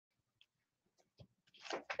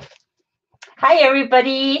Hi,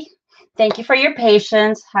 everybody. Thank you for your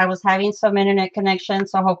patience. I was having some internet connection,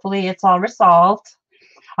 so hopefully it's all resolved.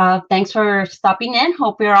 Thanks for stopping in.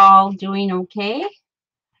 Hope you're all doing okay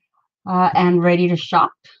and ready to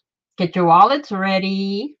shop. Get your wallets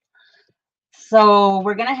ready. So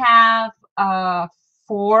we're going to have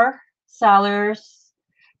four sellers,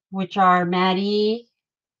 which are Madi,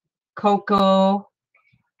 COCO,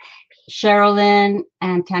 Sherilyn,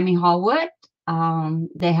 and Tammy Hallwood.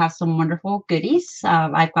 They have some wonderful goodies.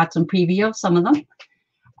 I've got some preview of some of them.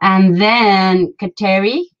 And then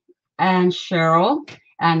Kateri and Cheryl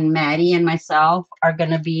and Maddie and myself are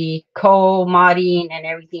going to be co-modding and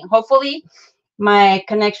everything. Hopefully my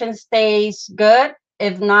connection stays good.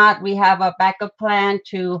 If not, we have a backup plan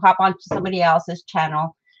to hop onto somebody else's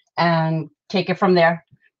channel and take it from there.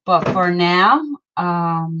 But for now,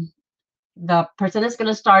 the person that's going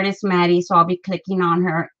to start is Maddie, so I'll be clicking on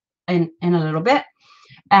her in a little bit.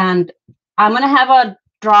 And I'm going to have a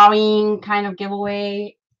drawing kind of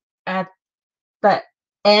giveaway at the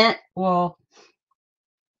end. Well,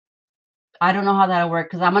 I don't know how that'll work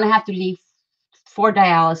because I'm going to have to leave for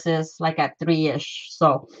dialysis like at 3-ish.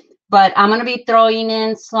 So, but I'm going to be throwing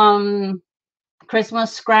in some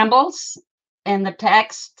Christmas scrambles in the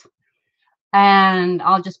text, and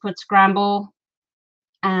I'll just put scramble,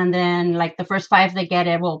 and then like the first 5 that get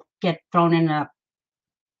it will get thrown in a,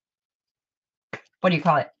 what do you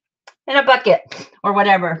call it? In a bucket or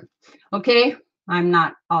whatever. Okay. I'm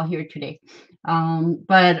not all here today.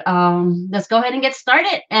 But let's go ahead and get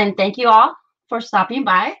started. And thank you all for stopping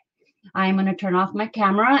by. I'm going to turn off my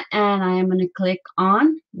camera and I am going to click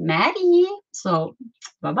on Maddie. So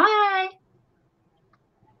bye-bye.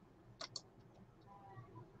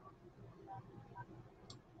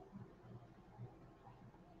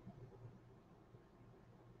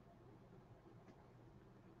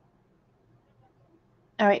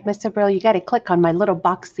 All right, Mr. Brill, you got to click on my little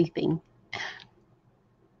boxy thing.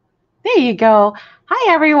 There you go.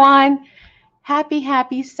 Hi, everyone.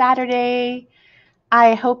 Happy Saturday.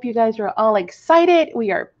 I hope you guys are all excited.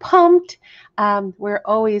 We are pumped. We're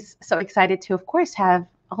always so excited to, of course, have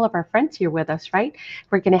all of our friends here with us, right?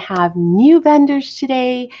 We're going to have new vendors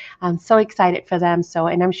today. I'm so excited for them.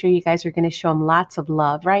 And I'm sure you guys are going to show them lots of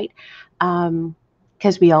love, right?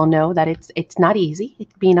 Because we all know that it's not easy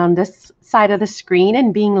being on this side of the screen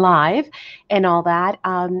and being live and all that.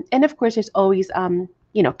 And of course, there's always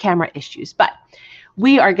camera issues, but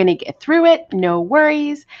we are going to get through it. No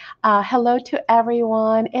worries. Hello to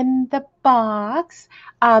everyone in the box.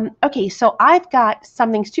 Okay, so I've got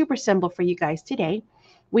something super simple for you guys today.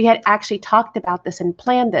 We had actually talked about this and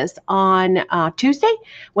planned this on Tuesday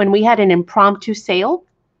when we had an impromptu sale.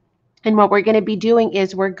 And what we're going to be doing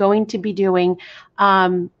is we're going to be doing,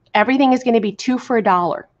 everything is going to be 2 for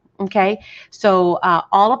 $1. Okay, so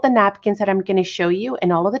all of the napkins that I'm going to show you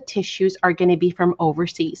and all of the tissues are going to be from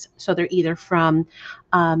overseas. So they're either from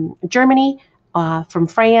Germany, from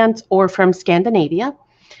France, or from Scandinavia.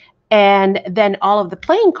 And then all of the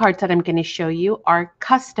playing cards that I'm going to show you are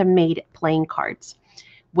custom-made playing cards,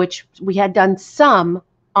 which we had done some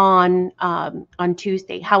on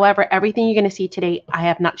Tuesday. However, everything you're going to see today, I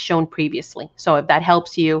have not shown previously. So if that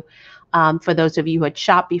helps you, for those of you who had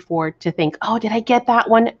shopped before to think, oh, did I get that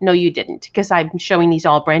one? No, you didn't, because I'm showing these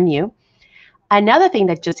all brand new. Another thing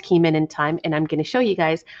that just came in time, and I'm going to show you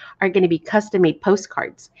guys, are going to be custom-made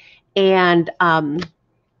postcards. And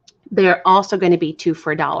they're also going to be 2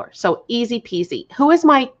 for $1. So easy peasy. Who is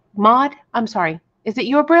my mod? I'm sorry. Is it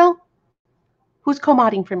your Brill? Who's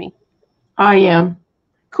co-modding for me? I am.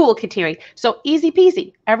 Cool, Kateri. So easy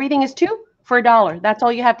peasy. Everything is 2 for $1. That's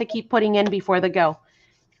all you have to keep putting in before the go.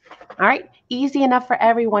 All right, easy enough for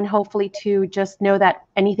everyone, hopefully, to just know that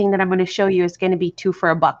anything that I'm going to show you is going to be 2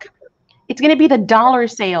 for $1. It's going to be the dollar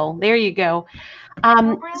sale. There you go.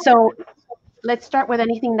 So let's start with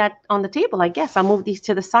anything that's on the table, I guess. I'll move these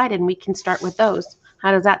to the side and we can start with those.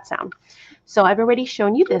 How does that sound? So I've already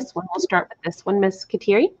shown you this one. We'll start with this one, Miss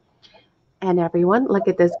Kateri. And everyone, look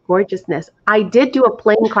at this gorgeousness. I did do a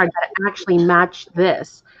playing card that actually matched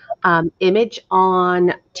this image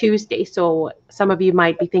on Tuesday. So some of you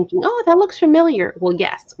might be thinking, oh, that looks familiar. Well,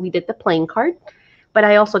 yes, we did the playing card, but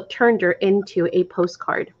I also turned her into a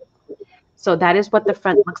postcard. So that is what the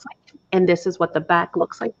front looks like. And this is what the back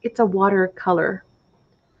looks like. It's a watercolor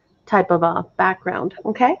type of a background,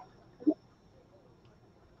 okay?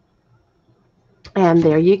 And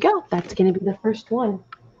there you go. That's going to be the first one.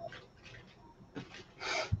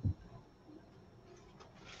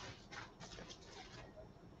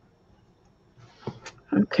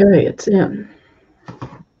 Okay, it's in.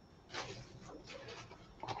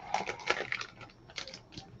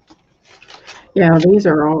 Yeah, these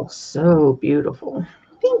are all so beautiful.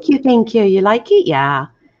 Thank you, thank you. You like it? Yeah.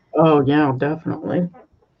 Oh, yeah, definitely.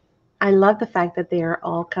 I love the fact that they are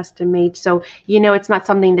all custom made. So, it's not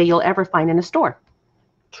something that you'll ever find in a store.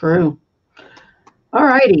 True. All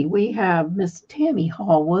righty. We have Miss Tammy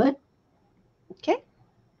Hallwood, Okay.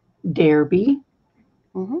 Derby.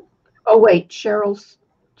 Mm-hmm. Oh, wait, Cheryl's,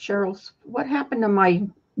 what happened to my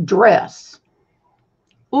dress?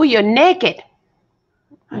 Oh, you're naked.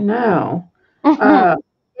 I know. Mm-hmm.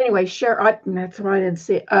 Anyway, that's why I didn't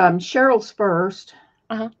see it. Cheryl's first.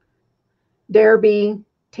 Uh-huh. Derby,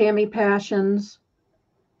 Tammy Passions,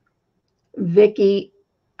 Vicky,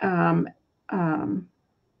 um, um,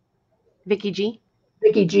 Vicky G.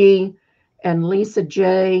 Vicky G, and Lisa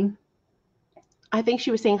J. I think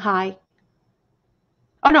she was saying hi.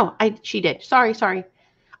 Oh no, she did. Sorry.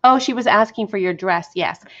 Oh, she was asking for your dress.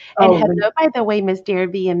 Yes. And Oh, hello, by the way, Miss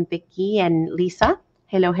Derby and Vicky and Lisa.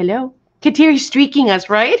 Hello. Katiri's streaking us,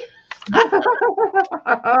 right?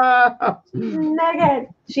 Naked.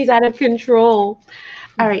 She's out of control.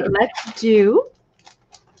 All right, let's do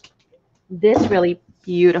this really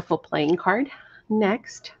beautiful playing card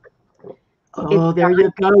next. oh, there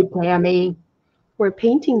you go, Tammy. We're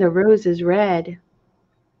painting the roses red.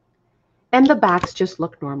 And the backs just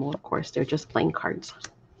look normal, of course. They're just playing cards.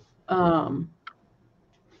 Men.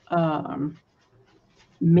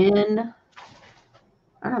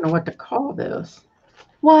 I don't know what to call this.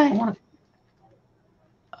 What?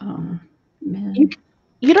 Men.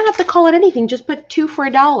 You don't have to call it anything. Just put 2 for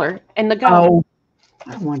 $1 and the go. Oh,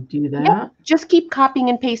 I don't want to do that. Yep. Just keep copying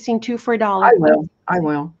and pasting 2 for $1. I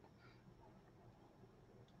will.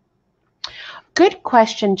 Good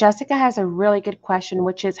question. Jessica has a really good question,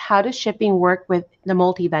 which is how does shipping work with the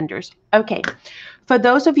multi-vendors? Okay. For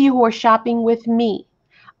those of you who are shopping with me,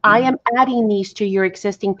 I am adding these to your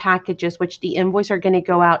existing packages, which the invoice are going to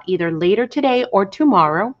go out either later today or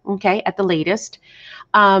tomorrow, okay, at the latest.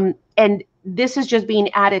 And this is just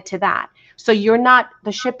being added to that. So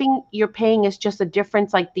the shipping you're paying is just a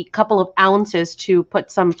difference, like the couple of ounces to put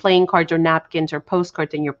some playing cards or napkins or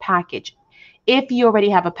postcards in your package, if you already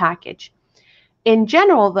have a package. In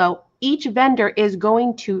general, though, each vendor is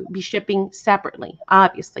going to be shipping separately.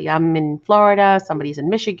 Obviously, I'm in Florida, somebody's in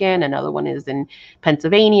Michigan, another one is in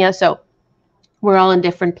Pennsylvania. So we're all in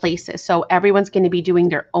different places. So everyone's going to be doing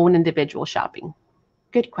their own individual shopping.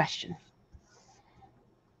 Good question.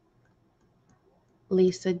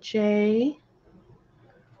 Lisa J.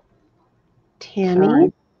 Tammy.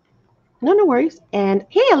 Sorry. No worries. And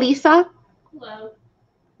hey, Elisa. Hello.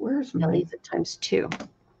 Where's my? Elisa times 2.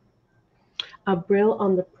 Abril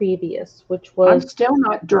on the previous, which I'm was. still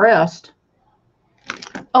not dressed.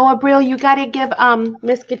 Oh, Abril, you got to give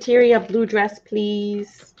Miss Kateri a blue dress,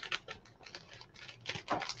 please.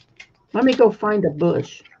 Let me go find a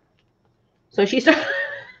bush. So she's. You're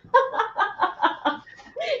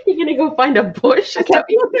going to go find a bush? I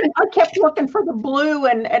kept looking for the blue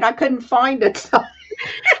and I couldn't find it. So.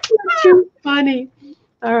 Too funny.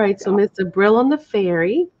 All right, so Miss Abril on the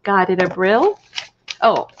ferry. Got it, Abril?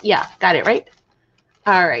 Oh, yeah, got it, right?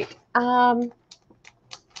 All right.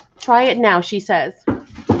 Try it now, she says.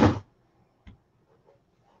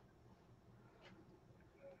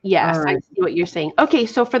 Yes, All right. I see what you're saying. Okay,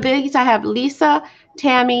 so for these, I have Lisa,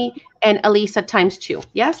 Tammy, and Elisa times 2.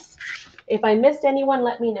 Yes? If I missed anyone,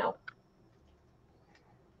 let me know.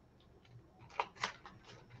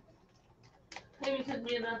 Maybe send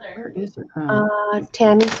me another. Where is it?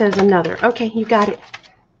 Tammy says another. Okay, you got it.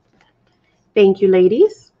 Thank you,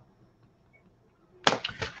 ladies.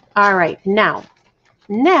 All right, now,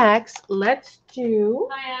 next, let's do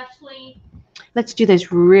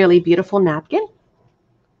this really beautiful napkin.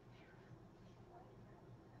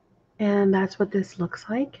 And that's what this looks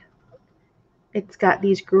like. It's got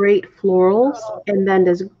these great florals and then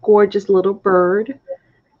this gorgeous little bird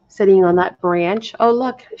sitting on that branch. Oh,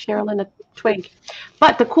 look, Sherilyn, a twig.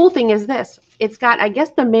 But the cool thing is this. It's got, I guess,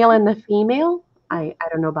 the male and the female. I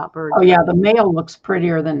don't know about birds. Oh, yeah, the male looks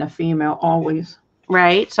prettier than the female, always.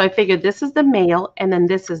 Right? So I figured this is the male and then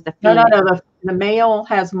this is the female. No. The male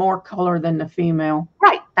has more color than the female.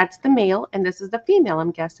 Right. That's the male and this is the female,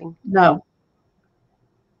 I'm guessing. No.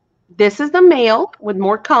 This is the male with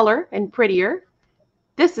more color and prettier.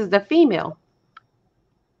 This is the female.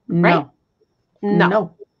 Right?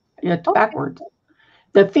 No. It's backwards.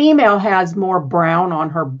 The female has more brown on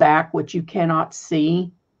her back, which you cannot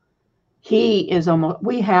see.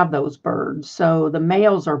 We have those birds. So the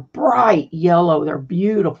males are bright yellow. They're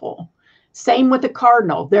beautiful. Same with the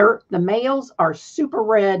cardinal. The males are super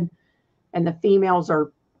red and the females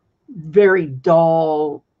are very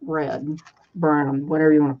dull red, brown,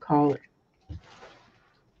 whatever you want to call it.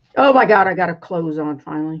 Oh my God, I got a clothes on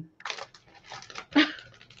finally.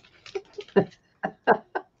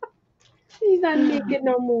 He's not naked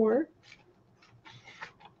no more.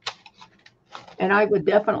 And I would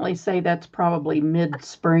definitely say that's probably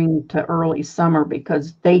mid-spring to early summer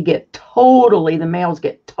because they get totally, the males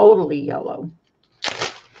get totally yellow.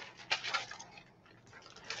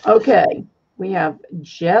 Okay, we have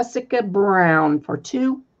Jessica Brown for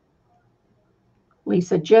 2,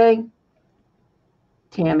 Lisa J,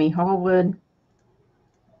 Tammy Hallwood,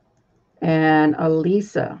 and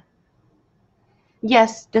Elisa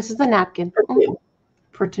Yes, this is a napkin. for 2.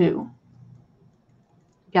 For 2.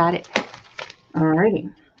 Got it. All righty.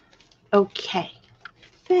 Okay.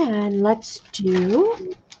 Then let's see,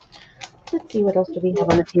 what else do we have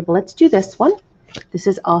on the table? Let's do this one. This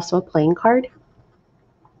is also a playing card.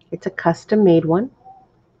 It's a custom made one.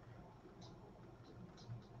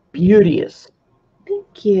 Beauteous.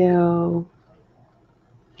 Thank you.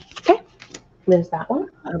 Okay. There's that one.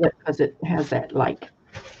 I love it because it has that like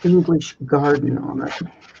English garden on it.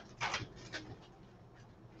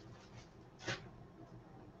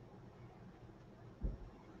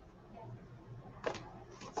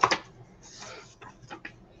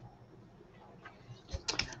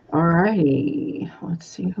 All righty. Let's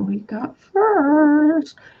see who we got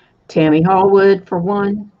first. Tammy Hallwood for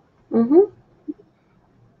 1. Mm-hmm.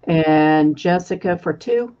 And Jessica for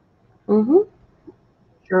 2. Mm-hmm.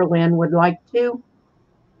 Sherilyn would like 2.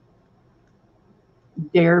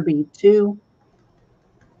 Derby 2.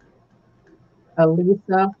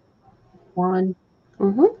 Elisa 1.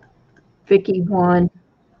 Mm-hmm. Vicky 1.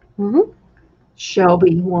 Mm-hmm.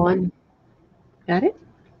 Shelby 1. Got it?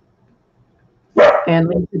 And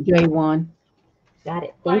Lisa J 1. Got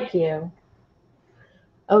it. Thank you.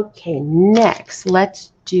 Okay, next,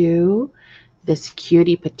 let's do this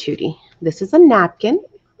cutie patootie. This is a napkin.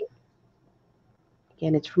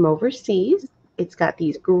 Again, it's from overseas. It's got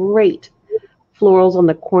these great florals on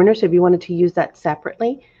the corner, so if you wanted to use that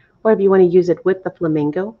separately, or if you want to use it with the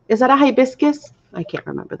flamingo. Is that a hibiscus? I can't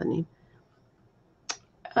remember the name.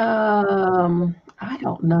 I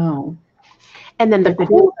don't know. And then the If it is,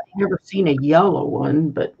 cool, I've never seen a yellow one,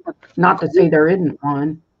 but not to say there isn't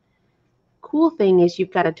one. cool thing is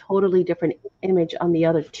you've got a totally different image on the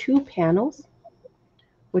other 2 panels,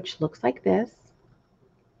 which looks like this.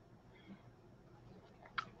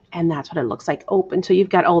 And that's what it looks like open. So you've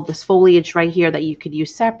got all this foliage right here that you could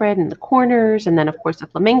use separate in the corners. And then, of course, the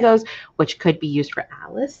flamingos, which could be used for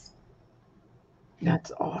Alice.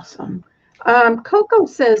 That's awesome. Coco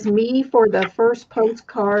says me for the first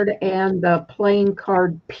postcard and the playing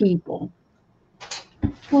card people.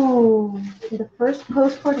 Oh, the first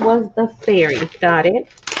postcard was the fairy. Got it.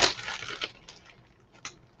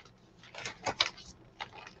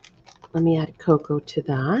 Let me add Coco to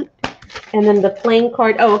that. And then the playing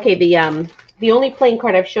card. Oh, okay. The only playing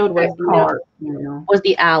card I've showed was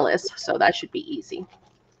the Alice, so that should be easy.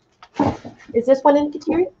 Is this one in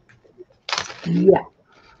Kateri? Yeah.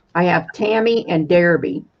 I have Tammy and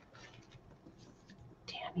Derby.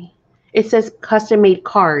 Tammy. It says custom made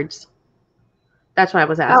cards. That's what I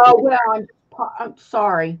was asking. Oh, well, I'm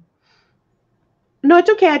sorry. No, it's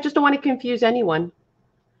okay. I just don't want to confuse anyone.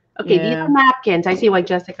 Okay, these Yeah. are napkins. I see why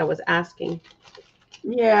Jessica was asking.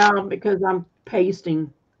 Yeah, because I'm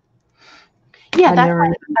pasting. Yeah, that's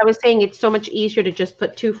why I was saying it's so much easier to just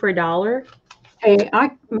put 2 for $1. Hey,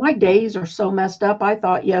 my days are so messed up. I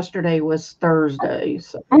thought yesterday was Thursday.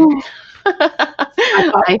 So I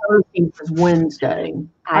thought Thursday was Wednesday.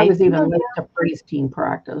 I was even late to Freeze team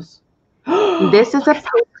practice. This is a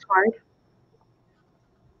postcard.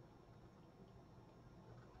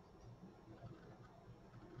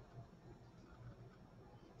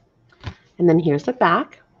 And then here's the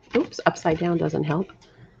back. Oops, upside down doesn't help.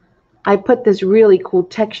 I put this really cool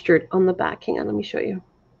textured on the back. Hang on, let me show you.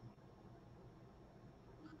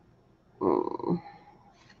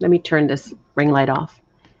 Let me turn this ring light off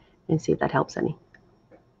and see if that helps any.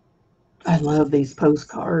 I love these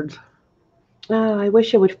postcards. Oh, I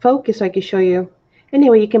wish it would focus so I could show you.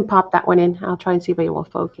 Anyway, you can pop that one in. I'll try and see if it will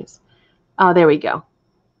focus. Oh, there we go.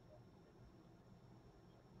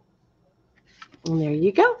 And there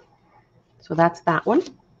you go. So that's that one.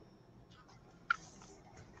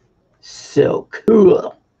 So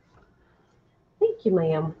cool. Thank you,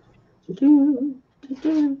 ma'am.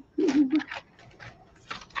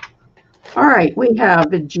 All right, we have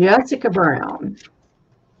Jessica Brown.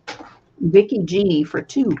 Vicky G for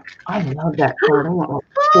 2. I love that card. I want like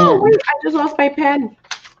Oh, wait, I just lost my pen.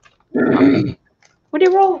 What did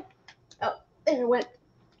you roll? Oh, there it went.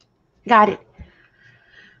 Got it.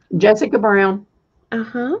 Jessica Brown.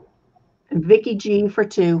 Uh-huh. And Vicky G for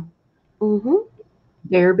 2. Mm-hmm.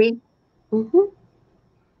 Derby,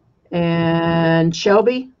 Mm-hmm. and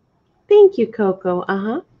Shelby, Thank you, Coco.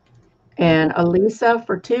 Uh-huh. and Elisa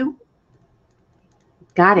for 2.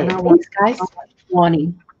 Got And it. I want Thanks, guys.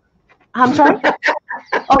 20. I'm sorry.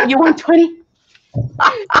 Oh, you want 20?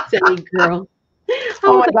 Silly girl.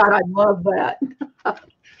 Oh my God, I love that.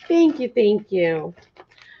 Thank you. Thank you.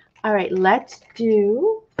 All right, let's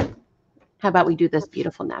do. How about we do this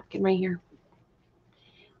beautiful napkin right here?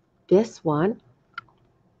 This one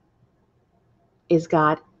is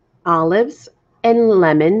got olives and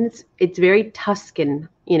lemons. It's very Tuscan,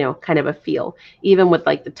 kind of a feel, even with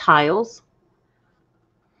like the tiles.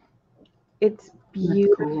 It's That's cool.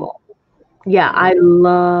 beautiful. Yeah, I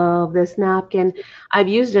love this napkin. I've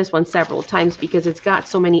used this one several times because it's got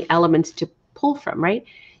so many elements to pull from, right?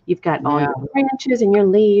 You've got all Yeah. your branches and your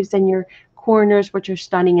leaves and your corners, which are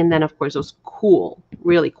stunning, and then of course those cool,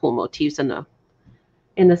 really cool motifs in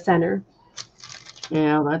the center.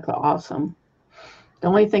 Yeah, that's awesome. The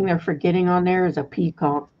only thing they're forgetting on there is a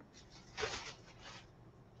peacock.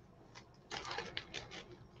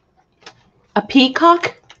 A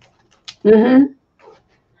peacock? Mm-hmm.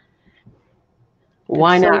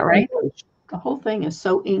 Why It's so not, right? English. The whole thing is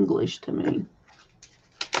so English to me.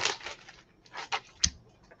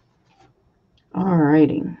 All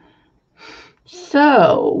righty.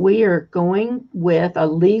 So we are going with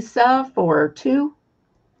Elisa for 2,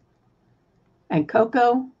 and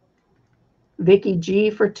Coco, Vicky G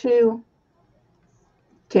for 2,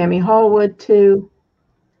 Tammy Hallwood 2,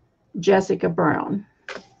 Jessica Brown.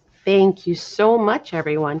 Thank you so much,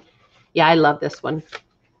 everyone. Yeah, I love this one.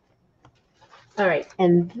 All right,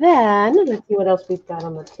 and then let's see what else we've got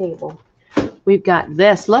on the table. We've got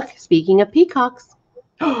this. Look, speaking of peacocks.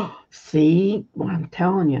 See, what I'm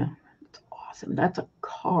telling you, it's awesome. That's a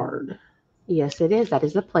card. Yes, it is. That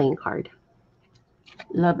is a playing card.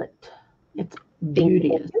 Love it. It's Thank you.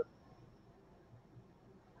 beauteous.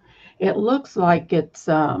 It looks like it's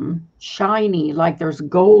shiny, like there's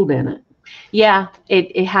gold in it. Yeah,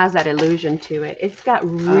 it has that illusion to it. It's got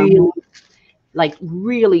really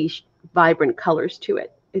vibrant colors to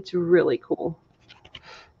it. It's really cool.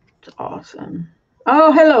 It's awesome.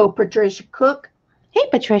 Oh, hello, Patricia Cook. Hey,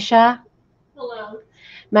 Patricia. Hello.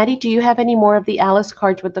 Maddie, do you have any more of the Alice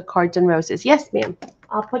cards with the cards and roses? Yes, ma'am.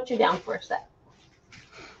 I'll put you down for a sec.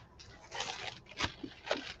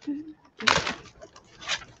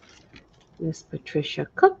 Miss Patricia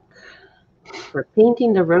Cook for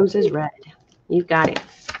painting the roses red. You got it.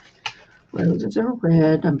 Roses are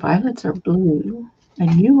red and violets are blue,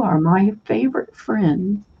 and you are my favorite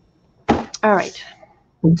friend, All right.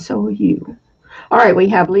 and so are you. All right, we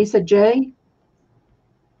have Lisa J.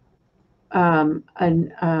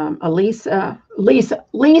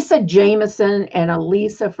 Lisa Jameson, and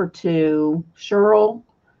Elisa for 2, Cheryl,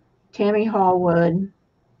 Tammy Hallwood,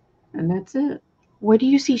 and that's it. Where do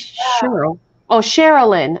you see Cheryl? Oh,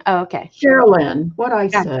 Sherilyn. Oh, okay. Sherilyn, what'd I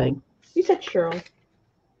Gotcha. say? You said Cheryl.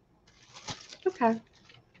 Okay.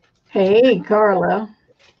 Hey, Carla.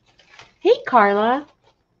 Hey, Carla.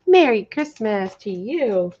 Merry Christmas to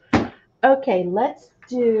you. Okay, let's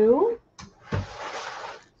do.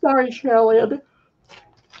 Sorry, Sherilyn.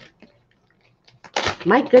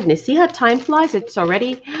 My goodness, see how time flies? It's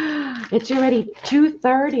already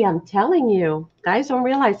 2:30. I'm telling you. Guys don't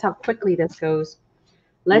realize how quickly this goes.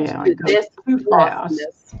 Let's Yeah, do it goes this too fast.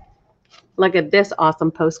 awesomeness. Look at this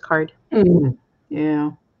awesome postcard.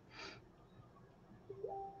 Yeah.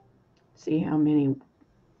 See how many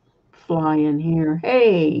fly in here.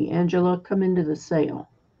 Hey, Angela, come into the sale.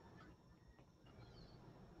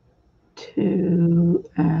 2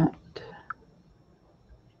 at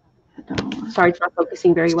 $1. Sorry, it's not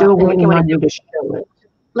focusing very Still well. waiting on you to show it.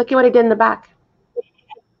 Look at what I did in the back.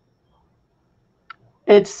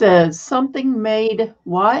 It says something made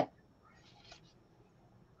what?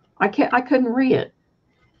 I couldn't read it.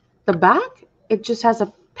 The back, it just has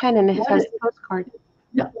a pen and it What says is- postcard.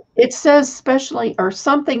 No, it says specially or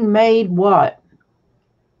something made what?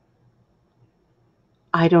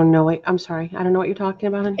 I don't know it. I'm sorry. I don't know what you're talking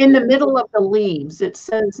about. Honey. In the middle of the leaves, it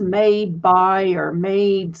says made by or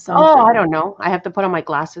made something. Oh, I don't know. I have to put on my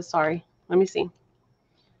glasses. Sorry. Let me see.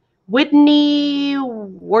 Whitney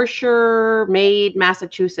Worsher made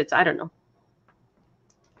Massachusetts. I don't know.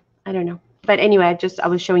 But anyway, I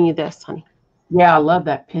was showing you this, honey. Yeah, I love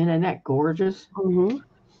that pen. Isn't that gorgeous? Mm-hmm.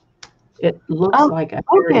 It looks Oh, like a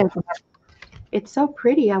focus. It's so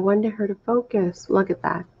pretty. I wanted her to focus. Look at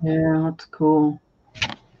that. Yeah, it's cool.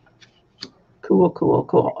 Cool, cool,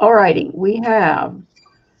 cool. All righty. We have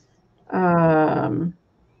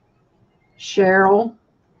Cheryl,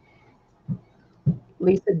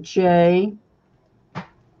 Lisa J,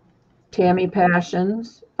 Tammy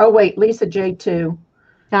Passions. Oh, wait, Lisa J2.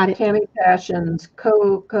 Got it. Tammy Passions,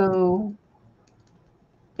 COCO,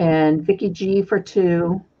 and Vicky G for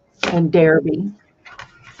 2, and Derby.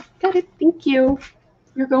 Got it. Thank you.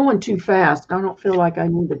 You're going too fast. I don't feel like I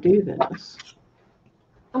need to do this.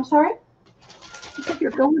 I'm sorry? I said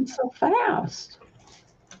you're going so fast.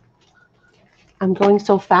 I'm going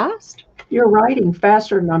so fast. You're writing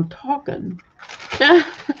faster than I'm talking.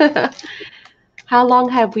 How long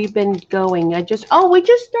have we been going? We just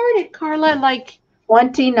started, Carla, like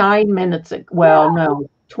 29 minutes ago. Well, no,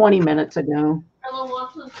 20 minutes ago. Hello,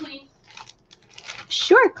 Watson, please.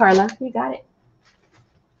 Sure, Carla, you got it.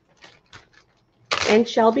 And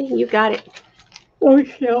Shelby, you got it. Oh,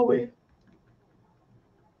 Shelby.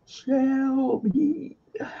 Shelby.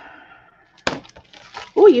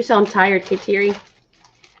 Oh, you sound tired, Kateri.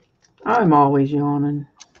 I'm always yawning.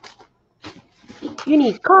 You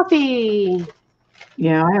need coffee.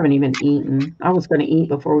 Yeah, I haven't even eaten. I was going to eat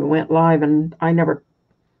before we went live, and I never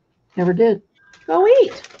did. Go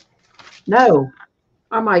eat. No,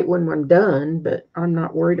 I might when I'm done, but I'm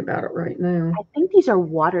not worried about it right now. I think these are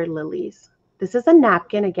water lilies. This is a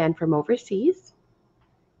napkin, again, from overseas.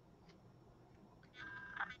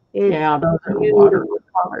 It's Yeah, those are beautiful water.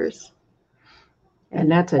 colors. And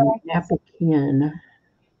that's a napkin.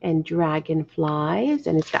 And dragonflies,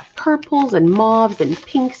 and it's got purples and mauves and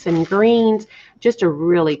pinks and greens. Just a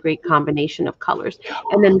really great combination of colors.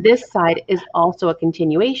 And then this side is also a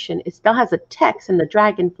continuation. It still has a text in the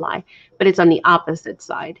dragonfly, but it's on the opposite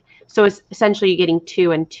side. So it's essentially you're getting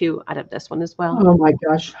 2 and 2 out of this one as well. Oh my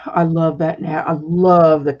gosh, I love that. I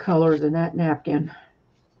love the colors in that napkin.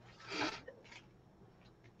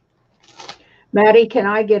 Maddie, can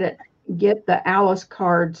I get the Alice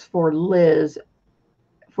cards for Liz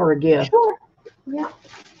for a gift? Sure. Yeah.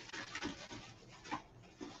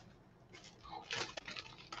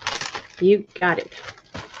 You got it.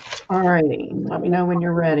 All righty. Let me know when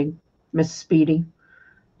you're ready, Miss Speedy.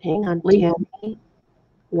 Hang on, Lisa. Tammy.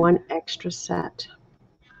 1 extra set.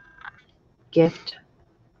 Gift.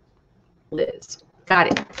 Liz.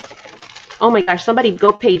 Got it. Oh my gosh, somebody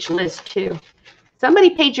go page Liz too.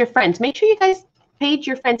 Somebody page your friends. Make sure you guys page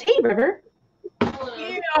your friends. Hey, River. Hello.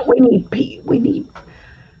 Yeah, we need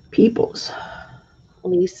peoples.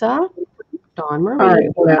 Lisa. Dawn Marie. All right.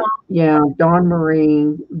 Well, yeah, Dawn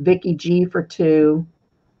Marie, Vicky G for 2,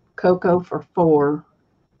 Coco for 4,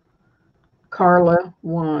 Carla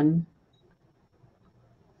 1.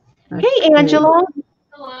 That's Hey, 2. Angela.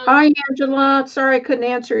 Hello. Hi, Angela. Sorry I couldn't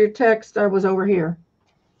answer your text. I was over here.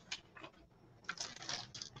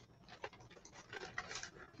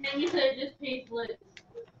 And you said just page Liz.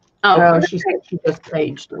 Oh, she said she just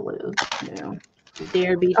paged Liz. Yeah.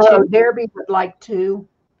 Derby Oh, too. Derby would like 2.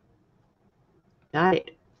 Got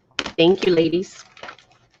it. Thank you, ladies.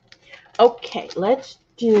 Okay, let's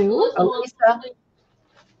do. Lisa.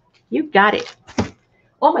 You got it.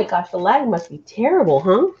 Oh my gosh, the lag must be terrible,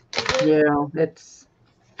 huh? Yeah, it's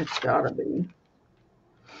gotta be.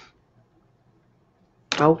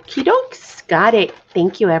 Okie dokes. Got it.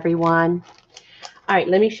 Thank you, everyone. All right,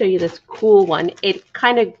 let me show you this cool one. It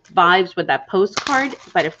kind of vibes with that postcard,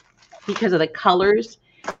 but because of the colors.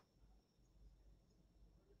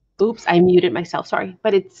 Oops, I muted myself. Sorry,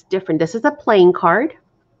 but it's different. This is a playing card.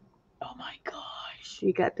 Oh my gosh.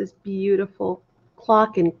 You got this beautiful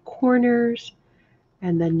clock in corners.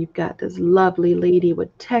 And then you've got this lovely lady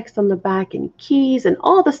with text on the back and keys and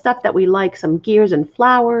all the stuff that we like, some gears and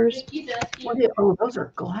flowers. Oh, those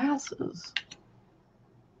are glasses.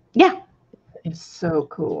 Yeah. It's so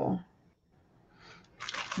cool.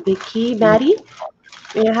 Vicky, Madi.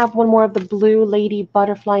 And I have one more of the blue lady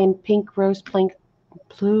butterfly and pink rose plank.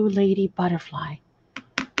 Blue lady butterfly.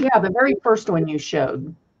 Yeah, the very first one you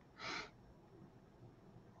showed.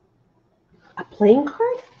 A playing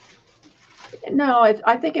card? No,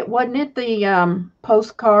 I think it wasn't it the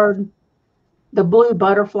postcard, the blue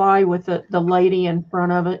butterfly with the lady in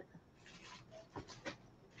front of it.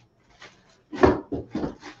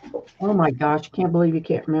 Oh my gosh, can't believe you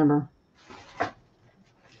can't remember.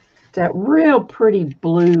 It's that real pretty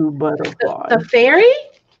blue butterfly. The fairy?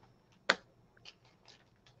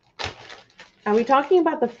 Are we talking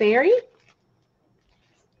about the fairy?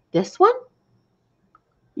 This one?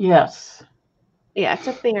 Yes. Yeah, it's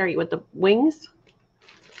a fairy with the wings.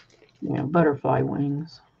 Yeah, butterfly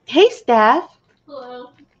wings. Hey, Steph.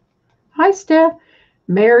 Hello. Hi, Steph.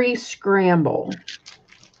 Mary Scramble.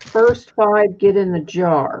 First 5 get in the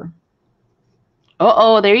jar.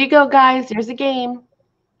 Uh-oh, there you go, guys. There's a game.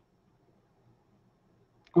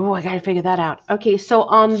 Oh, I got to figure that out. Okay, so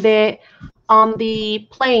on the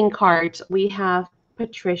playing cards, we have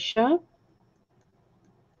Patricia,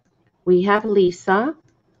 We have Lisa.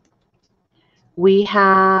 We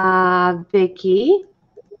have Vicky.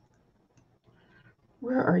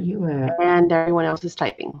 Where are you at? And everyone else is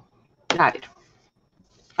typing. Got it.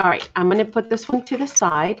 All right, I'm going to put this one to the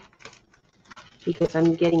side because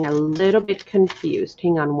I'm getting a little bit confused.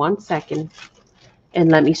 Hang on 1 second. And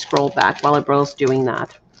let me scroll back while Abril's doing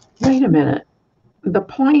that. Wait a minute. The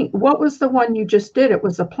plain, what was the one you just did? It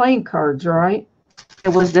was the playing cards, right? It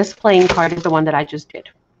was this playing card is the one that I just did.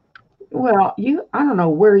 Well, I don't know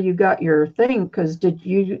where you got your thing, because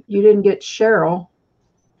you didn't get Cheryl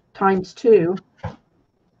 ×2,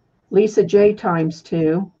 Lisa J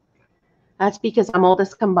 ×2. That's because I'm all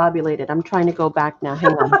discombobulated. I'm trying to go back now.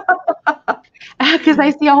 Hang on. Because I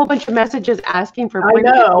see a whole bunch of messages asking for I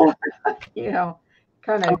know. You know,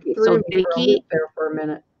 kind of Okay, threw so me for a Vicky, loop there for a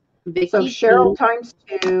minute. Vicky So Cheryl G.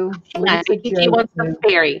 ×2, Hang on, Lisa Vicky J G wants the 2.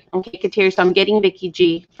 fairy. Okay, Katir, so I'm getting Vicky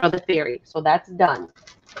G for the fairy. So that's done.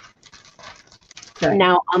 Okay.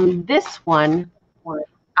 Now on this one,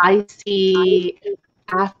 I see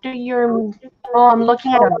after your, oh, I'm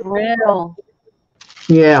looking at a Brill.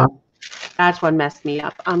 Yeah. That's what messed me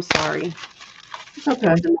up. I'm sorry. Okay.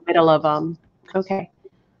 I was in the middle of, okay.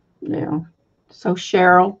 Yeah. So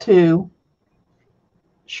Cheryl 2,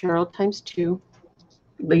 Cheryl ×2,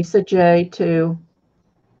 Lisa J 2,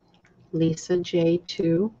 Lisa J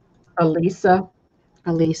 2, Elisa,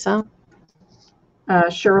 Elisa,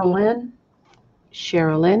 Sherilyn,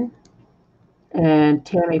 Sherilyn, and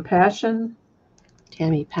Tammy Passion,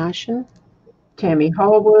 Tammy Passion, Tammy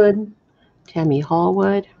Hallwood, Tammy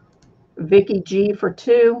Hallwood, Vicky G for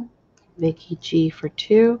 2, Vicky G for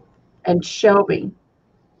 2, and Shelby.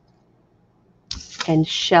 and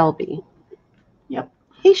Shelby. Yep.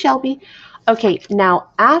 Hey, Shelby. Okay, now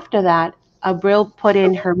after that, Abril put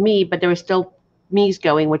in her me, but there was still me's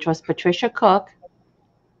going, which was Patricia Cook,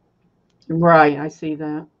 Right, I see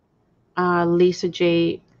that. Lisa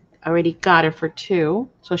J already got her for 2,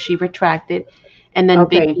 so she retracted, and then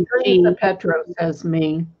Okay, Vicky Teresa G. Petro says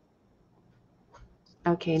me.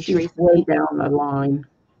 Okay, and She's Teresa way G. down the line.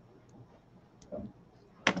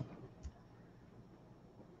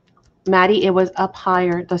 Maddie, it was up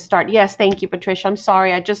higher to start. Yes, thank you, Patricia. I'm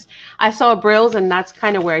sorry. I saw Brills, and that's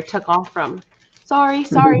kind of where I took off from. Sorry,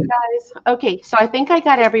 guys. Okay, so I think I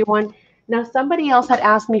got everyone. Now, somebody else had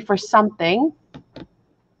asked me for something.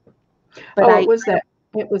 But Oh,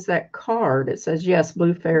 it was that card. It says yes,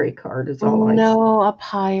 blue fairy card is all I see. No, up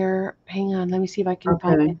higher. Hang on, let me see if I can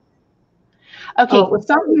find it. Okay. Oh, it was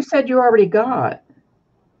something you said you already got.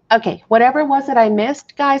 Okay, whatever it was that I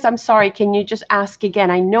missed, guys, I'm sorry. Can you just ask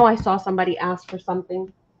again? I know I saw somebody ask for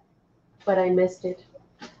something, but I missed it.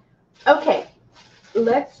 Okay,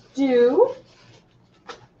 let's do.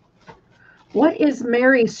 What is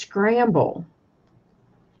Mary Scramble?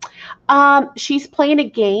 She's playing a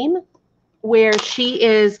game where she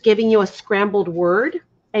is giving you a scrambled word,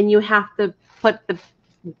 and you have to put the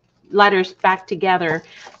letters back together.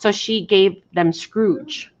 So she gave them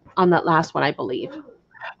Scrooge on that last one, I believe.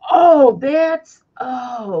 Oh, that's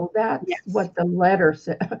yes. What the letter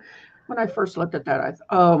said. When I first looked at that, I thought,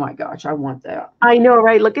 oh my gosh, I want that. I know,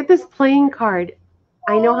 right? Look at this playing card.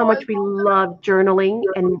 I know how much we love journaling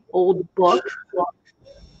and old books.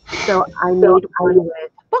 So I made one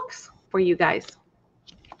with books for you guys.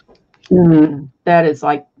 That is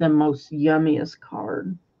like the most yummiest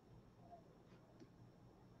card.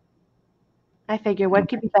 I figure what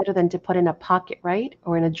could be better than to put in a pocket, right?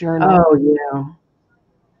 Or in a journal. Oh, yeah.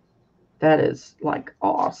 That is like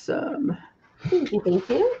awesome. Thank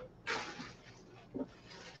you.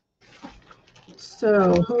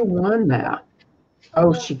 So who won that?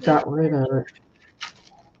 Oh, she got rid of it.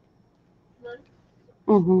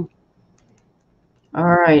 Mm-hmm. All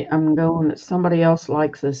right, I'm going. Somebody else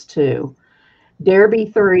likes this too. Derby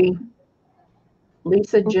 3,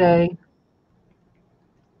 Lisa J,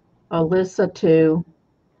 Alyssa 2,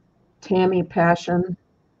 Tammy Passion,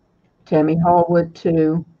 Tammy Hallwood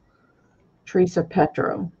 2, Teresa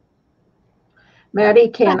Petro. Maddie,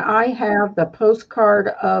 can I have the postcard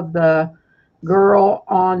of the girl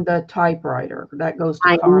on the typewriter? That goes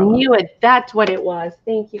to Carla. I knew it. That's what it was.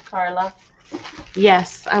 Thank you, Carla.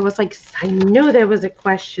 Yes, I was like, I knew there was a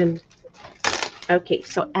question. Okay,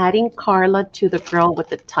 so adding Carla to the girl with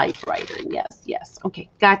the typewriter. Yes. Okay,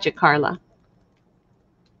 gotcha, Carla.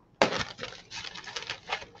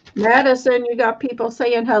 Madison, you got people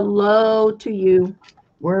saying hello to you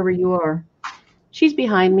wherever you are. She's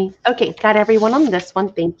behind me. Okay, got everyone on this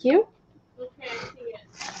one. Thank you. Okay, I see it.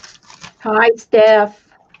 Hi, Steph.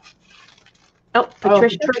 Oh,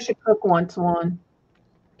 Patricia. Patricia Cook wants one.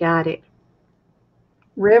 Got it.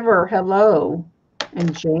 River, hello.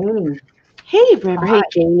 And Janie. Hey, River. Hi. Hey,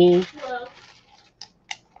 Jamie. Hello.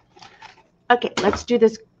 Okay, let's do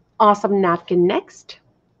this awesome napkin next.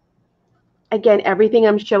 Again, everything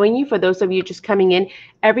I'm showing you, for those of you just coming in,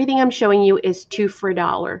 everything I'm showing you is 2 for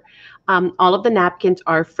 $1. All of the napkins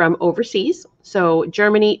are from overseas. So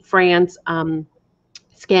Germany, France,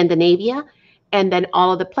 Scandinavia, and then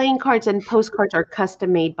all of the playing cards and postcards are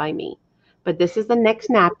custom made by me. But this is the next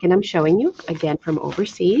napkin I'm showing you, again from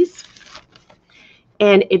overseas.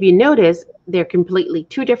 And if you notice, they're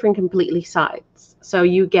two different completely sides. So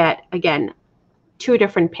you get, again, 2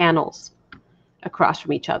 different panels across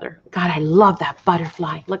from each other. God, I love that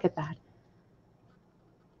butterfly. Look at that.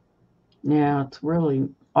 Yeah, it's really,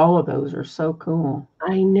 all of those are so cool.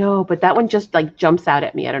 I know, but that one just like jumps out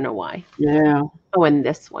at me. I don't know why. Yeah. Oh, and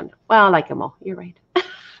this one. Well, I like them all. You're right.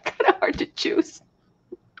 Kind of hard to choose.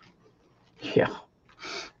 Yeah.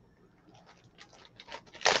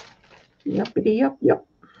 Yep.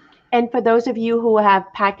 And for those of you who have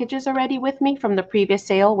packages already with me from the previous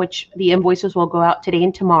sale, which the invoices will go out today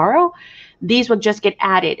and tomorrow, these will just get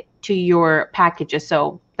added to your packages.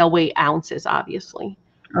 So they'll weigh ounces, obviously.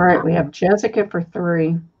 All right, we have Jessica for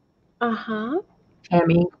 3. Uh-huh.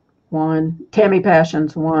 Tammy 1. Tammy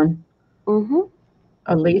Passions 1. Mm-hmm.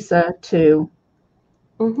 Elisa 2.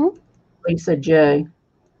 Mm-hmm. Lisa J.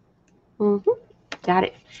 Mm-hmm. Got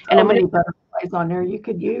it. And how many butterflies on there you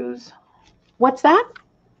could use? What's that?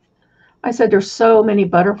 I said there's so many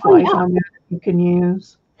butterflies yeah. on there that you can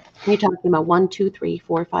use. You're talking about 1, 2, 3,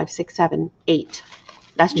 4, 5, 6, 7, 8.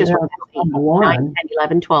 That's just Yeah, 1, 9, 10,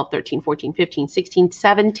 11, 12, 13, 14, 15, 16,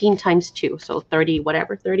 17 times 2. So 30,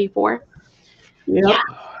 whatever, 34. Yep. Yeah.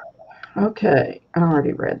 Okay, I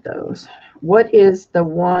already read those. What is the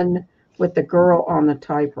one with the girl on the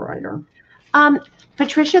typewriter?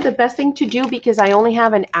 Patricia, the best thing to do, because I only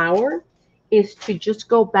have an hour, is to just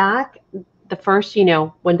go back the first,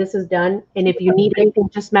 when this is done. And if you need anything,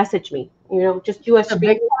 just message me. Just do a The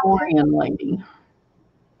screen Victorian lady.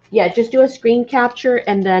 Yeah, just do a screen capture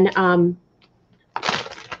and then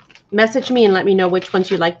message me and let me know which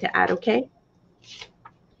ones you'd like to add, okay?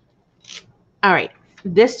 All right.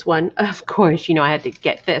 This one, of course, I had to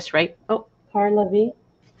get this, right? Oh, Carla V.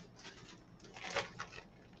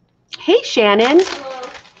 Hey, Shannon. Hello.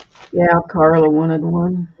 Yeah, Carla wanted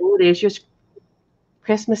one. Oh, there's your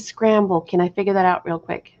Christmas scramble. Can I figure that out real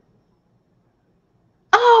quick?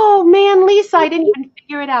 Oh, man, Lisa, I didn't even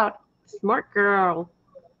figure it out. Smart girl.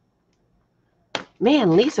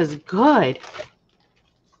 Man, Lisa's good.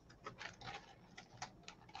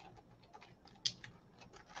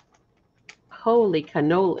 Holy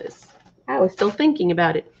cannolis. I was still thinking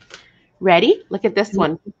about it. Ready? Look at this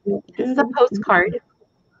one. This is a postcard.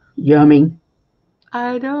 Yummy.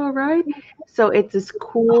 I know, right? So it's this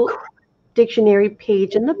cool dictionary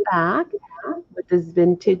page in the back with this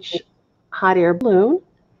vintage hot air balloon.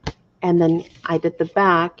 And then I did the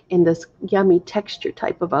back in this yummy texture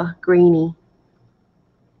type of a grainy.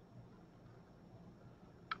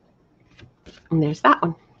 And there's that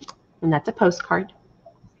one. And that's a postcard.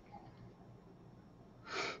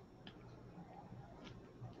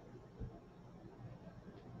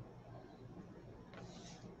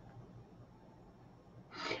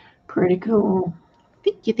 Pretty cool.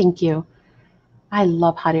 Thank you, thank you. I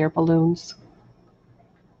love hot air balloons.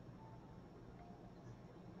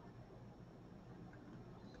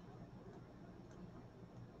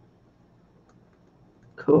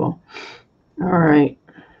 Cool. All right.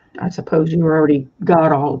 I suppose you already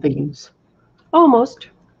got all of these. Almost.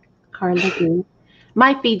 Carla Green.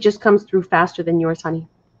 My feed just comes through faster than yours, honey.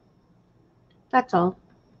 That's all.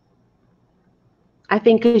 I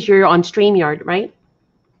think because you're on StreamYard, right?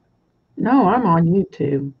 No, I'm on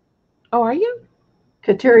YouTube. Oh, are you?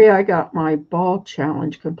 Kateria, I got my ball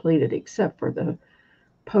challenge completed except for the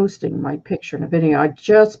posting my picture in a video. I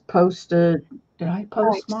just posted, did I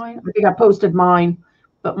post mine? I think I posted mine,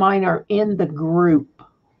 but mine are in the group,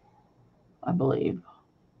 I believe.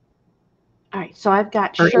 All right, so I've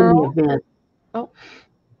got Or in Cheryl. the event. Oh.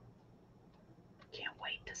 Can't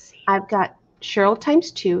wait to see. I've got Cheryl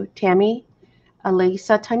times 2, Tammy,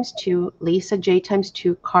 Elisa times 2, Lisa J times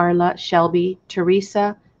 2, Carla, Shelby,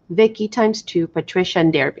 Teresa, Vicky times 2, Patricia,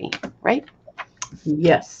 and Derby, right?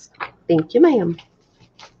 Yes. Thank you, ma'am.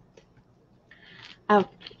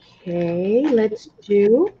 Okay, let's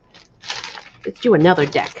do another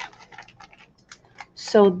deck.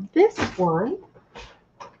 So this one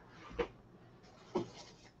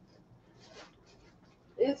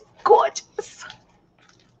is gorgeous.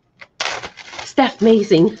 Steph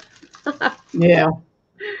Amazing. Yeah.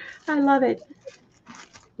 I love it.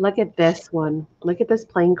 Look at this one. Look at this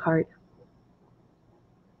playing card.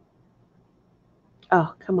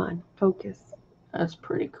 Oh, come on, focus. That's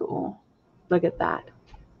pretty cool. Look at that.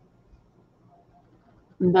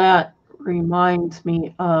 That reminds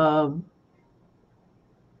me of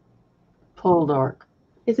Pull Dark.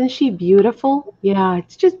 Isn't she beautiful? Yeah,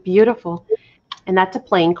 it's just beautiful. And that's a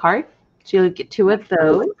playing card. So you'll get 2 of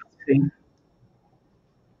those.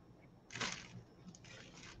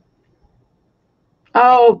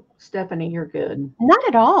 Oh, Stephanie, you're good. Not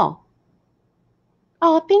at all.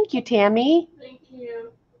 Oh, thank you, Tammy. Thank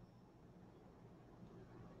you.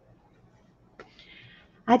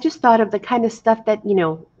 I just thought of the kind of stuff that,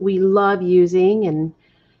 we love using and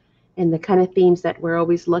the kind of themes that we're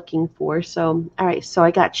always looking for. So, all right. So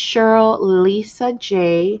I got Cheryl, Lisa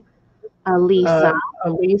J, Alisa.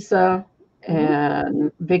 Alisa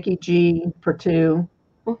and Vicky G for 2.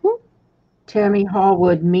 Mm-hmm. Tammy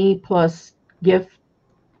Hallwood, me plus gift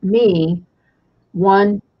me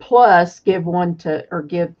 1 plus give 1 to, or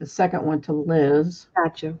give the second one to Liz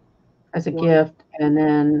Gotcha. as a gift. And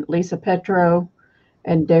then Lisa Petro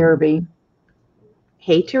and Derby.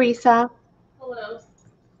 Hey, Teresa. Hello.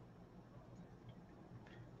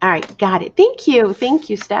 All right. Got it. Thank you. Thank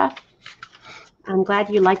you, Steph. I'm glad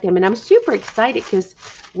you like them. And I'm super excited because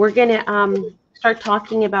we're going to start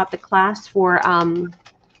talking about the class for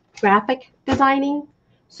graphic designing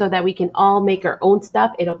so that we can all make our own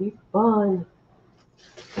stuff. It'll be fun.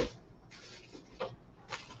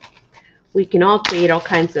 We can all create all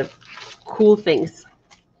kinds of cool things.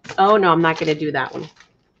 Oh, no, I'm not going to do that one.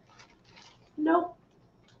 Nope.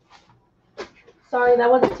 Sorry, that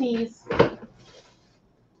was a tease.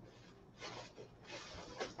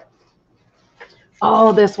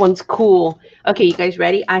 Oh, this one's cool. Okay, you guys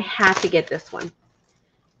ready? I have to get this one.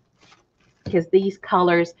 Because these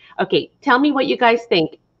colors. Okay, tell me what you guys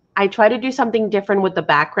think. I try to do something different with the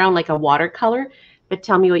background, like a watercolor, but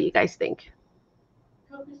tell me what you guys think.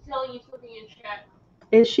 Coco's telling you something in chat.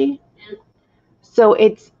 Is she? Yeah. So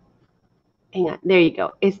it's, hang on, there you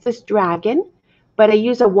go. It's this dragon, but I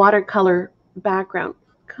use a watercolor background.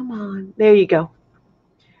 Come on, there you go.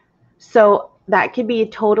 So that could be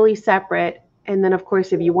totally separate. And then, of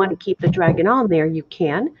course, if you want to keep the dragon on there, you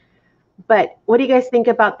can. But what do you guys think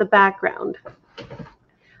about the background?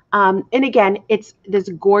 And again, it's this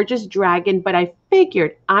gorgeous dragon, but I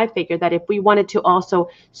figured that if we wanted to also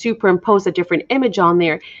superimpose a different image on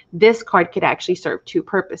there, this card could actually serve 2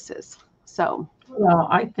 purposes. So, Well,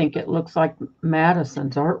 I think it looks like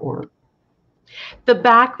Madison's artwork. the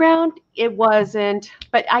background, it wasn't,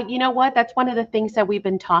 but you know what? That's one of the things that we've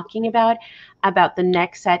been talking about the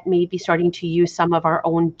next set, maybe starting to use some of our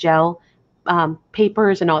own gel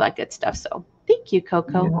papers and all that good stuff. So thank you,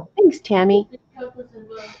 Coco. Yeah. Thanks, Tammy. Coco's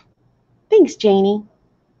involved. Thanks, Janie.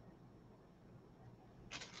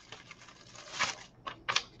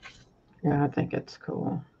 Yeah, I think it's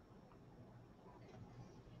cool.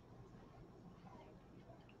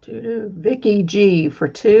 Vicky G for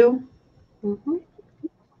 2. Mm-hmm.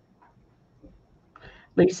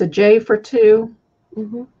 Lisa J for 2.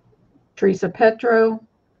 Mm-hmm. Teresa Petro.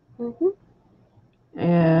 Mm-hmm.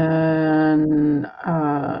 And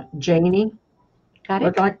Janie. Got it.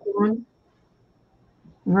 Would like one.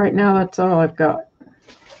 Right now, that's all I've got.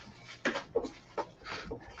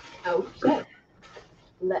 Okay.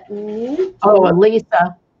 Let me. Oh,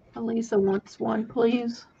 Elisa. Elisa wants one,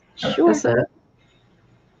 please. Sure. That's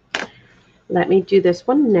it. Let me do this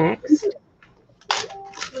one next.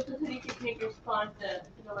 But the city can take your spot that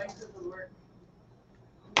the light doesn't work.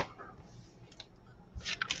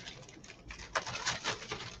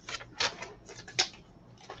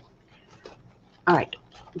 All right.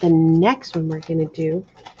 The next one we're going to do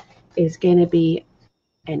is going to be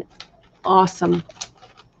an awesome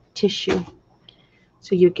tissue.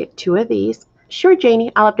 So you get 2 of these. Sure,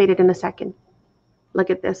 Janie, I'll update it in a second. Look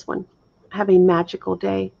at this one. Have a magical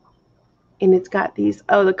day. And it's got these,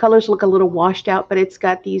 oh, the colors look a little washed out, but it's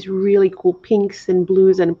got these really cool pinks and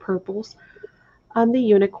blues and purples on the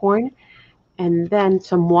unicorn. And then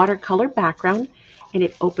some watercolor background. And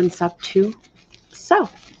it opens up to so.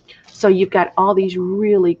 So you've got all these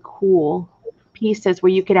really cool pieces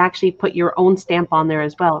where you could actually put your own stamp on there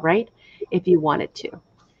as well, right? If you wanted to.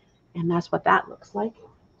 And that's what that looks like.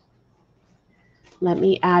 Let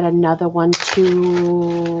me add another one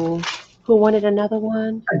to, who wanted another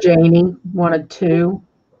one? Janie wanted 2.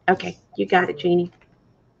 Okay, you got it, Janie.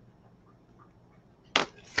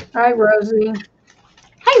 Hi, Rosie.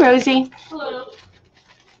 Hi, Rosie. Hello.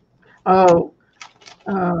 Oh,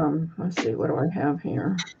 let's see, what do I have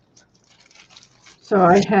here? So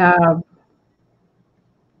I have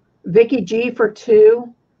Vicky G for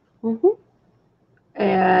 2. Mm-hmm.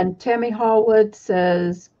 And Tammy Hallwood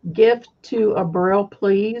says, gift to a Braille,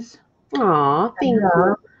 please. Aw, thank you.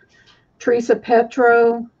 her, Teresa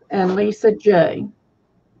Petro, and Lisa J.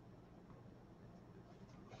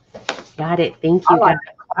 Got it. Thank I you, like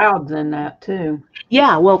guys. the clouds in that too.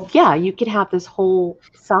 Yeah, well, yeah, you could have this whole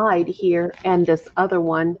side here and this other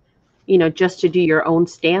one, you know, just to do your own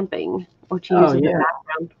stamping or to use Oh, as a yeah.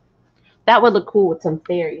 background. That would look cool with some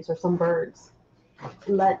fairies or some birds.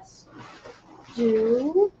 Let's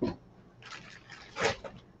do,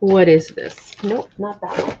 what is this? Nope, not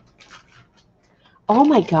that one. Oh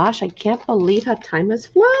my gosh, I can't believe how time has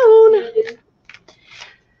flown.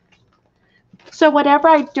 So whatever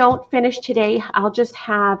I don't finish today, I'll just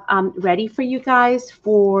have ready for you guys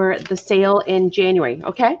for the sale in January,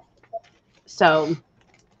 okay? So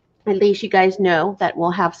at least you guys know that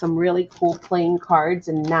we'll have some really cool playing cards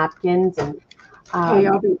and napkins and Hey,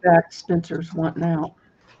 I'll be back. Spencer's wanting out.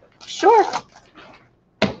 sure.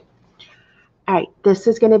 All right, this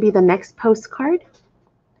is going to be the next postcard.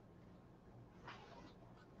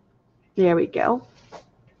 There we go.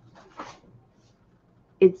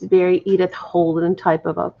 It's very Edith Holden type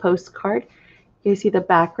of a postcard. You see the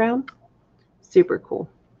background? Super cool.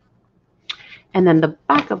 And then the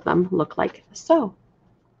back of them look like so.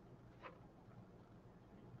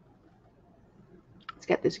 It's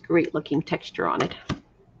got this great looking texture on it.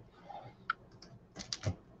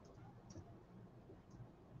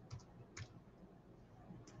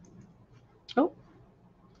 Oh.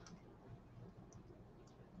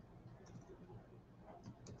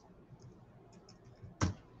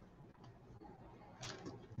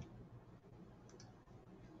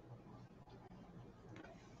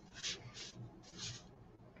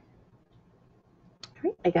 All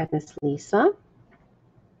right, I got Miss Lisa,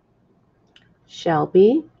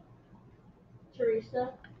 Shelby, Teresa,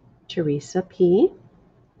 Teresa P,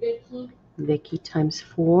 Vicky, Vicky times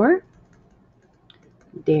 4,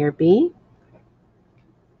 Derby.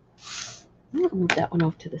 I'll move that one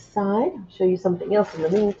off to the side. I'll show you something else in the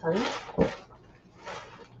meantime.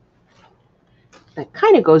 That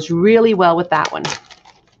kind of goes really well with that one.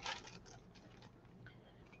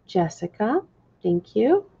 Jessica, thank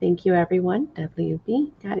you. Thank you, everyone.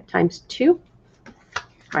 WB, got it, times 2.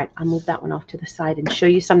 All right, I'll move that one off to the side and show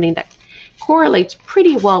you something that correlates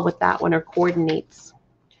pretty well with that one or coordinates,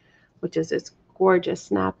 which is this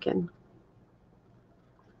gorgeous napkin.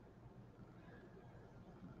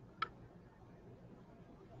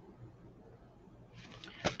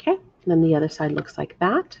 Okay, and then the other side looks like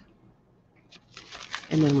that.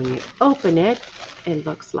 And then when you open it, it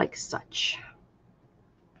looks like such.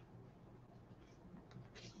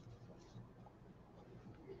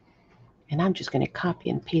 And I'm just going to copy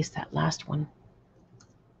and paste that last one.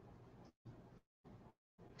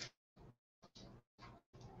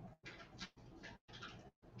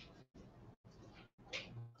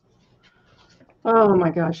 Oh my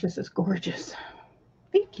gosh, this is gorgeous.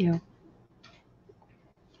 Thank you.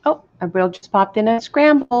 Oh, a Brill just popped in a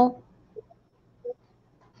scramble.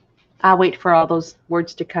 I'll wait for all those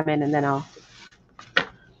words to come in and then I'll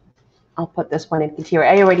put this one in here.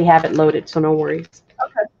 I already have it loaded, so no worries.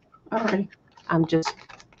 Okay. All right. I'm just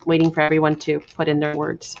waiting for everyone to put in their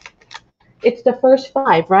words. It's the first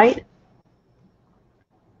 5, right?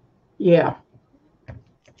 Yeah.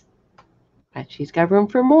 But she's got room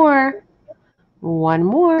for more. One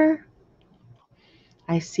more.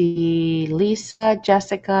 I see Lisa,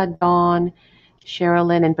 Jessica, Dawn,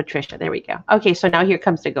 Sherilyn, and Patricia. There we go. Okay, so now here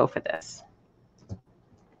comes the go for this.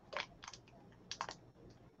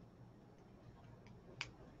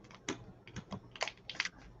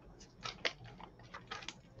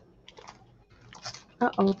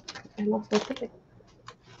 Uh-oh, I lost my ticket.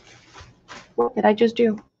 What did I just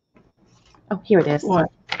do? Oh, here it is. What?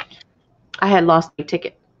 I had lost my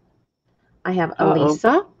ticket. I have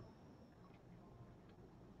Elisa.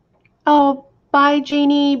 Oh, bye,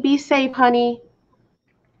 Janie. Be safe, honey.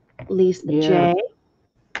 Lisa J.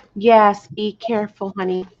 Yes, be careful,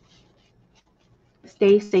 honey.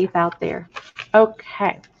 Stay safe out there.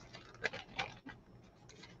 Okay.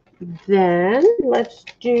 Then let's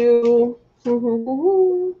do.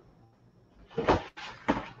 Oh,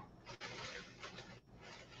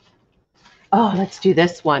 let's do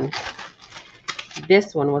this one.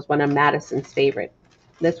 This one was one of Madison's favorite.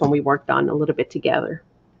 This one we worked on a little bit together.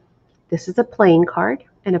 This is a playing card.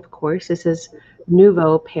 And of course, this is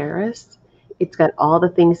Nouveau Paris. It's got all the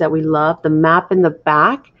things that we love, the map in the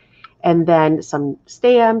back, and then some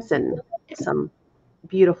stamps and some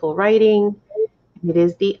beautiful writing. It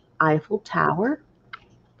is the Eiffel Tower.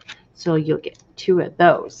 So you'll get 2 of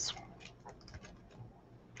those.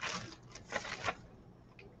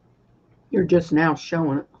 You're just now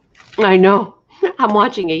showing it. I know. I'm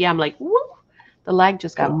watching it. Yeah, I'm like, whoop. The lag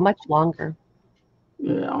just got much longer.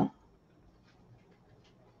 Yeah.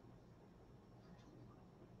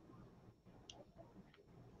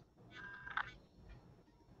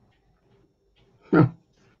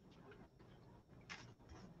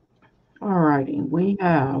 All righty. We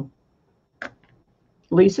have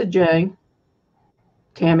Lisa J,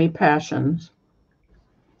 Tammy Passions,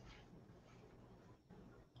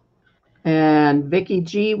 and Vicky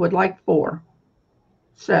G would like 4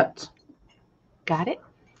 sets. Got it?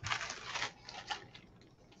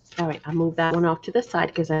 All right, I'll move that one off to the side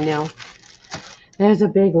because I know there's a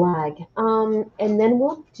big lag. And then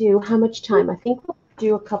we'll do how much time? I think we'll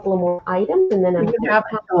do a couple of more items and then You can have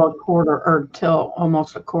until a quarter or till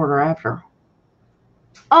almost a quarter after.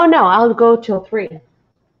 Oh no, I'll go till 3.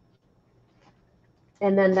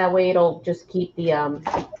 And then that way it'll just keep the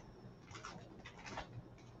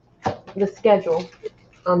schedule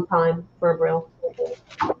on time for Abril.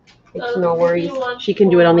 It's no worries. She can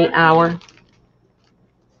do it on the hour.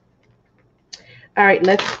 All right,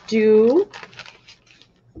 let's do.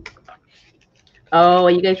 Oh,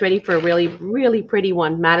 are you guys ready for a really, really pretty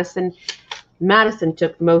one? Madison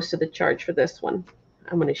took most of the charge for this one.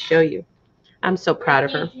 I'm going to show you. I'm so proud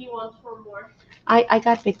of her. I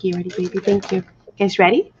got Vicky ready, baby. Thank you. You guys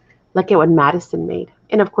ready? Look at what Madison made.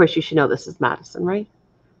 And of course, you should know this is Madison, right?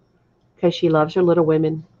 Because she loves her Little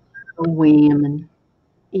Women. Women.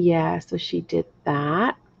 Yeah, so she did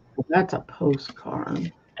that. That's a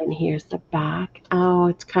postcard. And here's the back. Oh,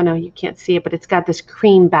 it's kind of, you can't see it, but it's got this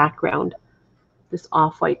cream background. This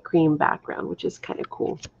off-white cream background, which is kind of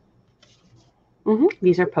cool.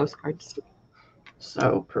 These are postcards.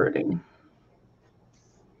 So pretty.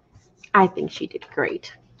 I think she did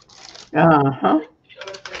great. Uh-huh.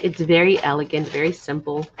 It's very elegant, very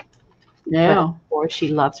simple. Yeah. Of course, she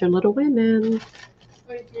loves her Little Women.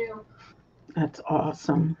 I do. That's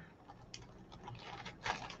awesome.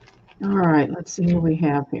 All right, let's see who we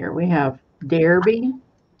have here. We have Derby.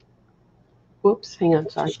 Whoops, hang on,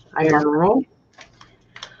 sorry. Cheryl.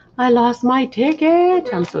 I lost my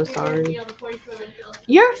ticket. I'm so sorry.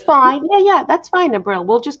 You're fine. Yeah, that's fine, Abril.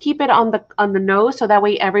 We'll just keep it on the nose so that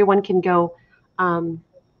way everyone can go.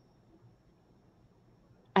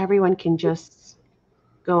 Everyone can just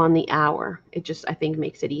go on the hour. It just, I think,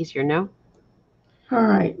 makes it easier, no? All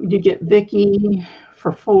right, you get Vicky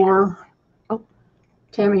for 4. Oh.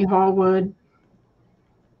 Tammy Hallwood.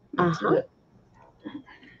 That's it.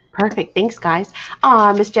 Perfect. Thanks, guys.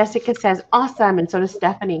 Miss Jessica says, awesome. And so does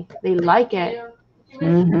Stephanie. They like it.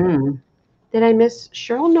 Mm-hmm. Did I miss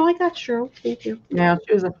Cheryl? No, I got Cheryl. Thank you. Yeah,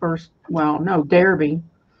 she was the first. Well, no, Derby.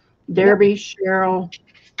 Derby, Yep. Cheryl.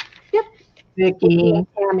 Yep. Vicky.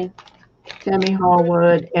 Tammy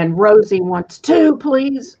Hallwood. And Rosie wants 2,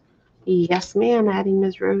 please. Yes, ma'am. Adding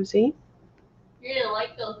Ms. Rosie. You're going to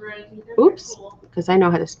like those, Rosie. Oops. Because I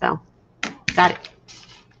know how to spell. Got it.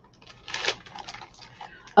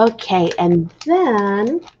 Okay, and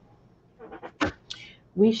then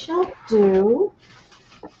we shall do,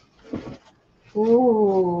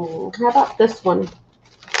 how about this one?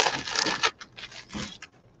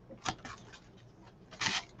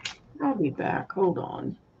 I'll be back. Hold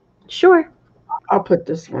on. Sure. I'll put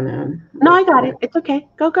this one in. No, I got it. It's okay.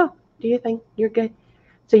 Go. Do your thing. You're good.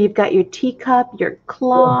 So you've got your teacup, your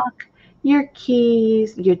clock, your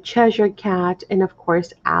keys, your Cheshire cat, and of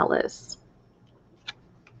course, Alice.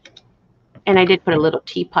 And I did put a little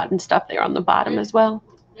teapot and stuff there on the bottom as well.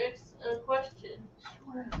 Next question.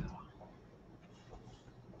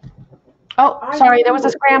 Oh, sorry, there was a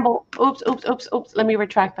scramble. Oops. Let me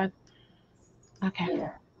retract that. Okay.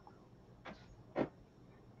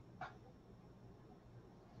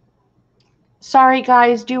 Sorry,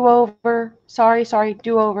 guys, do over. Sorry,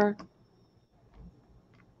 do over.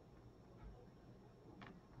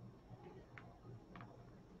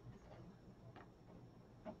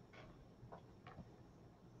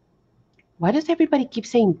 Why does everybody keep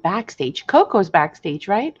saying backstage? Coco's backstage,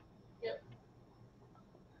 right? Yep.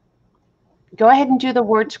 Go ahead and do the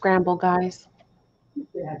word scramble, guys.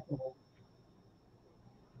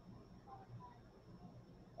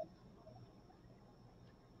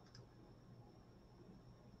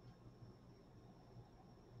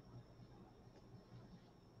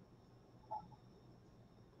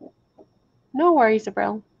 No worries,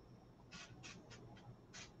 Abril.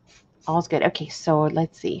 All's good. Okay, so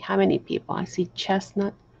let's see. How many people? I see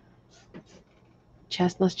Chestnut.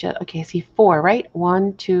 Okay, I see 4, right?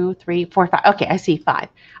 1, 2, 3, 4, 5. Okay, I see 5.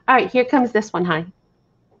 All right, here comes this one, hi.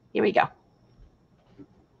 Here we go.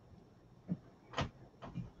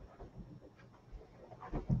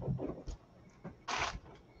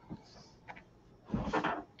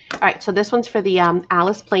 All right, so this one's for the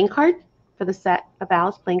Alice playing card for the set of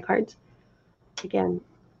Alice playing cards. Again,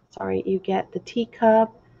 sorry, you get the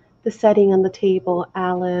teacup, the setting on the table,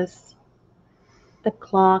 Alice, the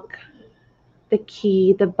clock, the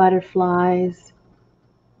key, the butterflies,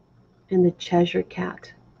 and the Cheshire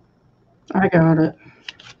cat. I got it.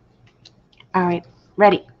 All right,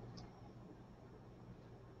 ready.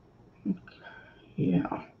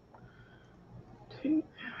 Yeah.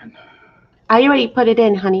 I already put it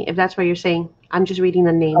in, honey, if that's what you're saying. I'm just reading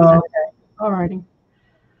the names. Oh, okay. All righty.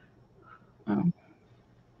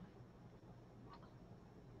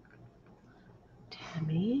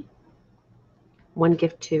 Tammy. One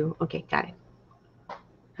gift, two. Okay, got it.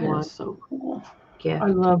 That's so cool. Gift. I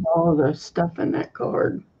love all the stuff in that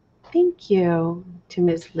card. Thank you to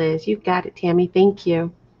Ms. Liz. You got it, Tammy. Thank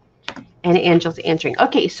you. And Angela's answering.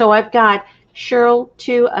 Okay, so I've got Cheryl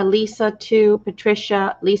 2, Elisa 2,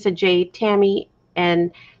 Patricia, Lisa J, Tammy,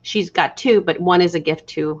 and she's got 2, but 1 is a gift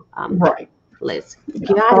to Right. Liz.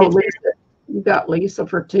 Got it. Lisa. You got Lisa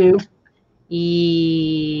for 2?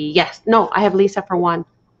 Yes. No, I have Lisa for 1.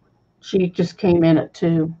 She just came in at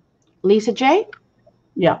 2. Lisa J?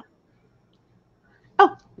 Yeah.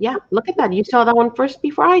 Oh, yeah. Look at that. You saw that one first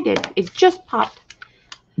before I did. It just popped.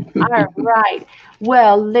 All right.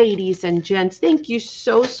 Well, ladies and gents, thank you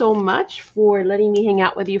so much for letting me hang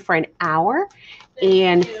out with you for an hour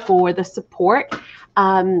and for the support.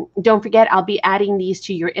 Don't forget, I'll be adding these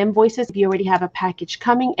to your invoices if you already have a package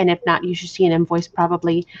coming. And if not, you should see an invoice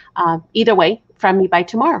probably either way from me by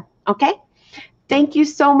tomorrow. Okay? Thank you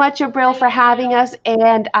so much, Abril, for having us.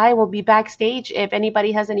 And I will be backstage if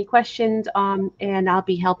anybody has any questions, and I'll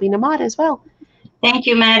be helping them out as well. Thank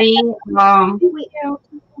you, Maddie.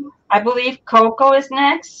 I believe Coco is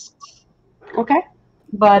next. Okay.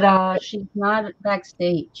 But she's not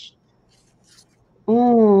backstage.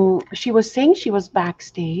 She was saying she was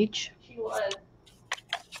backstage. She was.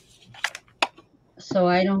 So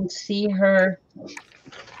I don't see her.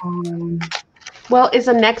 Well, is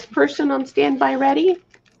the next person on standby ready?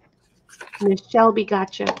 Miss Shelby,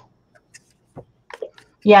 gotcha.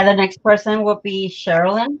 Yeah, the next person will be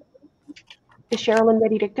Sherilyn. Is Sherilyn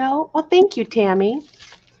ready to go? Oh, thank you, Tammy.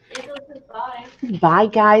 Bye. Bye,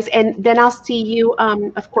 guys. And then I'll see you.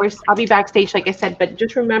 Of course, I'll be backstage, like I said, but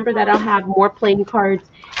just remember that I'll have more playing cards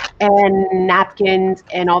and napkins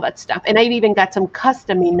and all that stuff. And I've even got some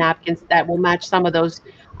custom-made napkins that will match some of those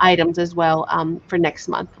items as well for next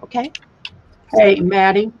month, okay? Hey,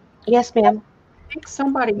 Maddie. Yes, ma'am. I think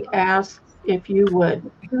somebody asked if you would.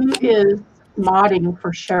 Who is modding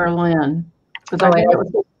for Sherilyn? Because I think it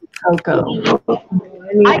was COCO.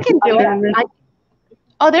 I can do it.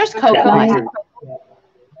 Oh, there's COCO. Hi, Coco.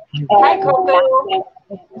 Hi, Coco.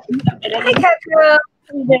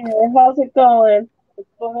 There. How's it going?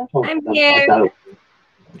 I'm here.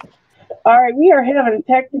 All right, we are having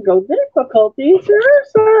technical difficulties.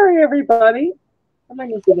 Sorry, everybody. I might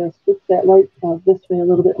need to switch that light this way a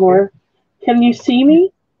little bit more. Can you see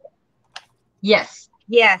me? Yes.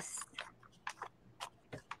 Yes.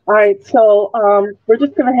 All right, so we're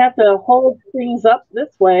just going to have to hold things up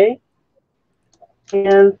this way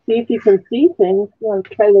and see if you can see things. You want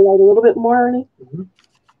to try the light a little bit more, Ernie?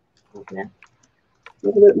 Okay. A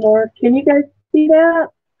little bit more. Can you guys see that?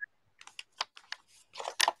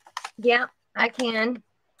 Yeah, I can.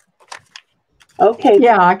 Okay.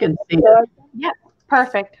 Yeah, I can see it. Yeah,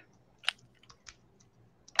 perfect.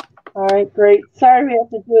 All right, great. Sorry we have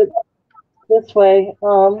to do it this way.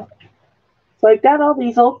 So I got all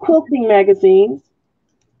these old quilting magazines,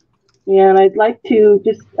 and I'd like to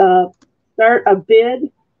just start a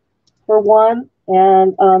bid for one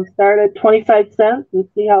and start at 25 cents and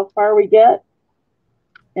see how far we get.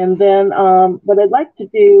 And then what I'd like to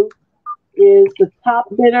do is the top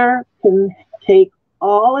bidder can take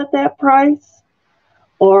all at that price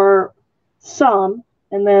or some,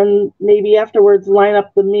 and then maybe afterwards line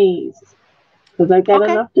up the me's because I've got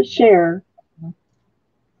enough to share.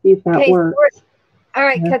 See if that works. So all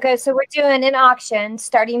right, Coco. So we're doing an auction.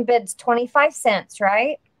 Starting bid's 25 cents,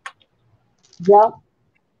 right? Yep.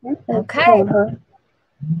 Okay.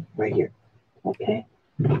 Right here. Okay.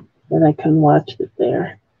 Then I can watch it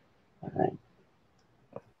there. All right.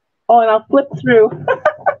 Oh, and I'll flip through.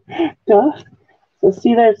 Duh. So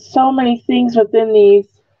see, there's so many things within these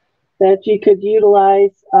that you could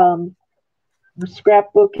utilize for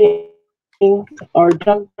scrapbooking or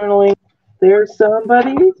junk journaling. There's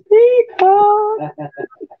somebody's peacock.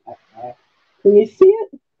 Can you see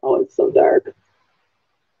it? Oh, it's so dark.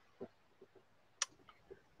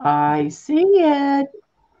 I see it.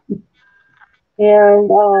 And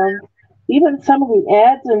even some of the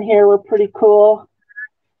ads in here were pretty cool.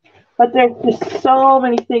 But there's just so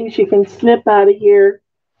many things you can snip out of here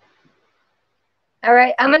All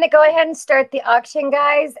right, I'm going to go ahead and start the auction,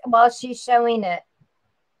 guys, while she's showing it.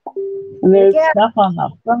 And there's stuff on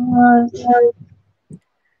the front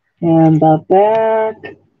and the back.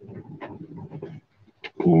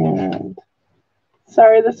 And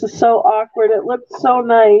sorry, this is so awkward. It looked so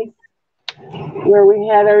nice where we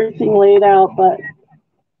had everything laid out, but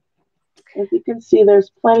as you can see,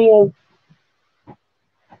 there's plenty of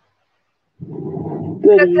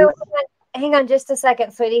goodies. COCO, hang on just a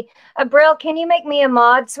second, sweetie. Brill, can you make me a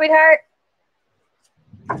mod, sweetheart?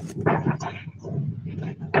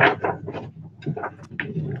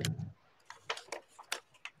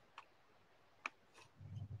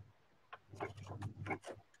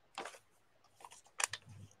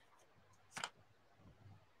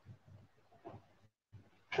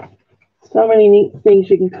 So many neat things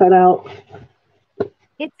you can cut out.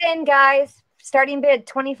 It's in, guys. Starting bid,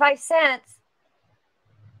 25 cents.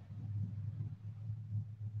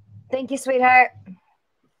 Thank you, sweetheart.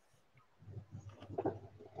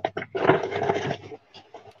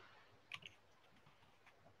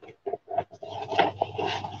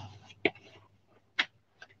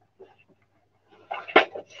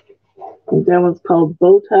 And that one's called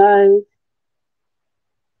Bow Ties.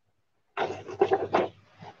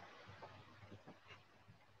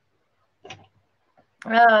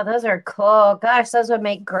 Oh, those are cool. Gosh, those would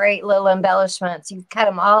make great little embellishments. You cut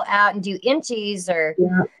them all out and do inchies or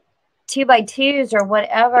 2x2s or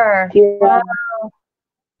whatever. Yeah. Wow.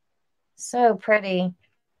 So pretty.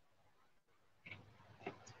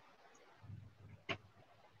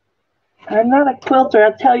 I'm not a quilter.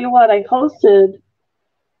 I'll tell you what, I hosted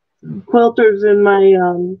quilters in my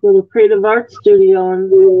little creative art studio,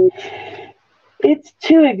 and it's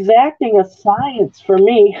too exacting a science for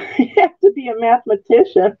me. You have to be a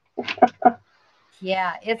mathematician.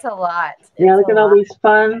 Yeah, it's a lot. Yeah, look at all these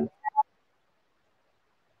fun.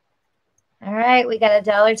 All right, we got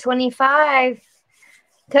 $1.25.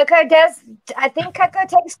 COCO does, I think COCO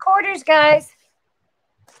takes quarters, guys.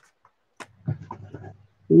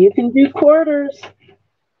 You can do quarters.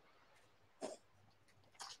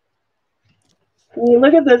 I mean,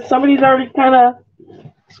 look at this. Somebody's already kind of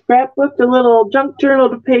scrapbooked a little junk journal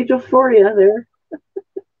to page for you there.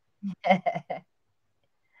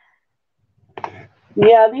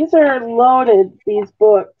 Yeah, these are loaded, these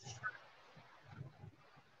books.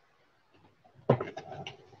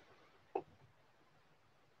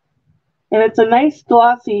 And it's a nice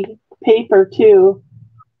glossy paper, too.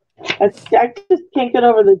 I just can't get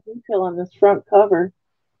over the detail on this front cover.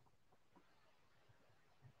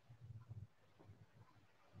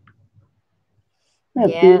 Isn't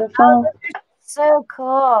that beautiful? Oh, so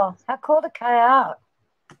cool. How cool to cut out.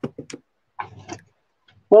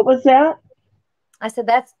 What was that? I said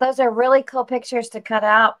those are really cool pictures to cut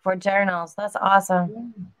out for journals. That's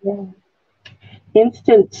awesome. Yeah.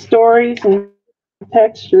 Instant stories and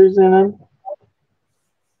textures in them.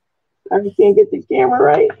 I can't get the camera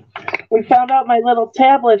right. We found out my little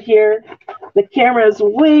tablet here. The camera is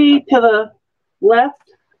way to the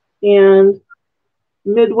left and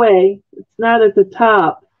midway. It's not at the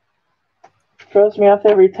top. Throws me off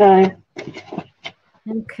every time.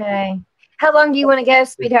 Okay. How long do you want to go,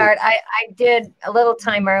 sweetheart? I did a little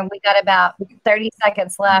timer, and we got about 30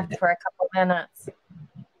 seconds left for a couple minutes.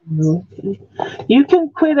 You can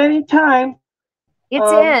quit any time.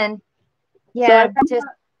 It's in. Yeah, so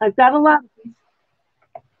I've got a lot.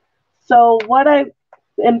 So what I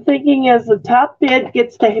am thinking is the top bid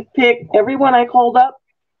gets to pick everyone I hold up.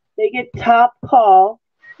 They get top call.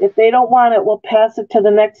 If they don't want it, we'll pass it to the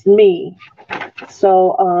next me.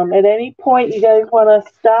 So at any point you guys want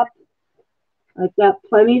to stop, I've got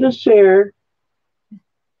plenty to share.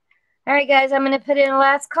 All right, guys, I'm going to put in a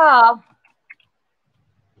last call.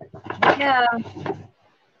 Yeah.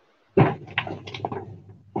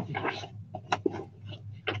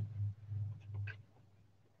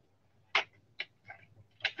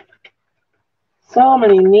 So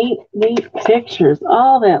many neat pictures.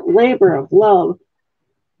 All that labor of love.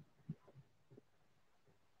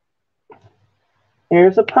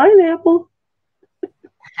 There's a pineapple.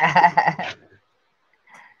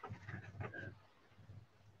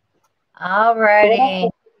 All righty.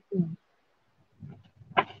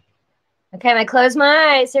 Okay, I'm going to close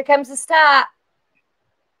my eyes. Here comes the stop.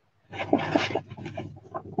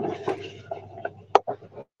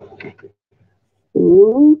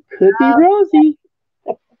 Ooh, could be Rosie.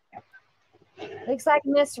 Looks like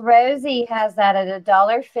Miss Rosie has that at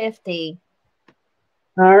 $1.50.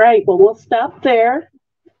 All right, well, we'll stop there.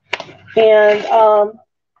 And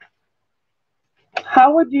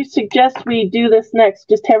how would you suggest we do this next?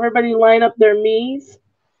 Just have everybody line up their me's?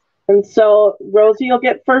 And so Rosie will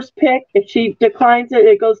get first pick. If she declines it,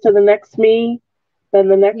 it goes to the next me, then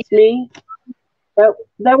the next me.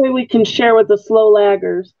 That way we can share with the slow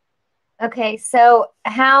laggers. Okay, so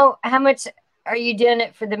how much are you doing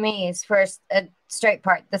it for the me's for a straight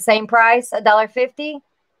part? The same price, $1.50?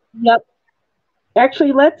 Yep.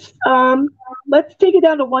 Actually, let's take it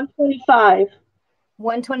down to 125.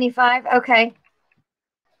 125. Okay.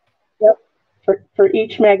 Yep. For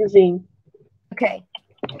each magazine. Okay.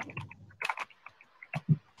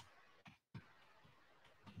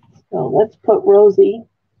 So let's put Rosie.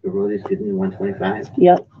 So Rosie's getting me 125.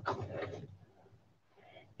 Yep.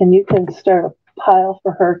 And you can start a pile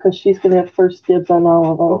for her because she's going to have first dibs on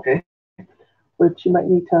all of them. Okay. Which you might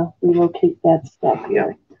need to relocate that stack.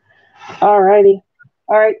 Yeah. All righty.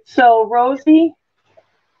 All right. So Rosie,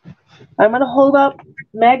 I'm going to hold up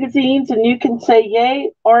magazines and you can say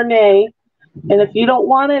yay or nay. And if you don't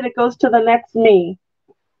want it, it goes to the next me.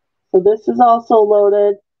 So this is also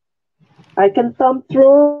loaded. I can thumb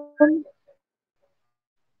through them.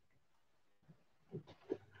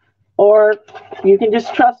 Or you can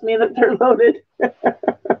just trust me that they're loaded. Let's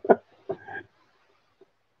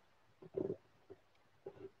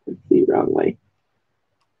see, wrong way.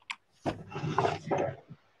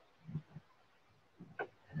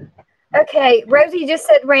 Okay, Rosie just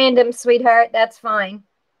said random, sweetheart. That's fine.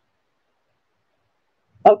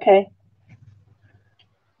 Okay.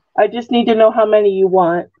 I just need to know how many you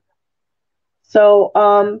want. So,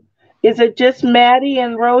 is it just Maddie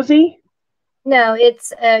and Rosie? No,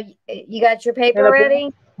 it's you got your paper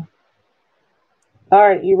ready? All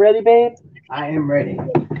right, you ready, babe? I am ready.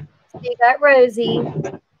 You got Rosie.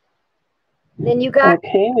 Then you got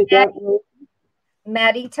okay. We got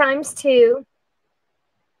Maddie times 2.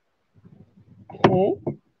 Okay.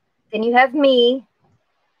 Then you have me.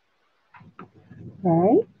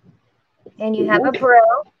 All right. And you have a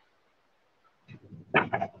Brill.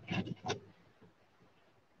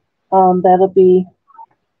 That'll be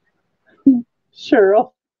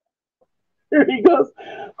Cheryl. There he goes.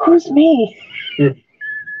 Who's me?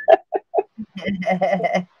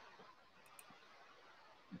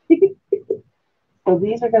 So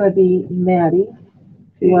these are going to be Maddie.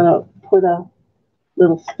 You want to put a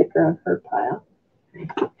little sticker on her pile.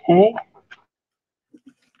 Okay.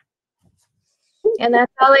 And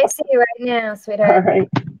that's all I see right now, sweetheart. All right.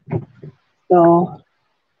 So,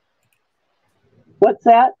 what's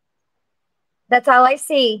that? That's all I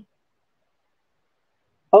see.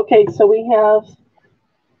 Okay, so we have,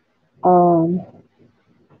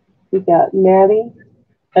 we got Maddie,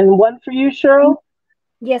 and one for you, Cheryl?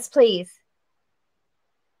 Yes, please.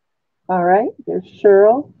 All right, there's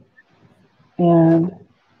Cheryl. And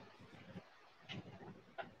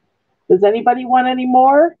does anybody want any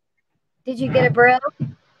more? Did you get a Brill?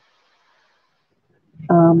 Did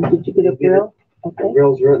you get a Brill? Okay. The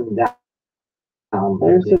Brill's written down.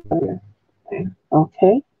 There's a Brill.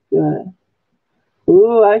 Okay, good.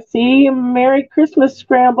 Ooh, I see a Merry Christmas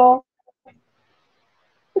scramble.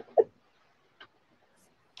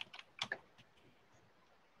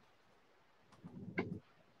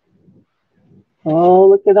 Oh,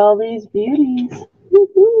 look at all these beauties.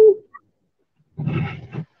 Woo-hoo.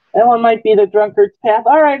 That one might be the drunkard's path.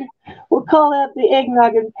 All right, we'll call that the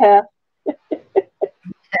eggnoggin path.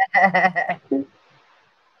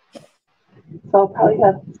 So I'll probably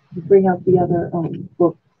have to bring out the other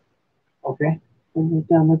book. Okay. When we're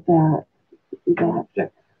done with that. Do that.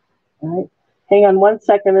 Check. All right. Hang on 1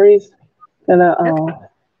 second, or he's gonna.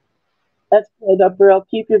 That's good, Upper.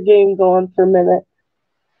 Keep your game going for a minute.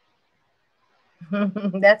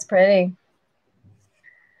 That's pretty.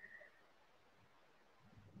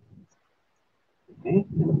 Okay.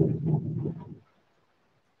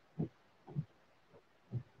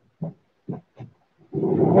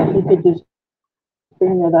 If you could just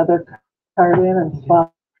bring that other card in and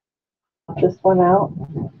swap this one out.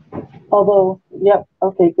 Although, yep,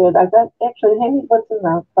 okay, good. I got actually, hey, what's in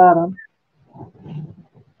the bottom?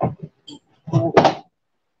 I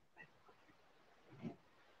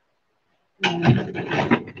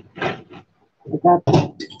got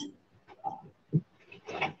that.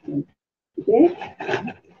 Okay.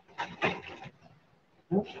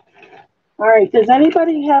 All right, does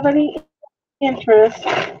anybody have any interest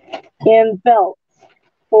in belts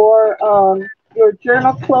for your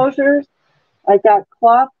journal closures? I got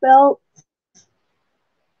cloth belts.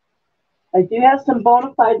 I do have some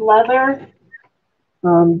bona fide leather,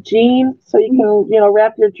 jeans, so you can,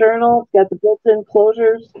 wrap your journal. Got the built-in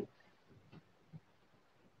closures.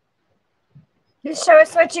 Just show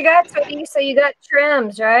us what you got, sweetie. So you got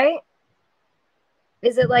trims, right?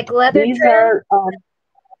 Is it like leather trim?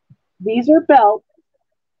 These are belts.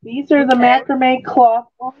 These are the Okay. macrame cloth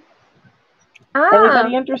ones.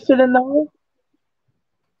 Anybody interested in those?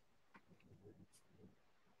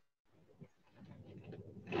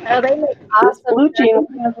 Oh, they make This awesome blue jean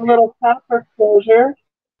has a little copper closure.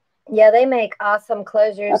 Yeah, they make awesome I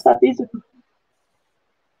closures. thought these are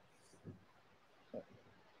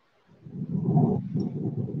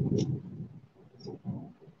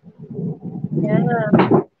Yeah.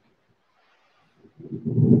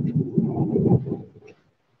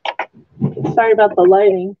 sorry about the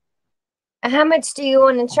lighting. How much do you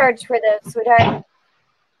want to charge for those, sweetheart?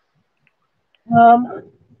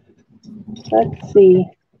 Let's see.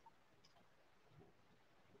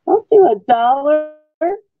 I'll do $1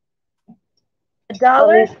 $1?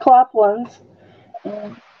 on these cloth ones.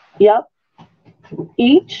 Yep.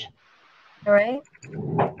 Each. All right.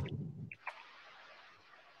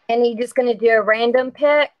 And you just going to do a random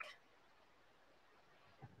pick?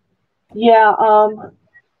 Yeah.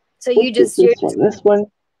 So you just this one.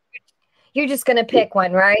 You're just going to pick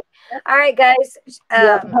one, right? All right, guys.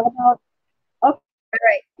 Yep. How about? Okay. All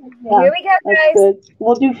right. Yeah, Here we go, that's guys. good.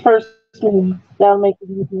 We'll do first one. That'll make it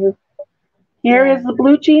easier. Here is the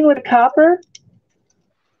blue jean with copper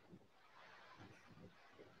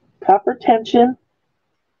tension.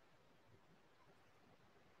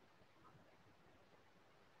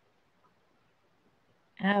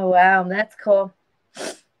 Oh, wow. That's cool.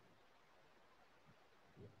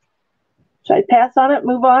 Should I pass on it?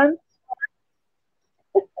 Move on?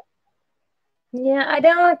 Yeah, I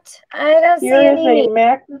don't see Here is any. a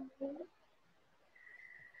macrame.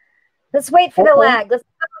 Let's wait for the lag. Let's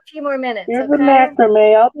have a few more minutes. Here's okay? a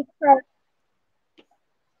macrame. I'll just try.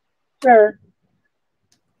 Sure.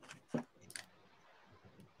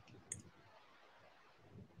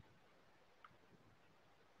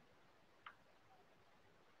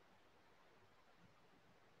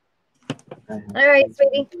 All right,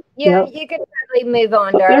 sweetie. Yeah, you can probably move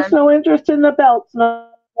on, darling. There's no interest in the belts. No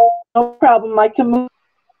problem. I can move.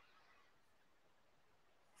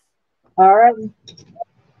 All right.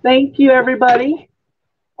 Thank you, everybody.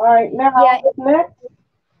 All right, now next.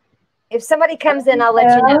 If somebody comes in, I'll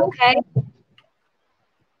let you know, okay?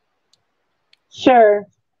 Sure.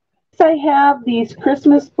 I have these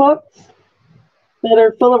Christmas books that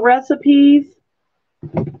are full of recipes.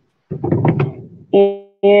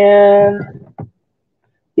 And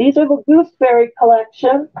these are the gooseberry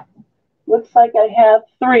collection. Looks like I have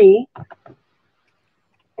 3.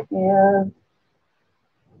 And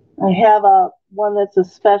I have one that's a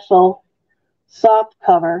special soft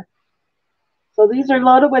cover. So these are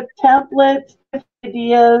loaded with templates,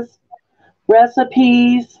 ideas,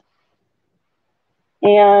 recipes.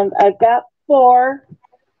 And I've got 4.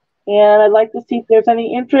 And I'd like to see if there's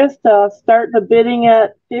any interest. Start the bidding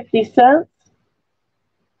at 50 cents.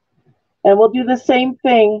 And we'll do the same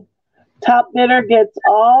thing. Top bidder gets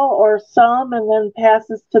all or some and then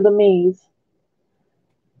passes to the Mies.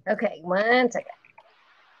 Okay, 1 second.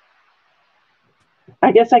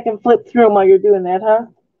 I guess I can flip through them while you're doing that, huh?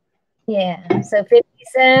 Yeah, so 50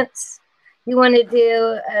 cents. You want to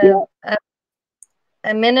do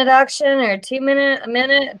a minute auction or 2 minute, a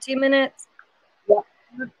minute, 2 minutes? Yeah,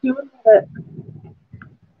 let's do a minute.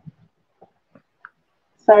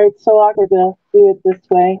 Sorry, it's so awkward to do it this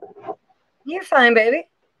way. You're fine, baby.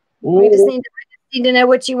 We just need to know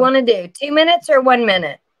what you want to do. 2 minutes or 1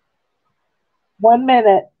 minute? 1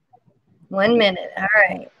 minute. 1 minute. All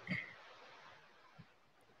right.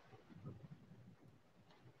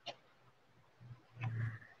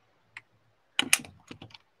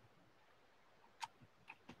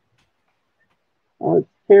 Oh, it's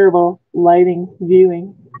terrible lighting,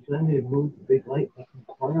 viewing. Do I need to move the big light back in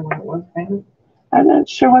the corner when it was painted? I'm not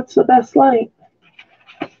sure what's the best light.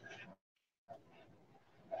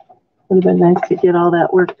 Would have been nice to get all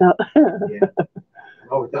that worked out. Yeah.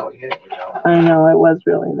 Oh, without it worked out. I know, it was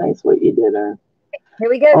really nice what you did. Here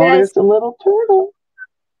we go, guys. There's a little turtle.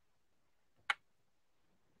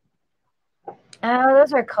 Oh,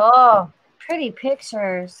 those are cool. Pretty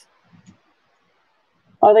pictures.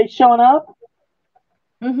 Are they showing up?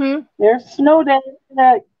 Mm-hmm. There's Snow Day,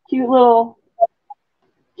 that cute little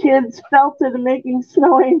kids felted and making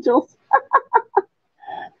snow angels.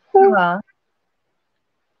 Cool.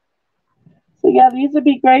 So yeah, these would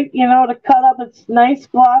be great, to cut up. It's nice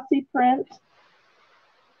glossy print.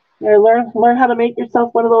 Learn how to make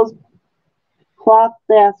yourself one of those cloth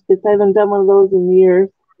baskets. I haven't done one of those in years.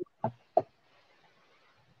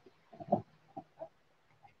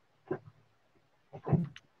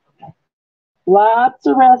 Lots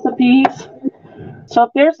of recipes. So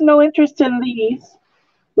if there's no interest in these,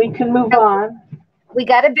 we can move on. We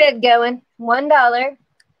got a bid going. $1.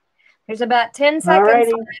 There's about 10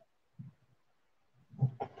 seconds.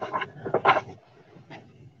 Alrighty.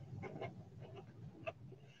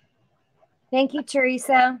 Thank you,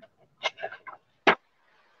 Teresa.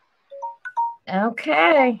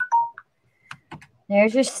 Okay.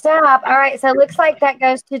 There's your stop. All right, so it looks like that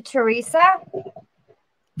goes to Teresa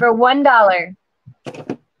for $1.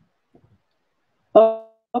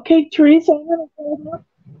 Okay, Teresa,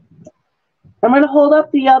 I'm going to hold up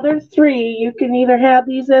the other 3. You can either have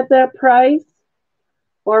these at that price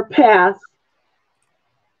or pass.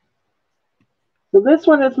 So this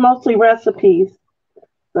one is mostly recipes,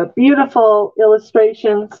 but beautiful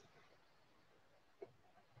illustrations.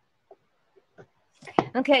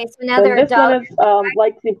 Okay, so now And they're this one is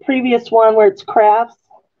like the previous one where it's crafts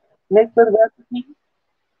mixed with recipes.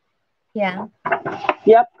 Yeah.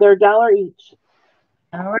 Yep, they're $1 each.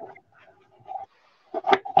 All right.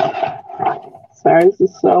 Sorry, this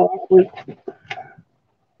is so awkward.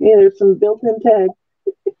 Yeah, there's some built-in tags.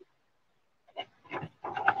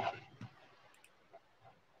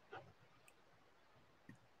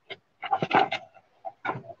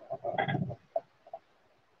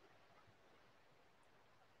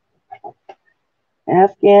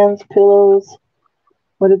 Afghans, pillows.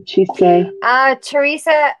 What did she say?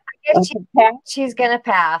 Teresa, I guess she's gonna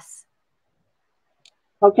pass.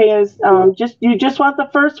 Okay, is you just want the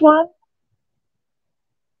first one?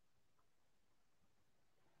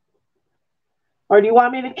 Or do you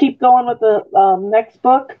want me to keep going with the next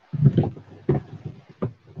book?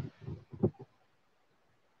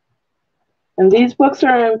 And these books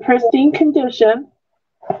are in pristine condition.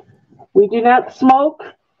 We do not smoke,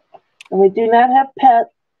 and we do not have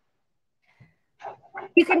pets.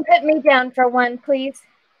 You can put me down for one, please.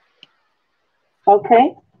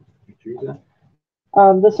 Okay.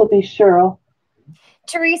 This will be Cheryl.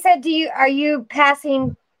 Teresa, are you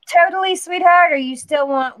passing totally, sweetheart, or you still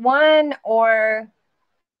want one? Or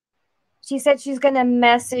she said she's going to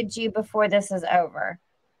message you before this is over.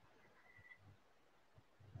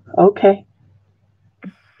 Okay.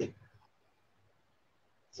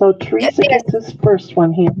 So Teresa gets this first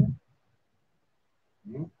one here.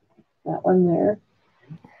 That one there.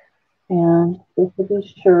 And this will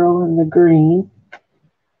be Cheryl in the green.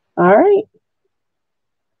 All right.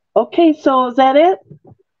 Okay, so is that it?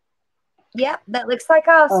 Yep, that looks like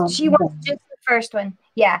us. She wants just the first one.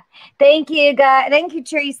 Yeah. Thank you, guys. Thank you,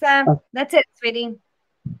 Teresa. That's it, sweetie.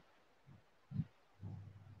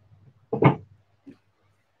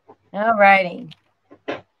 All righty.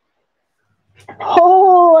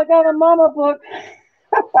 Oh, I got a mama book.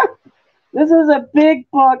 This is a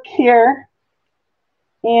big book here.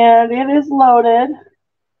 And it is loaded.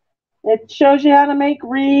 It shows you how to make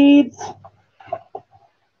reeds,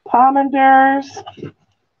 pomanders,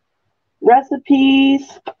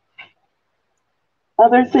 recipes,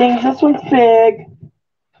 other things. This one's big.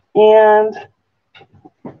 And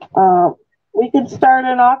we could start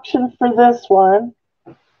an auction for this one.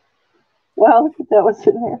 Wow, look at that was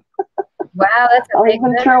in there. Wow, that's a big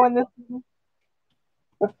one. Throwing this.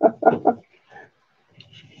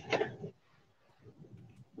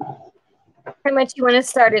 How much you want to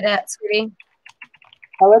start it at, sweetie?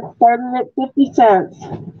 Let's start it at 50 cents.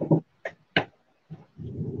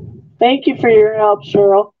 Thank you for your help,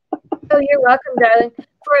 Cheryl. Oh, you're welcome, darling.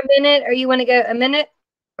 For a minute, or you want to go a minute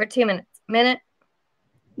or 2 minutes? Minute?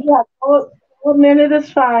 Yeah, a minute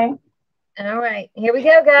is fine. All right, here we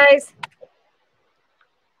go, guys.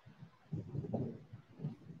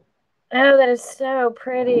 Oh, that is so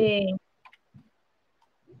pretty.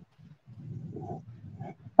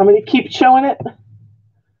 I'm going to keep showing it.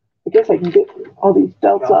 I guess I can get all these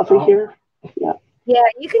belts off of here. Yeah. Yeah,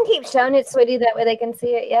 you can keep showing it, sweetie. That way they can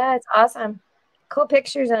see it. Yeah, it's awesome. Cool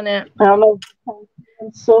pictures on it. I don't know.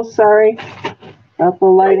 I'm so sorry about the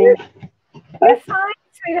lighting. You're fine,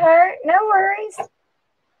 sweetheart. No worries.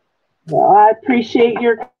 Well, I appreciate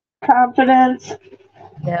your confidence.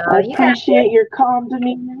 No, I appreciate your calm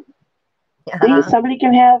demeanor. See, somebody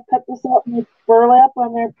can cut this out in burlap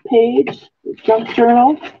on their page, junk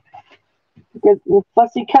journal. You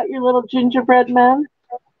fussy cut your little gingerbread men.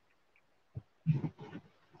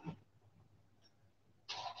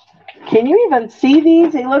 Can you even see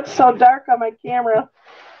these? They look so dark on my camera.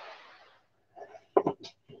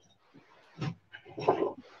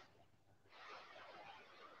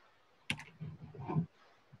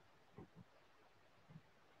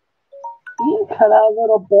 You can cut out a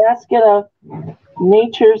little basket of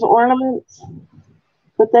nature's ornaments.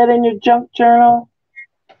 Put that in your junk journal.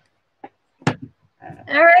 All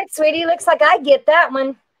right, sweetie. Looks like I get that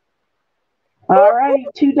one. All right,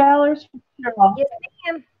 $2 for Cheryl. Yes,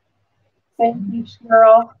 ma'am. Thank you,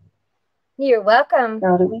 Cheryl. You're welcome.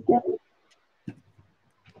 Now, did we get it?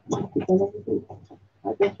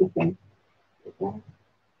 I guess we can.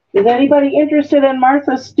 Is anybody interested in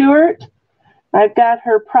Martha Stewart? I've got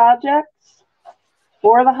her projects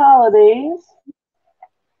for the holidays.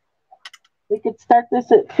 We could start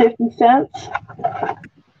this at 50 cents.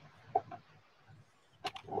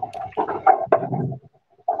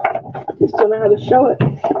 Just don't know how to show it.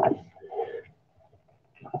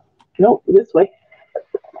 Nope, this way.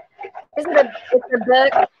 It's a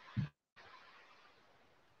book.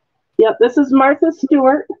 Yep, this is Martha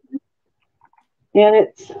Stewart. And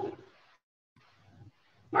it's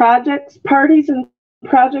projects, parties, and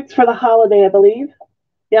projects for the holiday, I believe.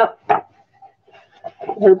 Yep.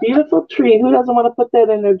 Her beautiful tree. Who doesn't want to put that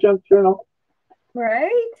in their junk journal?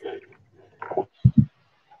 Right?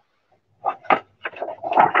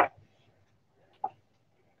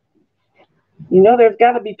 You know there's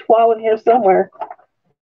got to be 12 in here somewhere.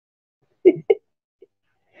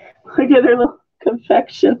 Look at her little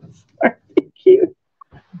confections. Aren't they cute?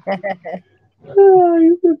 Oh,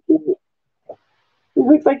 he's so cute. He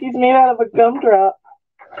looks like he's made out of a gumdrop.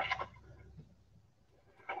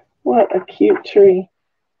 What a cute tree.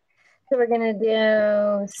 So we're going to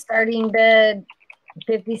do starting bid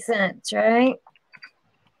 50 cents, right?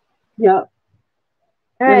 Yep.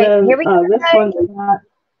 All right, then, here we go.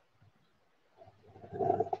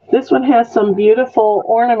 This one has some beautiful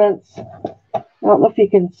ornaments. I don't know if you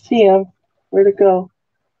can see them. Where to go?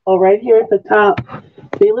 Oh, right here at the top.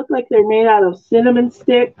 They look like they're made out of cinnamon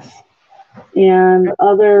sticks and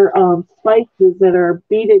other spices that are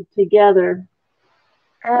beaded together.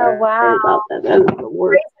 Oh, wow. Sorry about that. That is the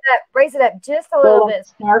word. Raise it up just a little bit.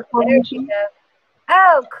 Star There you go.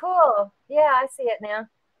 Oh, cool. Yeah, I see it now.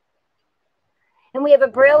 And we have a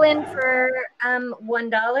brill in for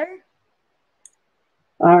 $1.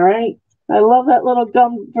 All right. I love that little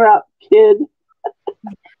gumdrop kid.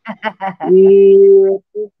 That's cute.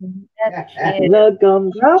 The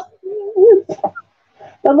gumdrop.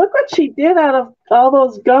 But look what she did out of all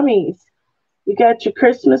those gummies. You got your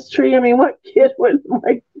Christmas tree. I mean, what kid wouldn't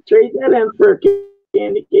like to trade that in for a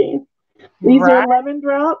candy cane? These are lemon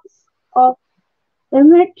drops. Oh, isn't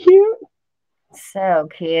that cute? So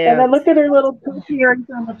cute. And then look at her little poof earrings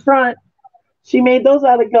on the front. She made those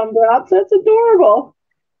out of gumdrops. That's adorable.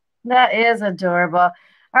 That is adorable.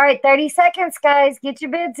 All right, 30 seconds, guys. Get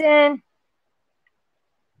your bids in.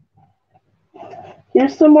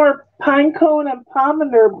 Here's some more pine cone and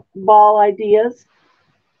pomander ball ideas.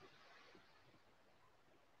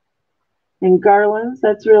 And garlands.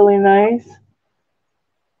 That's really nice.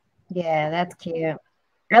 Yeah, that's cute.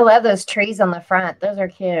 I love those trees on the front. Those are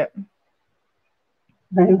cute.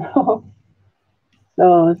 I know.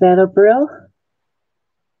 So is that a brill?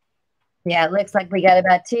 Yeah, it looks like we got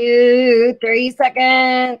about 2-3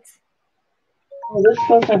 seconds. Oh, this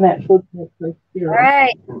one's on that food. All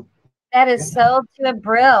right. That is sold to a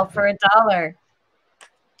brill for $1.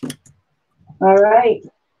 All right.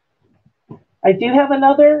 I do have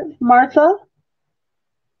another Martha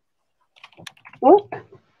book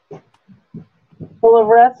full of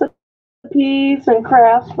recipes and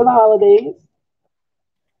crafts for the holidays.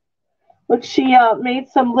 Look, she made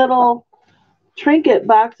some little trinket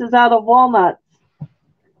boxes out of walnuts.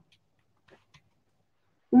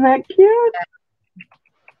 Isn't that cute?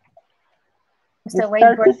 So wait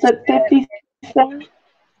for this at 50 cents.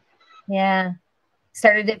 Yeah.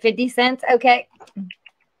 Started at 50 cents. Okay.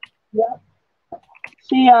 Yep.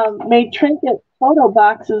 She made trinket photo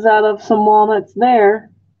boxes out of some walnuts there.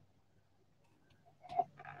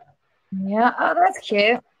 Yeah. Oh, that's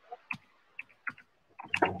cute.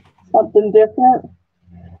 Something different.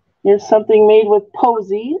 Here's something made with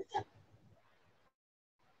posies.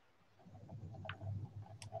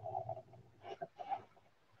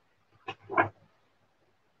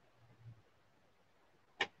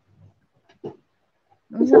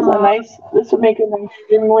 This is a nice, this would make a nice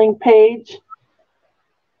journaling page.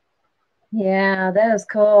 Yeah, that is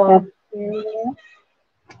cool.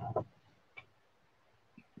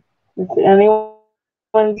 If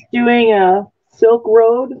anyone's doing a Silk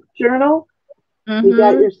Road journal, you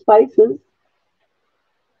got your spices.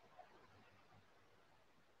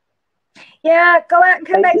 Yeah, go out and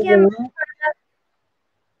come back in.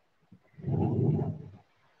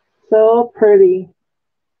 So pretty.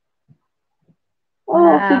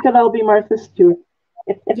 Oh, if we could all be Martha Stewart.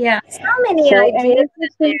 Yeah, so many ideas in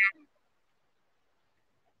there.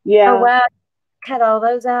 Yeah. Oh, wow. Cut all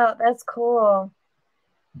those out. That's cool.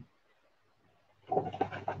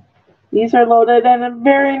 These are loaded in a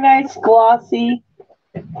very nice glossy.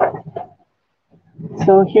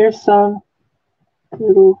 So here's some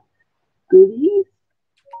little goodies.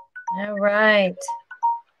 All right.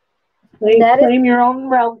 Claim your own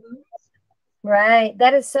relatives. Right.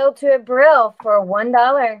 That is sold to a Brill for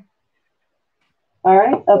 $1. All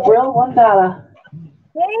right, a Brill, $1.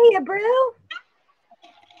 Yay, a Brill.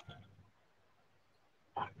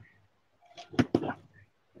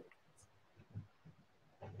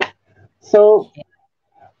 So.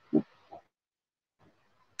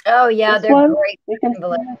 Oh yeah, this they're one, great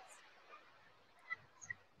envelopes.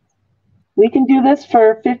 We can do this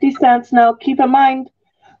for 50 cents. Now, keep in mind,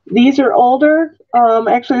 these are older.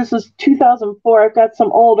 Actually, this is 2004. I've got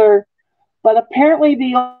some older, but apparently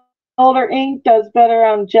the older ink does better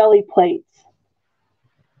on jelly plates.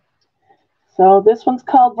 So this one's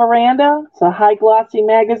called Veranda. It's a high glossy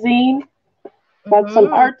magazine. Got some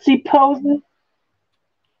artsy poses.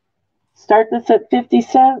 Start this at 50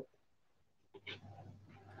 cents.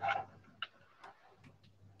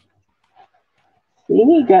 See,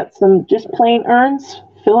 you got some just plain urns.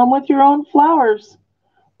 Fill them with your own flowers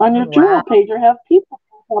on your journal page, or have people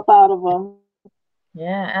pop out of them.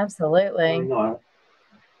 Yeah, absolutely.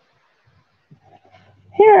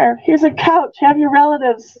 Here's a couch. Have your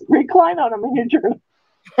relatives recline on them in your journal.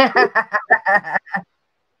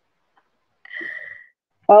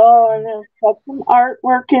 Oh, and then got some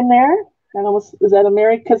artwork in there. Is that a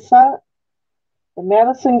Mary Cassatt? The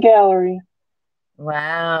Madison Gallery.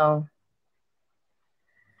 Wow.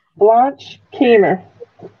 Blanche Kamer.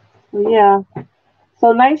 Yeah.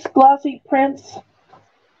 So nice glossy prints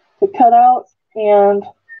to cut out, and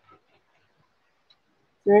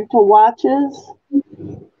you're into watches.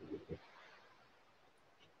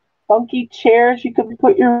 Funky chairs you can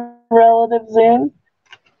put your relatives in.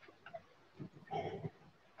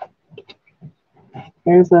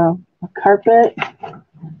 There's a carpet.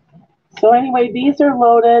 So anyway, these are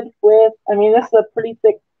loaded with, this is a pretty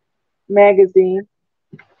thick magazine.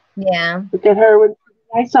 Yeah. Look at her with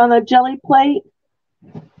nice on a jelly plate.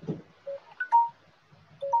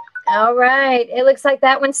 All right. It looks like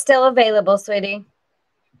that one's still available, sweetie.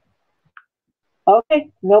 Okay,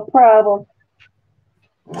 no problem.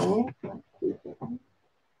 You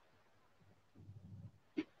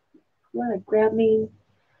want to grab me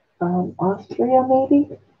Austria,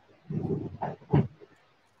 maybe?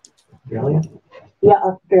 Australia? Yeah,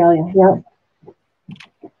 Australia, yeah.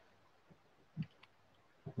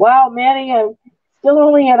 Wow, Manny, I'm still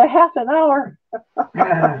only at a half an hour. All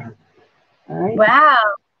right. Wow.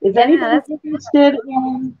 Is anybody interested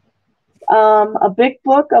in a big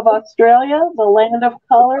book of Australia, The Land of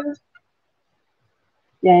Colors?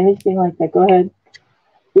 Yeah, anything like that. Go ahead.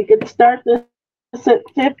 We could start this at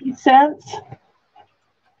 50 cents.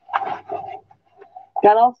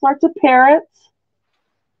 Got all sorts of parrots.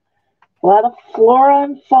 A lot of flora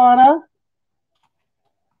and fauna.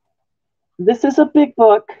 This is a big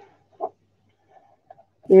book.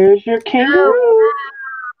 There's your kangaroo. Oh,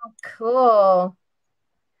 wow. Cool.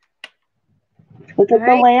 Look at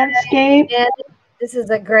the landscape. Yeah, this is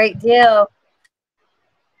a great deal.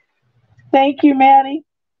 Thank you, Maddie.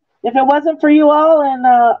 If it wasn't for you all and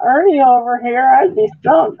Ernie over here, I'd be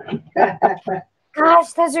stunk.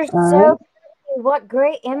 Gosh, those are so pretty. What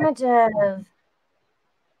great images.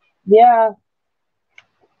 Yeah.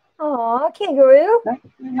 Oh, kangaroo.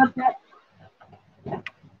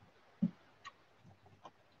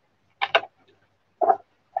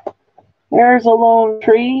 There's a lone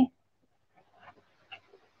tree.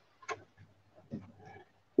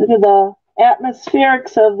 Look at the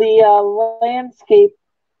atmospherics of the landscape.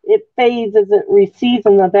 It fades as it recedes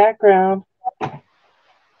in the background.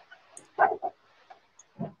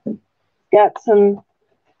 Got some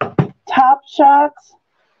top shots.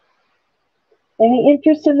 Any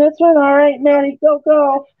interest in this one? All right, Maddie,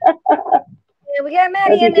 go. Yeah, we got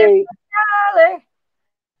Maddie in there for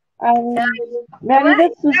 $1. Maddie,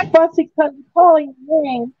 this is Fussy calling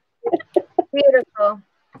ring. Beautiful.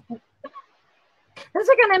 Those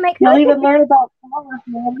are going to make You'll even learn about colors,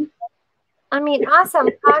 Maddie. Awesome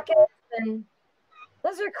pockets, and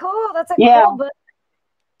those are cool. That's a cool book.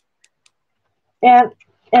 And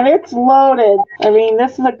it's loaded.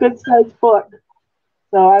 This is a good sized book.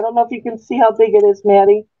 So I don't know if you can see how big it is,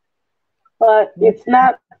 Maddie. But it's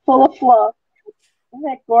not full of fluff. Isn't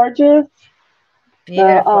that gorgeous?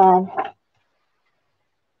 Beautiful.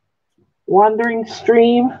 Wandering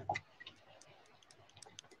stream.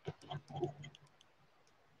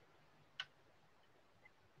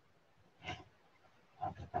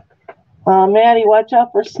 Maddie, watch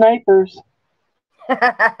out for snipers. All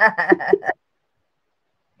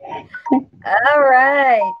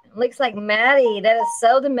right. Looks like Maddie. That is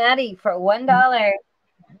sold to Maddie for $1.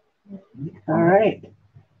 All right.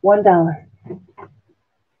 $1.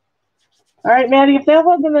 All right, Maddie, if that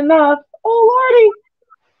wasn't enough, oh, Lordy,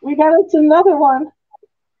 we got us another one.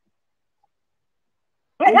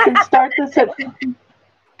 We can start this at 50.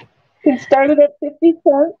 Can start it at 50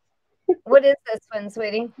 cents. What is this one,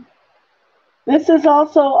 sweetie? This is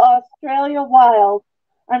also Australia Wild.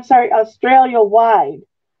 I'm sorry, Australia Wide.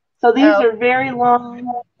 So these are very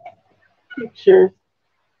long pictures.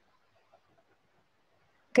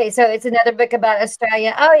 Okay, so it's another book about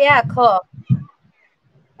Australia. Oh yeah, cool.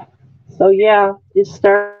 So yeah, you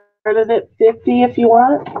started at 50 if you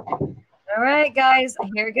want. All right, guys,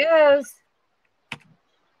 here goes.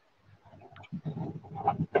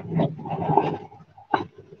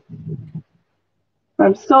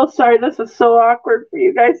 I'm so sorry. This is so awkward for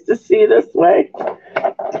you guys to see this way. All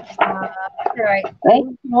right.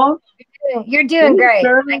 Well, you're doing great.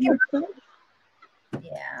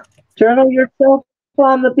 Yeah. Journal yourself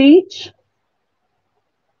on the beach.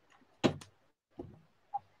 I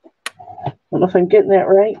don't know if I'm getting that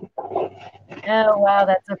right. Oh, wow.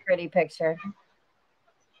 That's a pretty picture.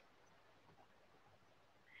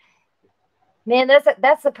 Man,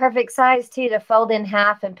 that's the perfect size, too, to fold in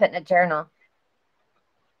half and put in a journal.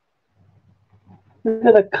 Look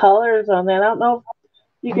at the colors on that. I don't know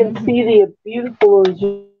if you can see the beautiful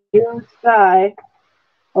azure sky.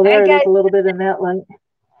 Oh, there it is, a little bit in that light.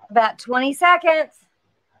 About 20 seconds.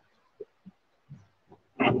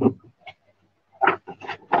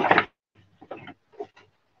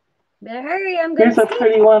 Better hurry. I'm going to Here's a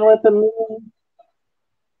pretty one with the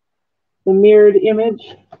mirrored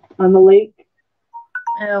image on the lake.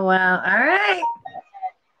 Oh, wow. All right.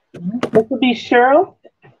 This will be Cheryl.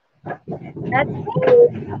 That's me.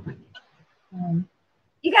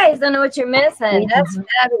 You guys don't know what you're missing. That's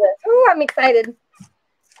fabulous. Ooh, I'm excited.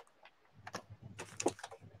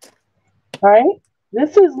 All right.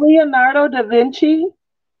 This is Leonardo da Vinci.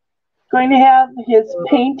 Going to have his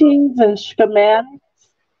paintings and schematics.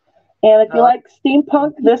 And if you like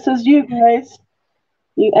steampunk, this is you guys.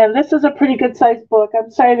 And this is a pretty good sized book.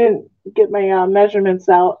 I'm sorry I didn't get my measurements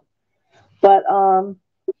out. But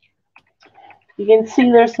you can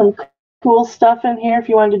see there's some cool stuff in here if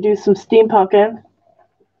you wanted to do some steampunking.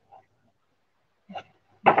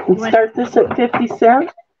 We'll start this at 50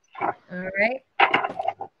 cents. All right.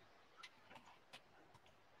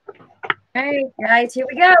 All right, guys, here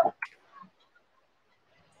we go.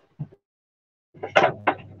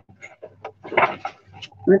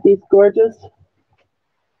 Aren't these gorgeous?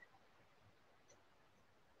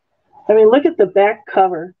 I mean, look at the back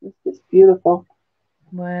cover. It's just beautiful.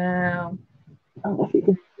 Wow. I don't know if you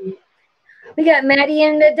can see. We got Maddie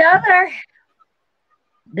and the dollar.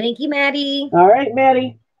 Thank you, Maddie. All right,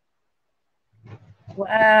 Maddie.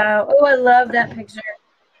 Wow. Oh, I love that picture.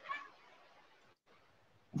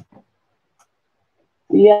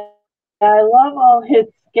 Yeah, I love all his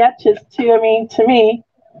sketches too. I mean, to me,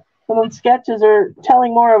 some of the sketches are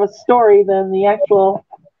telling more of a story than the actual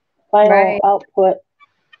final output.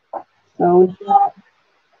 So we've got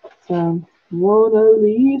some Mona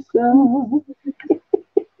Lisa.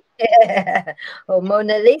 Yeah. Oh,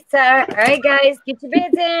 Mona Lisa. All right, guys, get your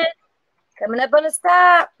bids in. Coming up on a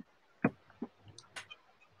stop.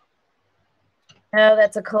 Oh,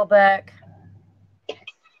 that's a cool book.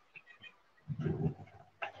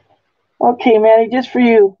 Okay, Maddie, just for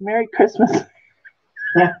you. Merry Christmas.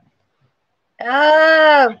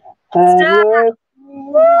 Oh, stop.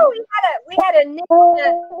 Woo, we had a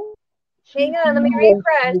ninja. Hang on, let me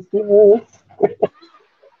refresh.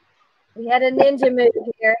 We had a ninja move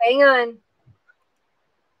here. Hang on.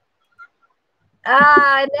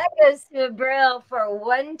 Ah, and that goes to a Brill for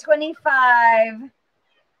 $125.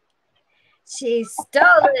 She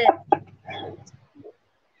stole it.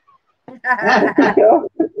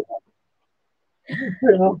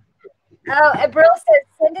 Oh, and Brill says,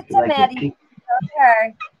 send it to Maddie.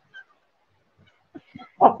 Her.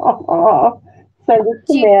 Send it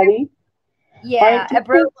to Maddie.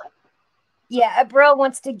 Yeah, Brill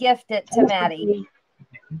wants to gift it to Maddie.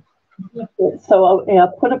 So yeah,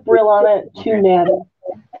 put a Brill on it to Maddie.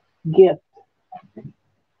 Gift.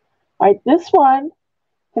 All right, this one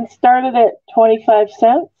can start it at 25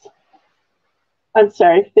 cents. I'm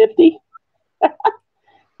sorry, 50.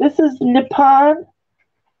 This is Nippon,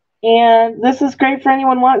 and this is great for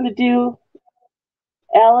anyone wanting to do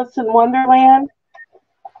Alice in Wonderland.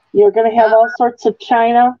 You're going to have all sorts of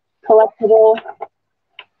China, collectible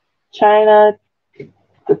China.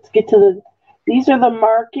 Let's get to these are the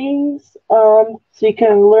markings, so you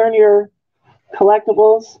can learn your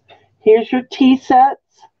collectibles. Here's your tea sets.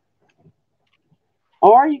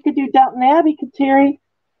 Or you could do Downton Abbey, Kateri.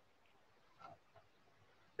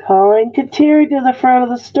 Calling Kateri to the front of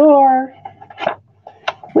the store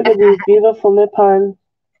Look at these beautiful Nippon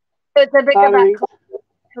So it's a book about potteries.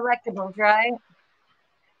 collectibles, right?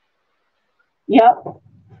 Yep.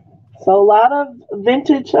 So a lot of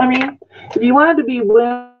vintage. I mean, if you wanted to be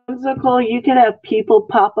whimsical, you could have people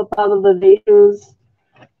pop up out of the vases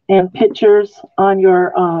and pictures on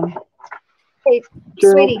your Hey,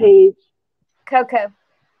 journal sweetie, page. Coco,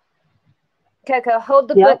 hold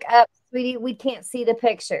the Yep. book up, sweetie. We can't see the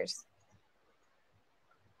pictures.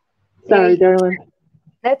 Sorry, darling.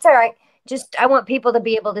 That's all right. Just I want people to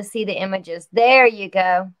be able to see the images. There you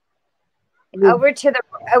go. Yeah. Over to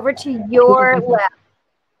your left.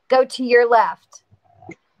 Go to your left.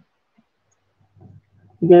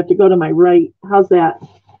 You have to go to my right. How's that?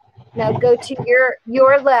 No, go to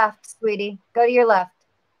your left, sweetie. Go to your left.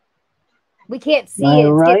 We can't see My it.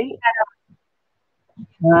 It's right. getting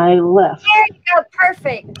My left. there you go.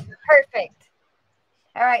 Perfect. Perfect.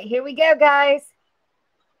 All right, here we go, guys.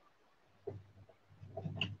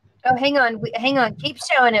 Oh, hang on. Hang on. Keep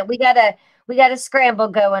showing it. We got a scramble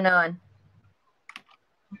going on.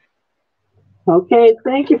 Okay,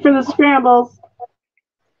 thank you for the scrambles.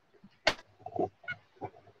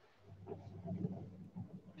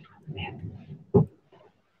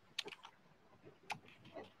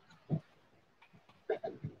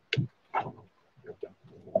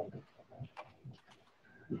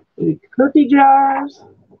 Cookie jars.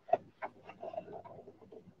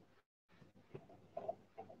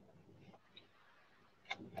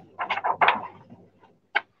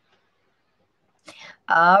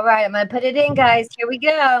 All right, I'm going to put it in, guys. Here we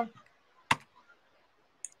go.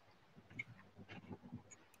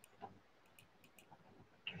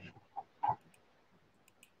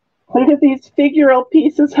 Look at these figural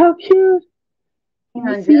pieces. How cute.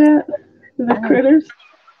 You see that? The critters.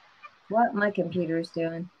 What my computer is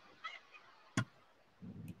doing.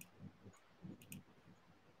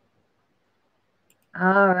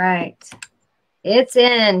 All right. It's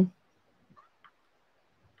in.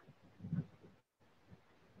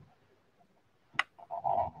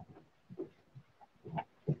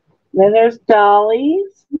 Then there's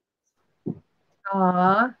dollies.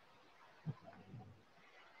 Aw.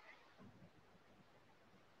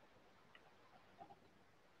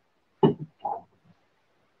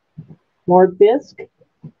 More bisque.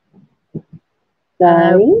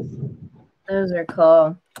 Dollies. Those are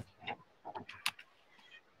cool.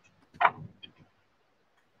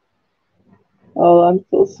 Oh, I'm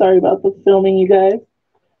so sorry about the filming, you guys.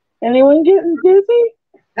 Anyone getting dizzy?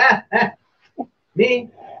 Me.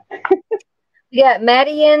 We got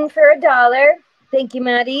Maddie in for $1. Thank you,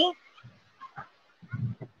 Maddie.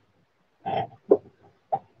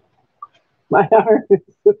 My arm is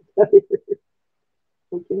so tired.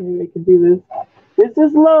 Okay, maybe I can do this. This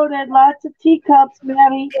is loaded. Lots of teacups,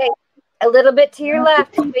 Maddie. Okay. A little bit to your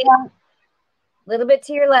left. A little bit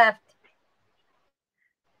to your left.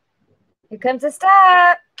 Here comes a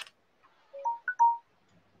stop.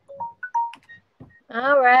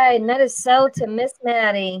 All right, and that is so to Miss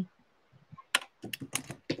Maddie.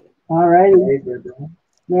 All righty.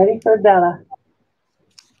 Ready for Della.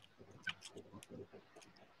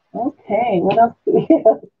 Okay, what else do we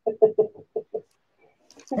have?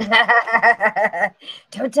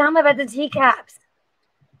 Don't tell me about the teacups.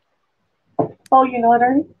 Oh, you know what,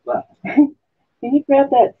 Ernie? What? Can you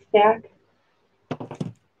grab that stack?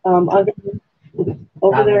 Over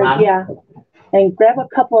there, yeah. And grab a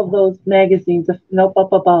couple of those magazines. Nope,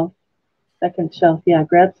 up above. Second shelf. Yeah,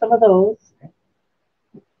 grab some of those.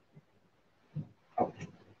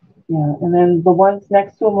 Yeah, and then the ones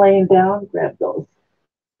next to them laying down, grab those.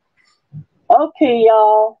 Okay,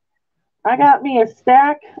 y'all. I got me a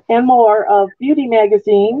stack and more of beauty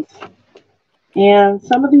magazines. And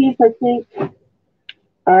some of these, I think,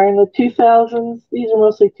 are in the 2000s. These are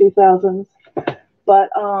mostly 2000s. But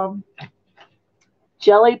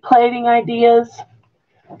jelly plating ideas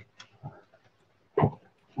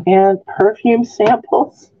and perfume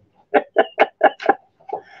samples.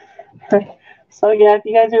 So yeah, if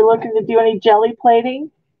you guys are looking to do any jelly plating,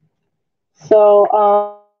 so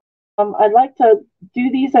I'd like to do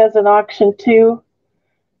these as an auction too,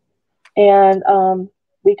 and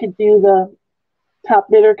we could do the top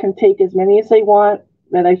bidder can take as many as they want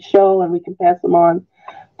that I show, and we can pass them on.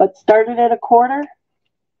 But start it at $25.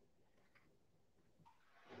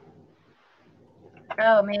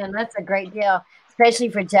 Oh man, that's a great deal, especially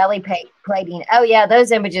for jelly plating. Oh yeah,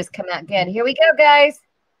 those images come out good. Here we go, guys.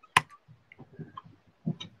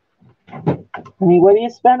 I mean, what do you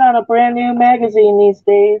spend on a brand new magazine these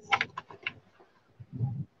days?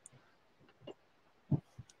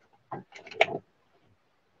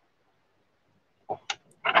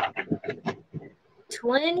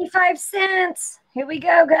 25 cents. Here we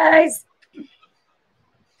go, guys.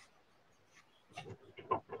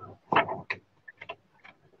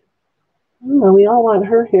 Oh, we all want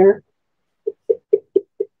her hair.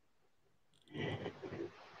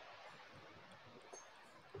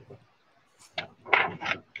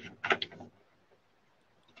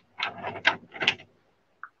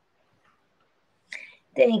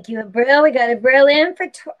 Thank you, Abril. We got Abril in for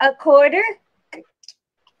a quarter.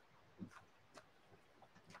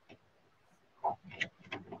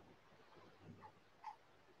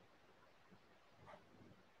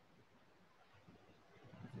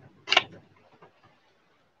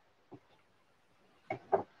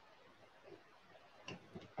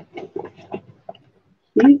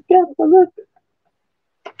 He's got the look.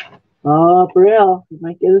 Oh, Brielle, you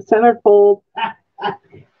might get a centerfold.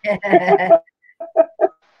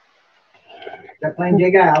 They're playing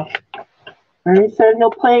Jay Giles. Ernie said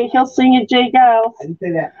he'll sing a Jay Giles. I didn't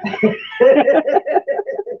say that.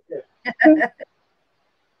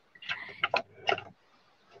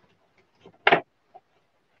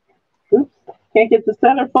 Oops, can't get the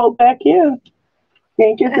centerfold back in.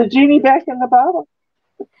 Can't get the genie back in the bottle.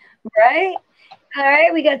 Right? All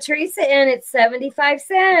right, we got Teresa in at 75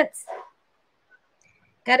 cents.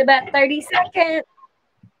 Got about 30 seconds.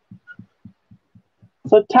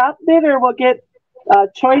 So top bidder will get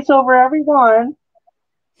choice over everyone.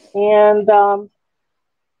 And then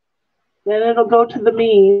it'll go to the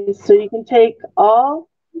me's. So you can take all,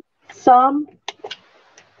 some,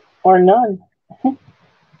 or none.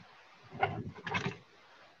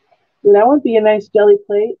 That would be a nice jelly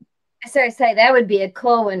plate. Sorry, say that would be a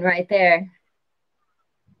cool one right there.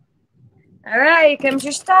 All right, here comes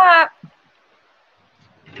your stop.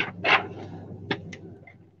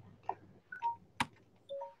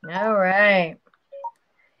 All right.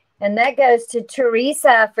 And that goes to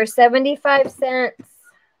Teresa for 75 cents.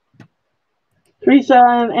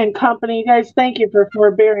 Teresa and company, you guys, thank you for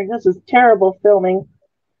forbearing. This is terrible filming.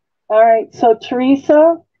 All right, so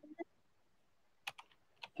Teresa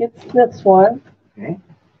gets this one. Okay.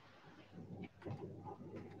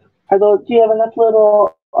 Do you have enough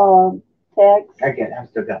little tags? I get it. I've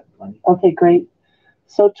still got plenty. Okay, great.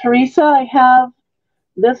 So Teresa, I have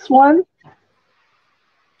this one.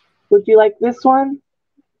 Would you like this one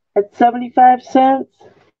at 75 cents?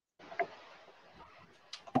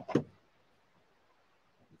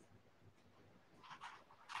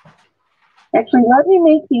 Actually, let me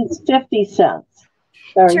make these 50 cents.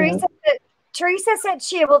 Sorry, Teresa said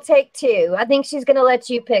she will take two. I think she's going to let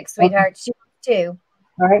you pick, sweetheart. Okay. She wants two.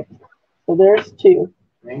 All right. So there's two.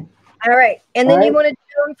 Okay. All right. And then you want to do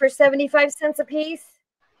them for 75 cents a piece?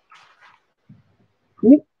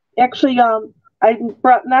 Actually, I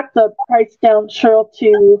knocked the price down, Cheryl,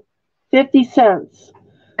 to 50 cents.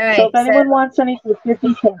 All right. So if anyone wants anything, 50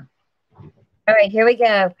 cents. All right, here we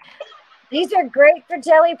go. These are great for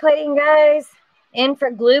jelly plating, guys, and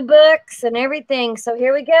for glue books and everything. So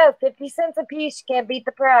here we go. 50 cents a piece. You can't beat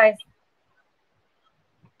the price.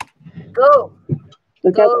 Go.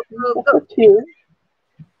 Go. Two.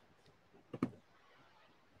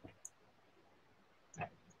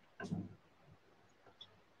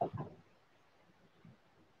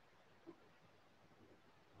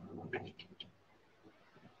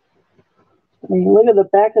 I mean, look at the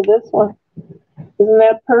back of this one. Isn't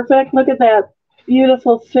that perfect? Look at that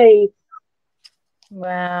beautiful face.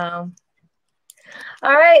 Wow.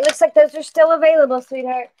 All right. Looks like those are still available,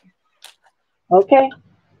 sweetheart. Okay.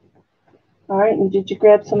 All right. And did you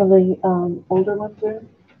grab some of the older ones there?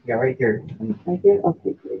 Yeah, right here. Right here?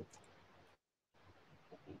 Okay, great.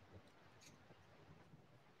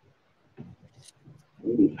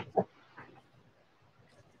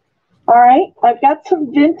 All right. I've got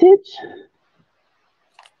some vintage.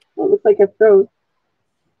 It looks like I froze.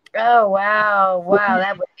 Oh, wow. Wow,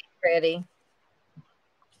 that would be pretty.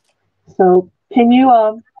 So can you,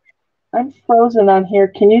 I'm frozen on here.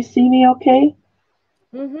 Can you see me okay?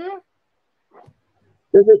 Mm-hmm.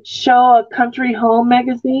 Does it show a country home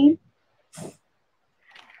magazine?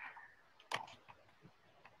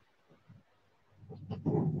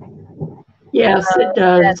 Yes, it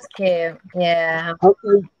does. That's cute. Yeah.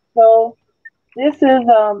 Okay. So this is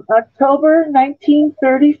October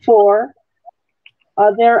 1934.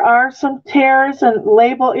 There are some tears and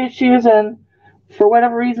label issues, and for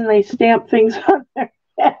whatever reason, they stamp things on their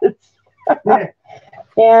heads.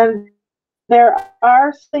 And there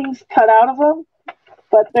are things cut out of them,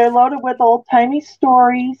 but they're loaded with old-timey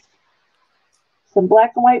stories, some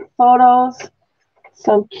black and white photos,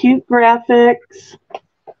 some cute graphics.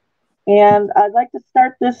 And I'd like to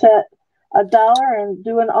start this at $1 and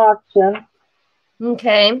do an auction.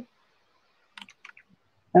 Okay.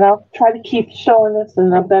 And I'll try to keep showing this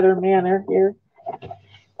in a better manner here.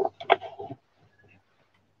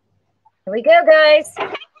 Here we go, guys.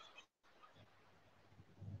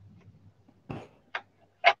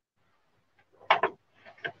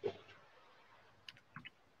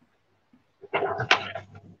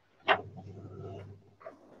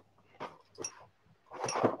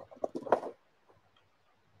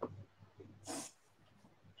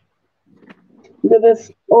 Look at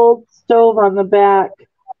this old stove on the back.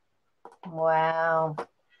 Wow.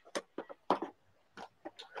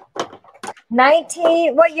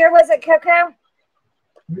 19, what year was it, Coco?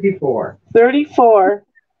 34. 34.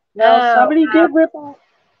 Now Oh, somebody did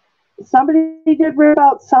rip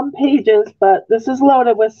out some pages, but this is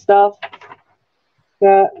loaded with stuff.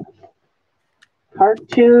 Got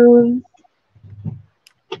cartoons.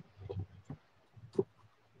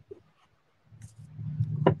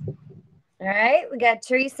 All right, we got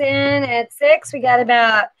Teresa in at 6. We got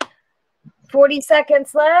about 40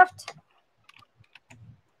 seconds left.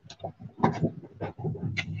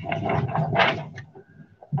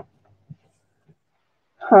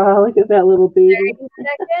 Oh, look at that little baby. 30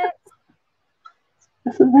 seconds.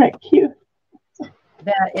 Isn't that cute?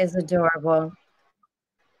 That is adorable.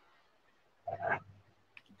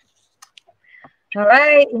 All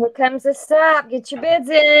right, here comes the stop. Get your bids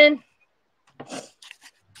in.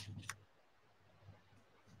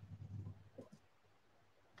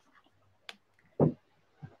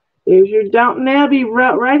 There's your Downton Abbey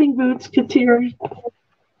riding boots, Kateri.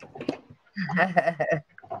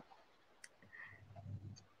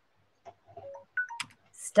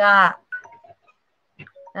 Stop.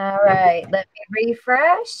 All right, let me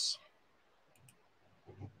refresh.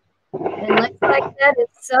 And looks like that is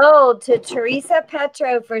sold to Teresa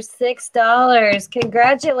Petro for $6.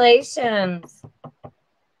 Congratulations.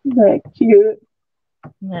 Isn't that cute?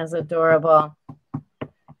 That's adorable.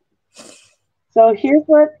 So here's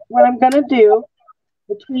what I'm going to do.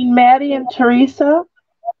 Between Maddie and Teresa,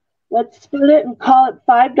 let's split it and call it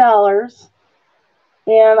 $5.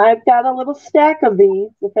 And I've got a little stack of these.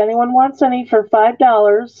 If anyone wants any for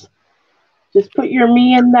 $5, just put your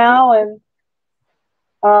me in now.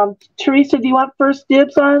 And Teresa, do you want first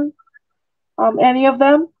dibs on any of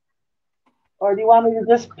them? Or do you want me to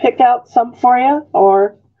just pick out some for you?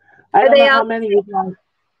 Or I don't know how many you want.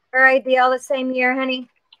 All right, they all the same year, honey?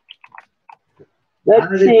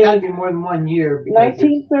 Let's see. It's got to be more than 1 year.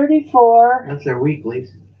 1934. That's their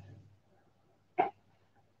weeklies.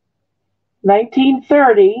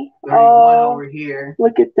 1930. 31 over here.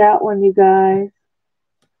 Look at that one, you guys.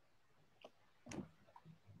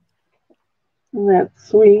 Isn't that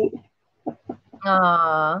sweet?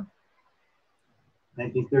 Aww.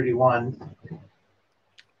 1931.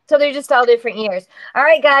 So they're just all different years. All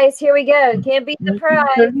right, guys, here we go. Can't beat the prize.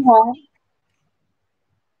 1931.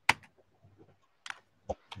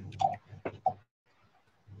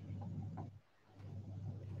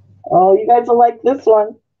 Oh, you guys will like this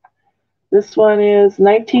one. This one is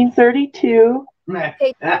 1932.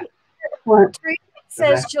 Okay. What? Teresa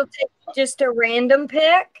says she'll take just a random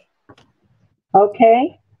pick.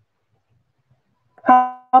 Okay.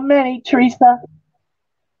 How many, Teresa?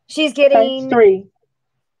 She's getting Times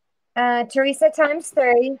 3. Teresa times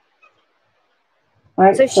 3. All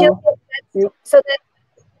right, So she'll get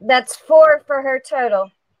that's 4 for her total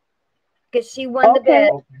because she won the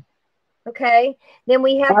bid. Okay. Then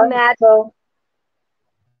we have Maddie. So,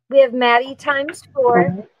 we have Maddie times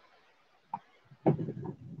 4.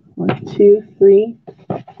 1, 2, 3,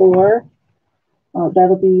 4. Oh,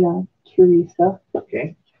 that'll be Teresa.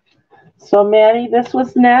 Okay. So Maddie, this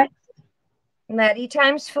was next. Maddie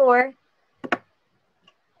times 4.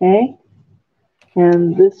 Okay.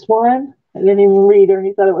 And this one, I didn't even read her.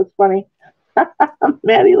 He thought it was funny.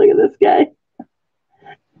 Maddie, look at this guy.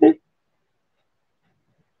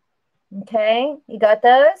 Okay, you got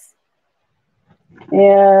those?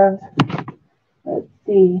 And let's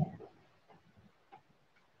see.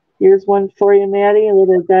 Here's one for you, Maddie. A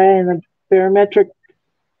little guy in a barometric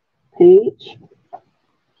page.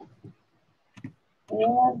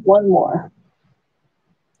 And one more.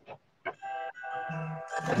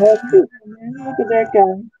 Look at that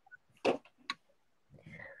guy.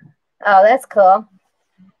 Oh, that's cool.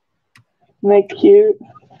 Isn't that cute?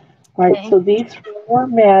 All right, Okay. so these for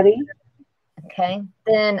Maddie. Okay,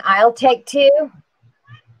 then I'll take 2.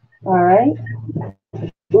 All right.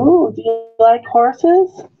 Ooh, do you like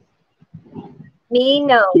horses? Me,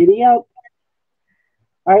 no. Giddy up.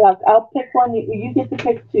 All right, I'll pick one. You get to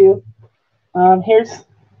pick 2. Here's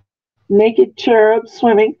naked cherub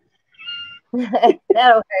swimming. That'll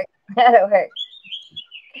hurt. That'll hurt.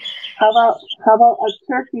 How about a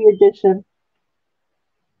turkey edition?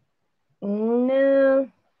 No.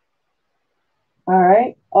 All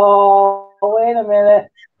right. Oh, wait a minute.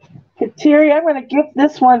 Kateri, I'm going to gift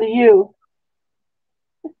this one to you.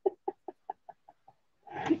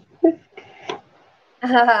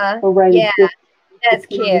 All right. Yeah, that's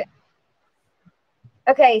cute.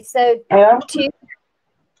 Okay, so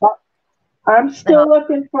I'm still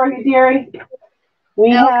looking for you, dearie. We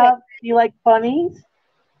have, do you like bunnies?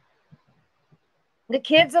 The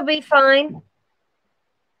kids will be fine.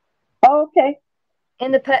 Oh, okay.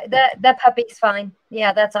 And the puppy's fine.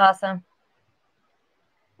 Yeah, that's awesome.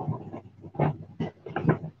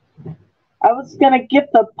 I was going to gift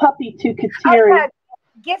the puppy to Kateri. Oh, yeah.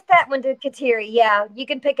 Gift that one to Kateri. Yeah, you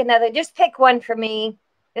can pick another. Just pick one for me.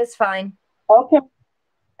 It's fine. Okay.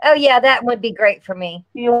 Oh, yeah, that would be great for me.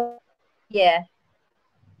 Yeah.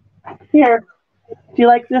 Here. Do you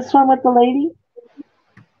like this one with the lady?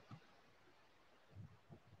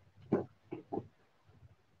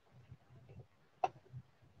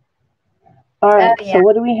 All right, yeah. So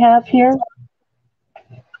what do we have here?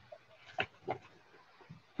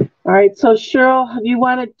 All right, so Cheryl, you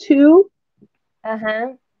wanted 2?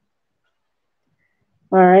 Uh-huh.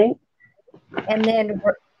 All right. And then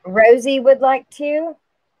Rosie would like 2.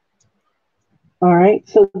 All right,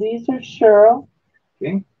 so these are Cheryl.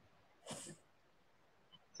 Okay.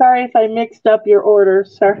 Sorry if I mixed up your order.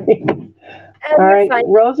 Sorry. All right, fine.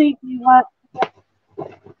 Rosie, do you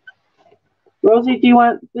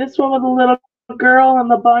want this one with the little girl and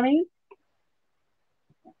the bunny?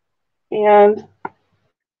 And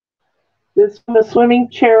this one, the swimming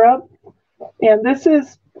cherub. And this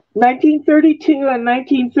is 1932 and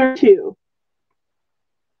 1932.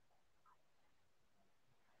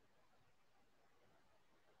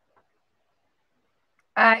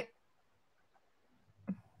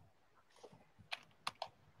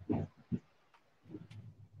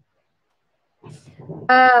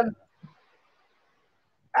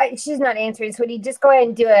 She's not answering, sweetie. Just go ahead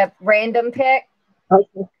and do a random pick. Okay.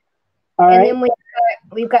 All right. And then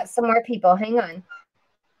we've got some more people. Hang on.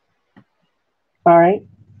 All right.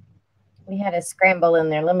 We had a scramble in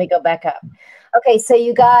there. Let me go back up. Okay, so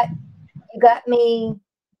you got me.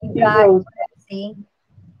 You got Rosie,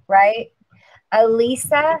 right?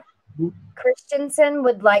 Elisa Christensen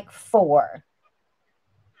would like 4.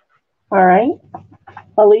 All right.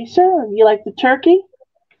 Alicia, you like the turkey?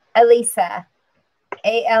 Elisa.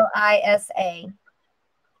 Alisa.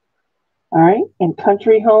 All right. And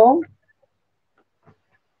country home.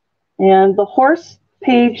 And the horse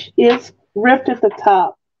page is ripped at the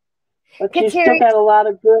top. But you still got a lot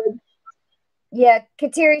of good. Yeah,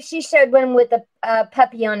 Kateri, she showed one with a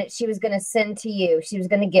puppy on it she was going to send to you. She was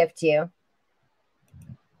going to gift you.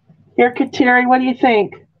 Here, Kateri, what do you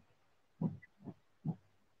think?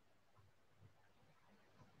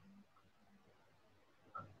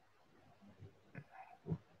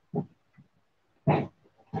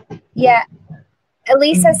 Yeah.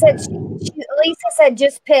 Elisa said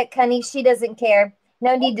just pick, honey. She doesn't care.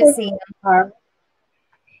 No need to see them.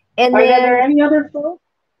 And Are there any other folks?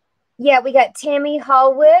 Yeah, we got Tammy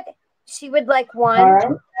Hallwood. She would like 1.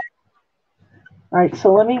 All right,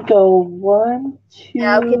 so let me go 1, 2.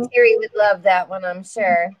 Oh, Kateri would love that one, I'm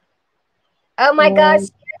sure. Oh my gosh.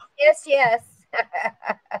 Yes.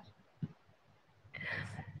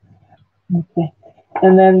 Okay.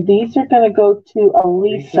 And then these are going to go to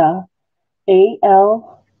Elisa.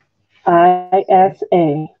 Alisa.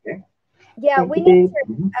 Yeah, we need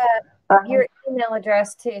your email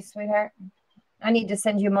address too, sweetheart. I need to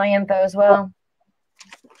send you my info as well.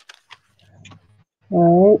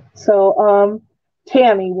 All right. So,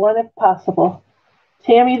 Tammy, one if possible.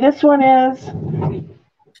 Tammy, this one is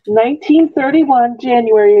 1931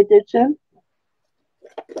 January edition.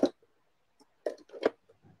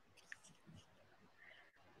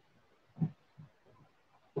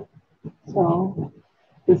 So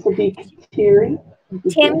this will be Kateri.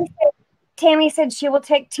 Tammy said she will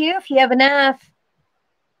take 2 if you have enough.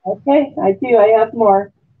 Okay, I do. I have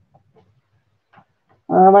more.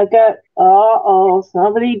 I got,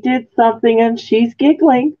 somebody did something and she's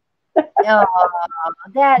giggling. Oh,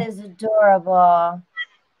 that is adorable.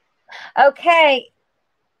 Okay.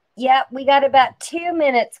 Yep, we got about 2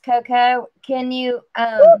 minutes, Coco. Can you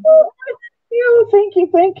Thank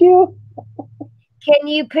you. Can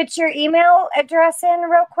you put your email address in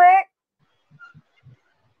real quick?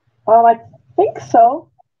 I think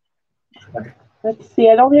so. Let's see.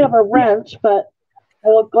 I don't have a wrench, but I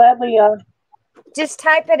will gladly. Just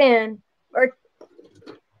type it in,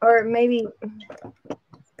 or maybe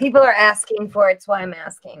people are asking for it. That's why I'm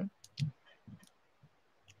asking.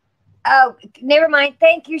 Oh, never mind.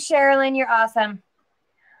 Thank you, Sherilyn. You're awesome.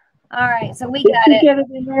 All right, so we got it. Get it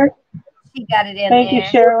in there? She got it in Thank you,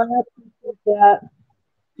 there. Sherilyn. I appreciate that.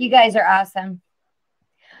 You guys are awesome.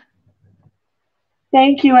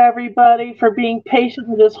 Thank you, everybody, for being patient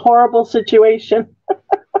with this horrible situation.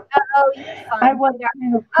 Oh, you're fine. I wasn't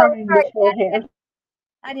even trying beforehand.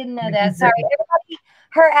 I didn't know that. Sorry, everybody.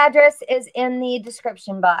 Her address is in the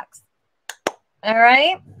description box. All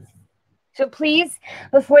right. So please,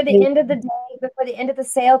 before the end of the day, before the end of the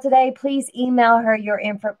sale today, please email her your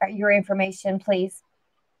information, please.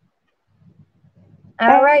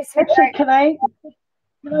 All right. So actually, can I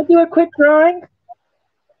do a quick drawing?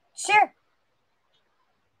 Sure.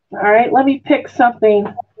 All right. Let me pick something.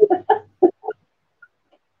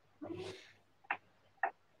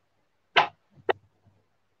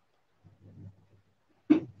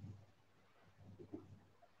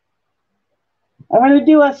 I'm going to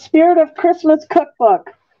do a Spirit of Christmas cookbook.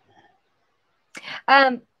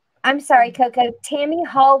 I'm sorry, Coco. Tammy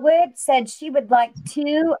Hallwood said she would like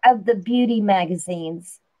 2 of the beauty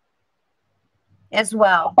magazines as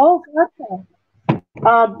well. Oh, gotcha.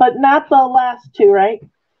 But not the last 2, right?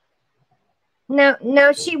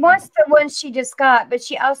 No, she wants the ones she just got, but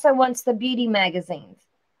she also wants the beauty magazines.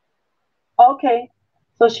 Okay.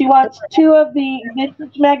 So she wants 2 of the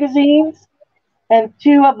vintage magazines and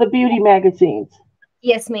 2 of the beauty magazines.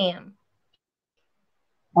 Yes, ma'am.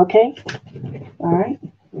 Okay. All right.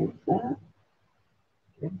 Here's that.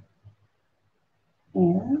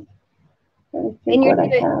 And let me see what I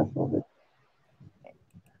have over.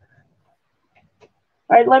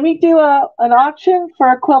 All right, let me do an auction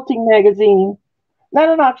for a quilting magazine. Not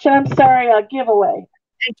an auction, I'm sorry, a giveaway.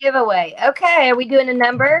 A giveaway. Okay, are we doing a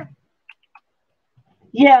number?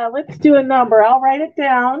 Yeah, let's do a number. I'll write it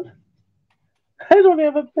down. I don't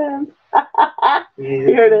have a pen.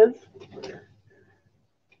 Here it is.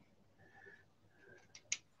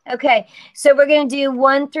 Okay, so we're going to do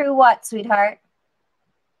 1 through what, sweetheart?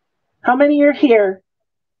 How many are here?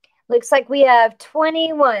 Looks like we have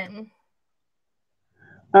 21.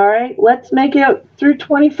 All right, let's make it through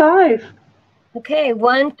 25. Okay,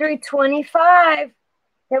 1 through 25.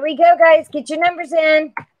 Here we go, guys. Get your numbers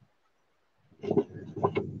in.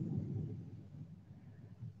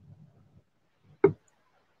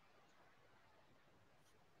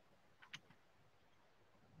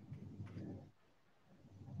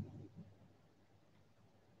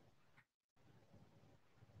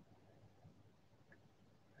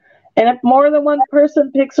 And if more than one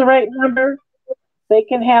person picks the right number, they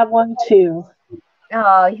can have one too.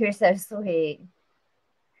 Oh, you're so sweet.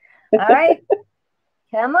 All right.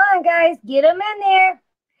 Come on, guys. Get them in there.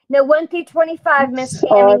 No, 1 through 25, Miss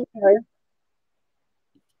Tammy. Oh,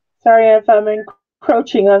 sorry if I'm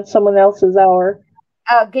encroaching on someone else's hour.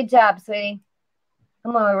 Oh, good job, sweetie.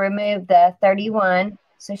 I'm going to remove the 31.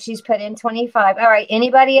 So she's put in 25. All right.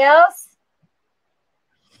 Anybody else?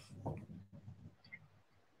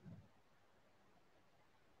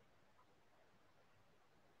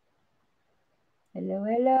 Hello,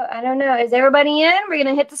 hello. I don't know. Is everybody in? We're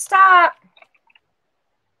going to hit the stop.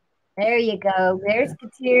 There you go. There's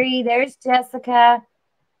Kateri. There's Jessica.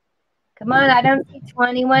 Come on. I don't see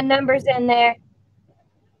 21 numbers in there.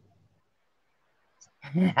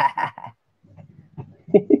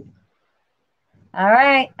 All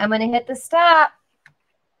right. I'm going to hit the stop.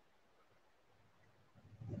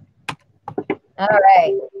 All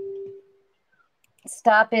right.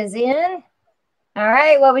 Stop is in. All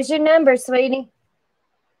right. What was your number, sweetie?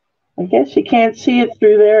 I guess you can't see it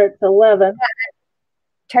through there. It's 11.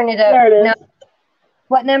 Turn it up. There it is. No.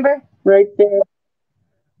 What number? Right there.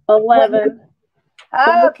 11.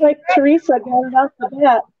 Oh, looks like Teresa got it off the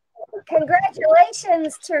bat.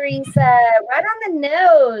 Congratulations, Teresa. Right on the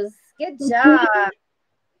nose. Good job.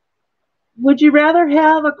 Would you rather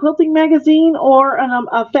have a quilting magazine or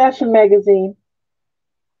a fashion magazine?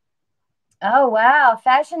 Oh, wow.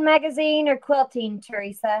 Fashion magazine or quilting,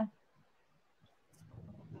 Teresa?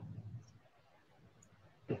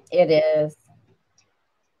 It is.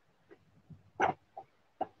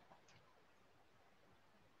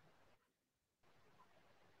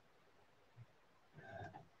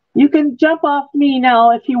 You can jump off me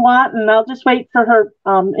now if you want, and I'll just wait for her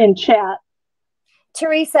in chat.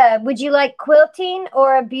 Teresa, would you like quilting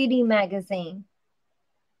or a beauty magazine?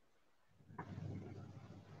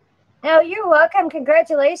 Oh, you're welcome.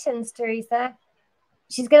 Congratulations, Teresa.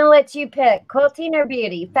 She's going to let you pick quilting or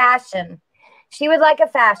beauty. Fashion. She would like a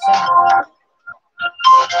fashion.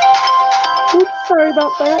 Oops, sorry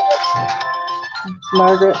about that. It's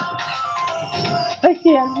Margaret. I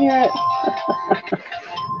can't hear it.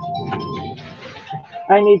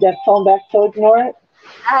 I need that phone back, so ignore it.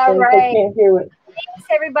 All right. I can't hear it. Thanks,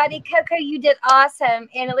 everybody. Coco, you did awesome.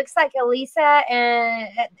 And it looks like Elisa and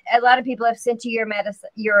a lot of people have sent you your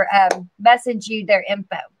message you their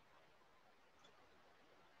info.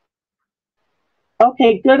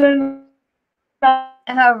 Okay, good enough.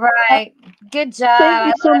 All right. Good job.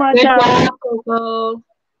 Thank you so much. Good job, Coco.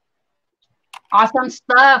 Awesome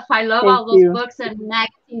stuff. I love all those books and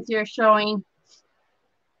magazines you're showing.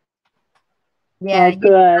 Yeah. Oh,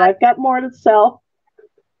 good. I've got more to sell.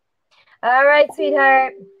 All right,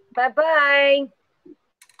 sweetheart. Bye-bye.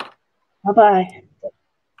 Bye-bye.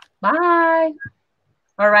 Bye.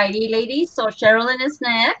 All righty, ladies. So Sherilyn is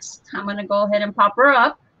next. I'm going to go ahead and pop her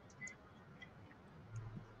up.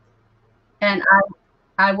 And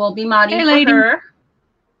I will be Madi for lady. her.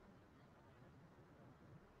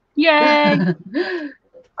 Yay.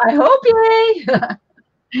 I hope,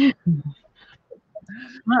 yay.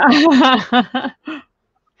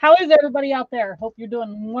 How is everybody out there? Hope you're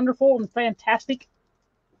doing wonderful and fantastic.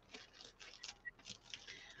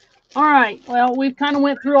 All right. Well, we've kind of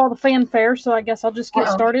went through all the fanfare, so I guess I'll just get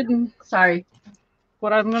started. And sorry.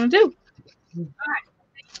 What I'm going to do.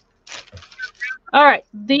 All right.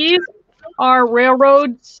 These are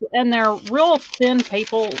railroads, and they're real thin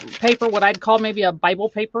paper, what I'd call maybe a Bible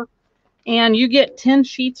paper. And you get 10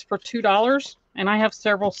 sheets for $2, and I have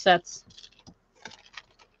several sets.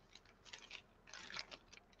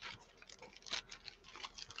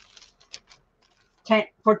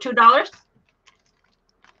 For $2?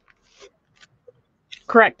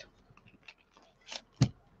 Correct.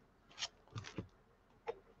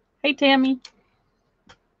 Hey, Tammy.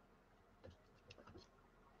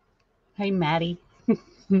 Hey, Maddie.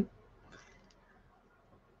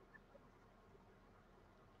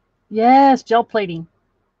 Yes, gel plating.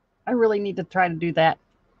 I really need to try to do that.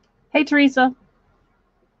 Hey, Teresa.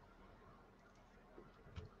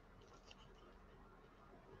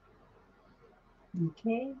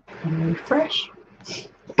 Okay, and refresh.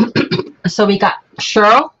 So we got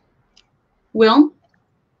Cheryl, Will,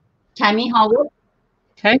 Tammy Hallwood.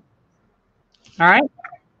 Okay. All right.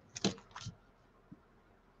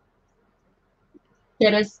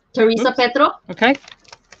 There is Teresa Petro. Okay.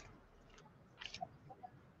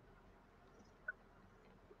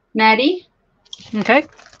 Madi. Okay.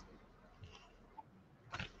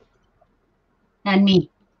 And me.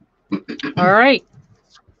 All right.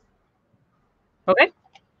 Okay.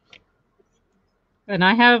 And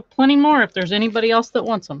I have plenty more if there's anybody else that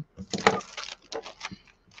wants them.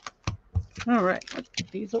 All right. Let's put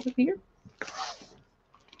these over here.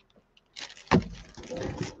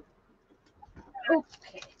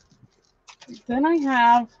 Okay. Then I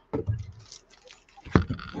have,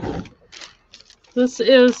 there's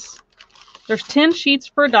 10 sheets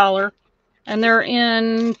for $1, and they're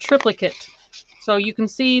in triplicate. So you can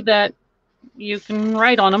see that you can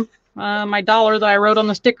write on them. My $1 that I wrote on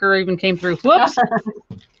the sticker even came through. Whoops.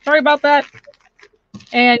 Sorry about that.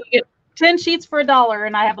 And you get 10 sheets for $1,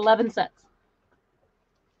 and I have 11 sets.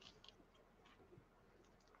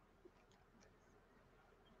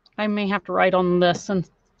 I may have to write on this and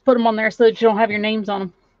put them on there so that you don't have your names on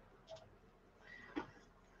them.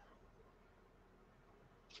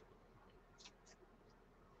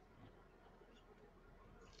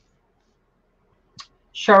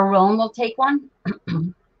 Sherilyn will take one.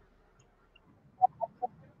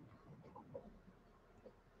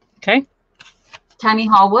 Okay. Tammy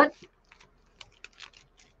Hallwood.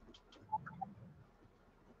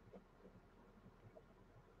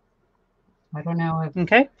 I don't know if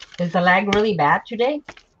is the lag really bad today?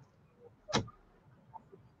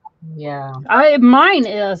 Yeah. Mine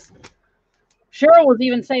is. Cheryl was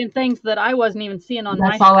even saying things that I wasn't even seeing on my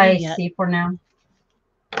screen. That's all I yet. see for now.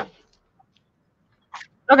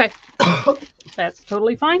 Okay. That's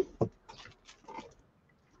totally fine.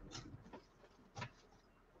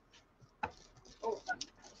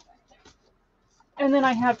 And then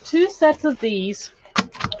I have 2 sets of these.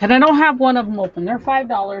 And I don't have one of them open. They're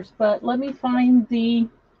 $5, but let me find the...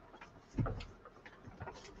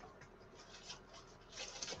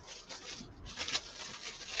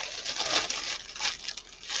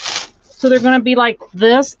 So they're going to be like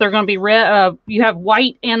this. They're going to be red. You have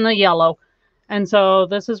white and the yellow. And so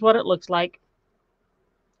this is what it looks like.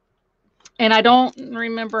 And I don't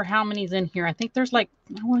remember how many's in here. I think there's like,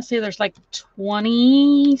 I want to say there's like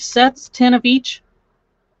 20 sets, 10 of each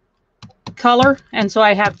color. And so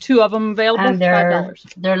I have 2 of them available and for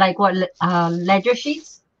 $5. They're like what, ledger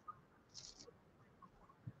sheets?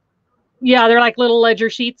 Yeah, they're like little ledger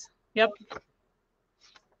sheets. Yep.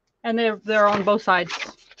 And they're on both sides.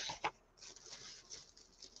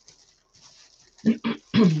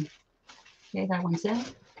 Okay, that one's in.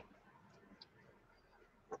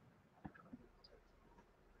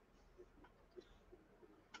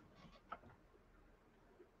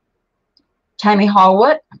 Tammy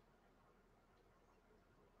Hallwood,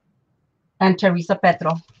 and Teresa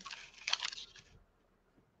Petro.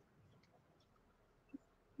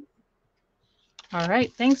 All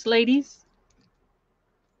right. Thanks, ladies.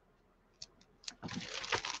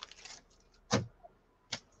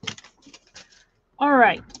 All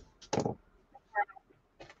right.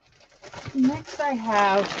 Next, I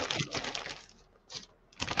have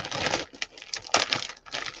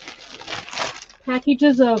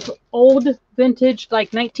packages of old vintage,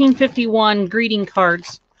 like 1951 greeting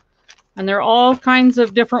cards. And there are all kinds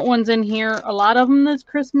of different ones in here. A lot of them is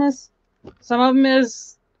Christmas. Some of them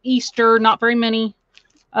is Easter, not very many.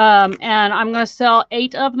 And I'm going to sell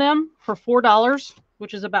 8 of them for $4,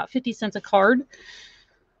 which is about 50 cents a card.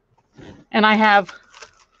 And I have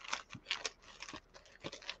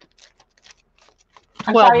 12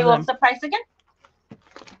 I'm sorry, of them. what's the price again?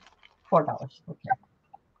 $4. Okay.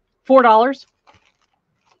 $4.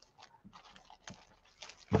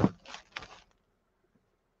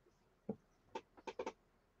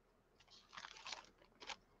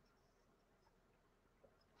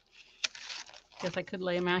 Guess I could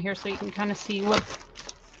lay them out here so you can kind of see what.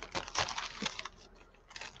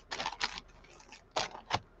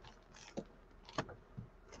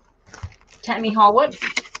 Tammy Hallwood.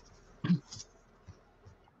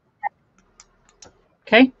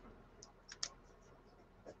 Okay.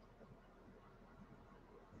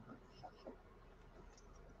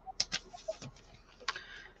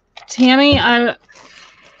 Tammy, I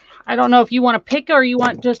don't know if you want to pick or you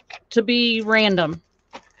want just to be random.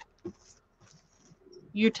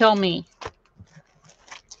 You tell me.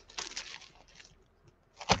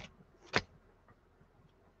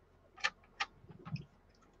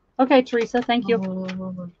 Okay, Teresa, thank you.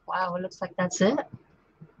 Oh, wow, it looks like that's it.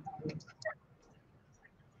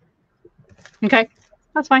 Okay,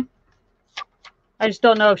 that's fine. I just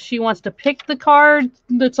don't know if she wants to pick the card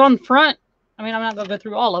that's on front. I mean, I'm not going to go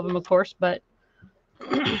through all of them, of course, but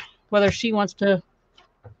whether she wants to,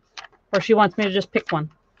 or she wants me to just pick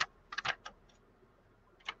one.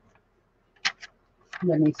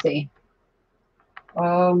 Let me see.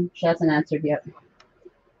 She hasn't answered yet.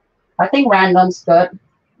 I think random's good.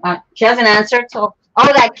 She hasn't answered, so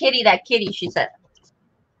that kitty, she said.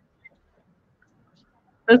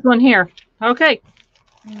 This one here. Okay,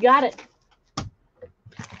 got it.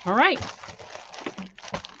 All right.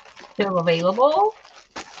 Still available?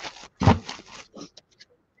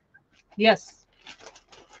 Yes.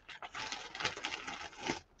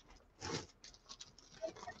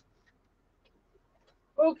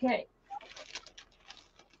 Okay.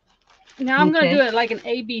 Now I'm going to do it like an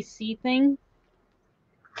ABC thing.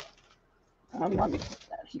 Let me put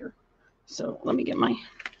that here. So let me get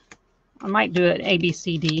I might do it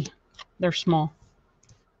ABCD. They're small.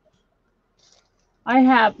 I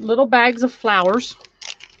have little bags of flowers.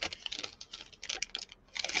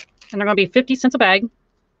 And they're going to be 50 cents a bag.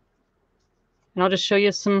 And I'll just show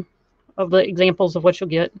you some of the examples of what you'll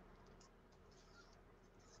get.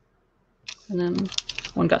 And then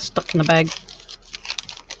one got stuck in the bag.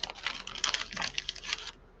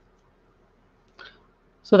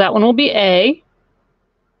 So that one will be A.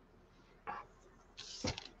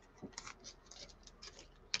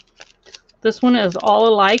 This one is all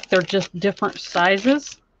alike. They're just different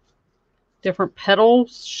sizes, different petal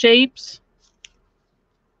shapes.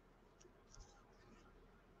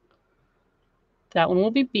 That one will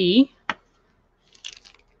be B.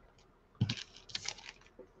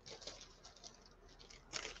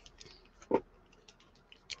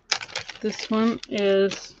 This one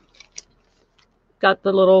is got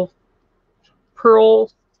the little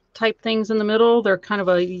pearl type things in the middle. They're kind of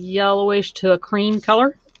a yellowish to a cream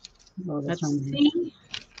color. Oh, that's C.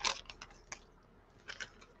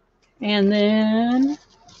 And then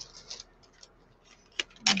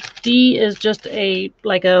D is just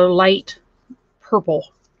like a light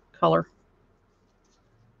purple color.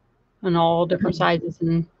 And all different sizes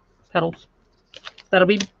and petals. That'll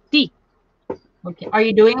be D. Okay. Are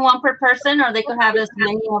you doing one per person, or they could have as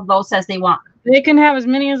many of those as they want? They can have as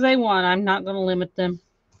many as they want. I'm not going to limit them.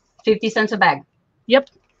 50 cents a bag. Yep.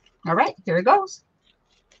 All right, here it goes.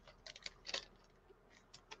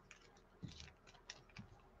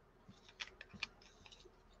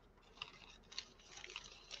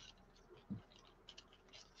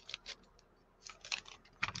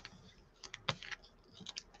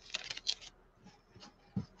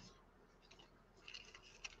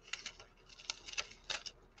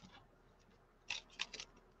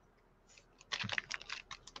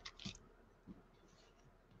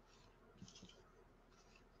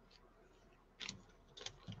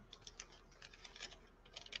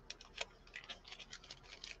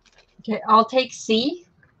 Okay, I'll take C.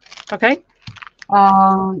 Okay.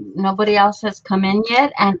 Nobody else has come in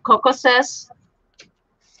yet. And Coco says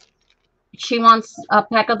she wants a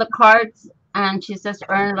pack of the cards, and she says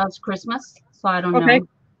Earn loves Christmas. So I don't Okay. know.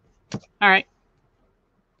 All right.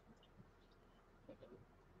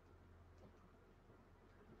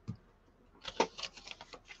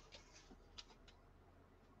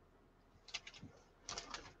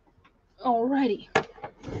 Alrighty.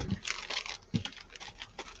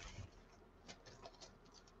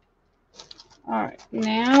 All right.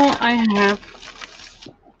 Now I have.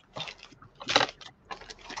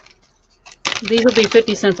 These will be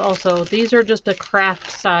 50 cents also. These are just a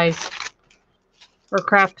craft size or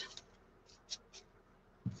craft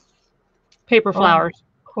paper flowers.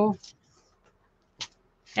 Cool.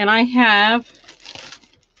 And I have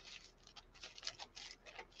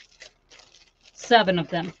 7 of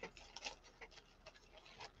them.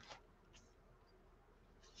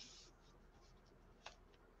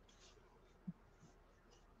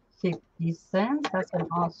 $0.50. That's an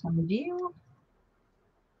awesome deal.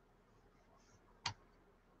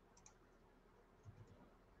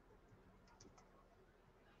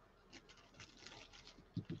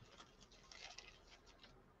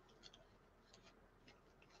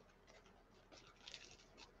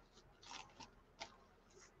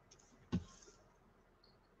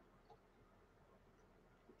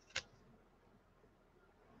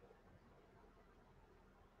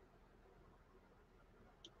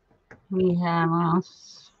 We have,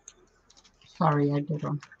 sorry, I did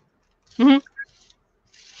wrong. Mm-hmm.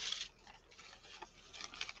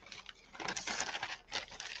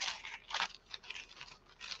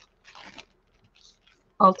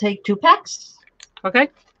 I'll take 2 packs. Okay.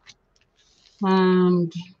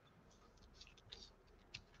 And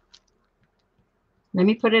let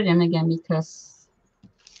me put it in again because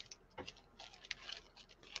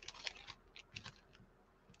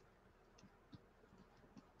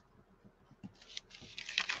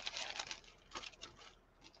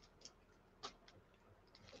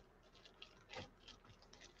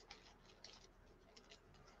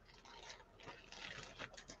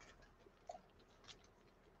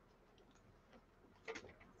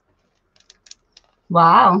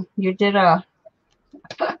wow, you did a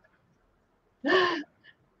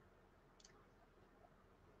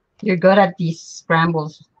you're good at these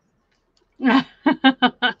scrambles. You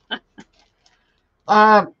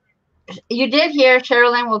did hear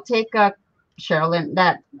Sherilyn will take a Sherilyn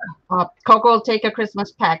that Coco will take a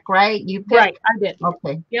Christmas pack, right? You picked? Right, I did.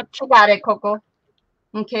 Okay. Yep. You got it, Coco.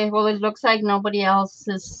 Okay, well it looks like nobody else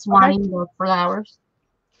is wanting the flowers.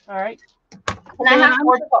 All right. Can I have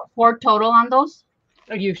 4 total on those?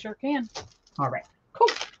 Oh, you sure can. All right. Cool.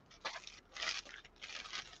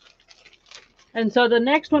 And so the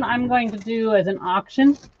next one I'm going to do as an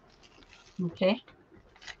auction. Okay.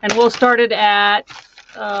 And we'll start it at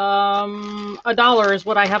 $1 is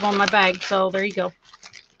what I have on my bag. So there you go.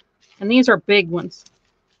 And these are big ones.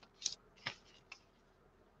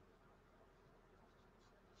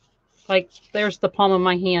 Like there's the palm of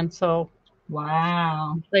my hand. So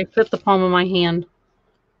wow, they fit the palm of my hand.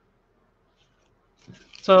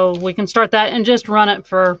 So we can start that and just run it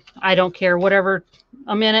for, I don't care, whatever,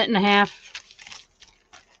 a minute and a half,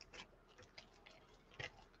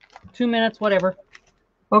 2 minutes, whatever.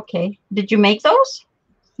 Okay. Did you make those?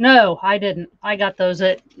 No, I didn't. I got those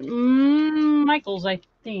at Michael's, I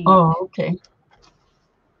think. Oh, okay.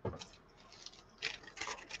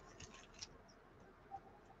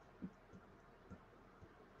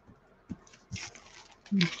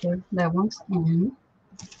 Okay, that one's in.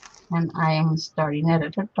 And I am starting it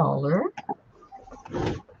at $1.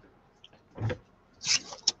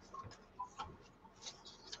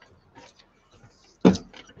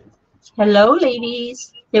 Hello,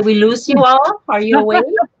 ladies. Did we lose you all? Are you awake?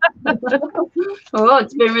 Oh,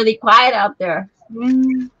 it's been really quiet out there.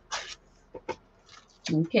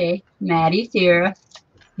 Okay, Maddie's here.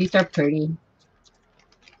 These are pretty.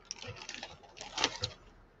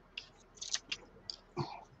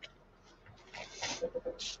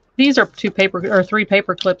 These are 3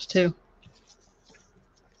 paper clips too.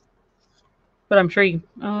 But I'm sure you,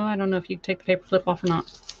 I don't know if you can take the paper clip off or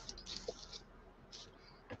not.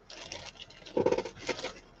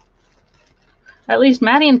 At least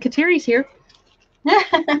Maddie and Katiri's here.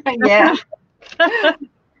 Yeah.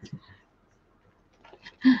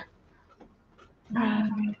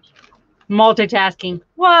 Multitasking.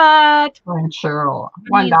 What? And Cheryl.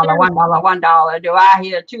 $1, $1, $1. Do I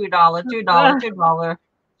hear $2, $2, $2?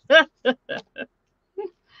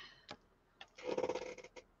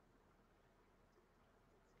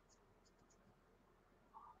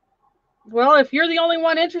 Well, if you're the only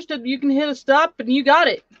one interested, you can hit a stop and you got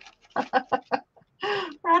it.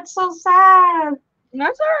 That's so sad.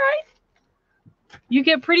 That's all right. You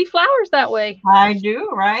get pretty flowers that way. I do,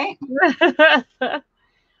 right?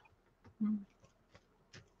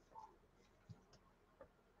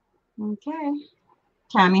 Okay.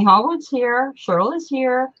 Tammy Hallwood's here. Cheryl is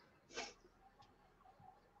here.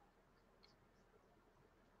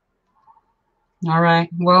 All right.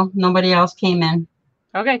 Well, nobody else came in.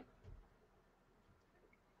 Okay.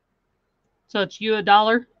 So it's you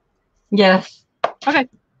 $1? Yes. Okay.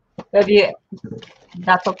 Have you?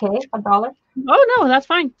 That's okay. $1. Oh no, that's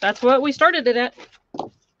fine. That's what we started it at.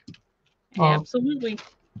 Oh. Absolutely.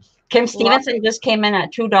 Kim Stevenson just came in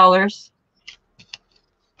at $2.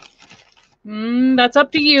 That's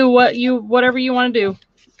up to you. Whatever you want to do,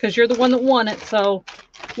 because you're the one that won it. So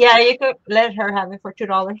yeah, you could let her have it for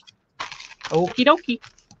 $2. Okie dokie.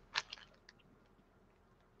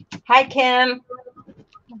 Hi, Kim.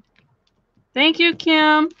 Thank you,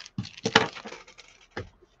 Kim.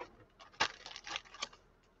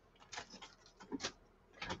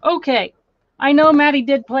 Okay. I know Maddie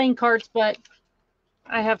did playing cards, but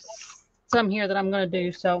I have some here that I'm going to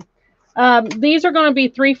do. So these are going to be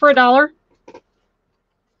 3 for $1.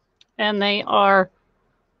 And they are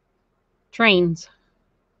trains.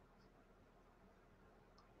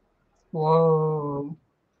 Whoa.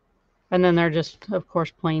 And then they're just, of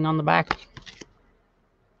course, plain on the back.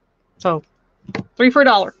 So 3 for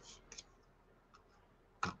 $1.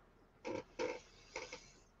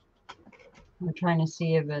 I'm trying to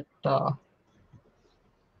see if it,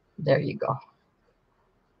 there you go.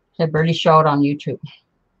 I barely showed on YouTube.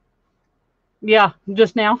 Yeah,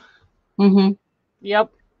 just now. Mm-hmm.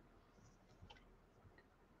 Yep.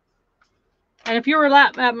 And if you were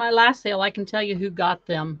at my last sale, I can tell you who got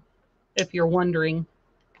them, if you're wondering.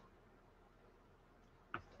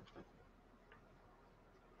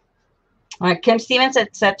 All right, Kim Stevens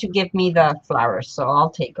said to give me the flowers, so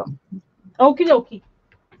I'll take them. Okie dokie.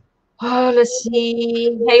 Oh, let's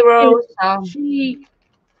see. Hey, Rose.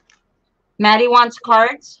 Maddie wants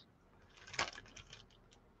cards.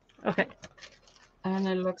 Okay. And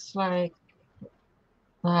it looks like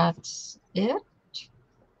that's it.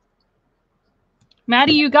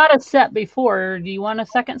 Maddie, you got a set before. Do you want a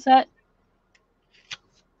second set?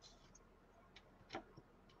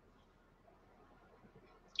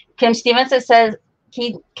 Kim Stevens says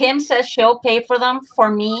Kim says she'll pay for them for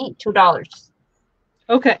me $2.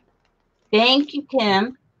 Okay. Thank you,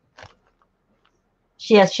 Kim.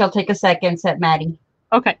 She'll take a second set, Maddie.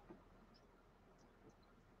 Okay.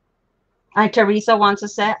 And Teresa wants a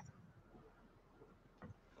set.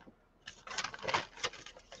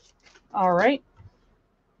 All right.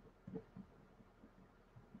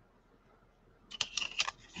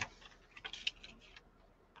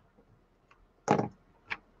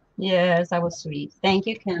 Yes, that was sweet. Thank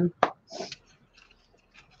you, Kim.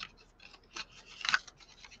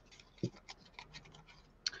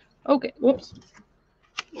 Okay. Whoops.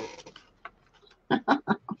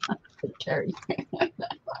 Terry.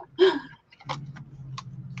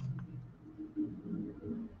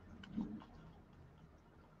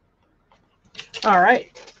 All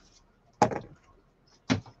right.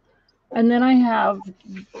 And then I have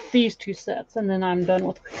these 2 sets, and then I'm done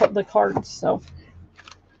with the cards. So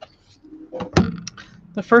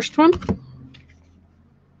the first one,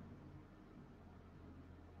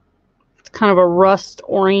 it's kind of a rust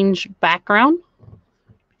orange background.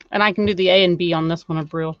 And I can do the A and B on this one,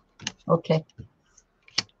 Abril. Okay.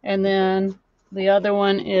 And then the other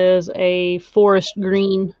one is a forest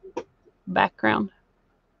green background.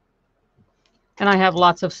 And I have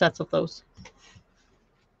lots of sets of those,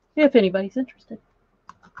 if anybody's interested.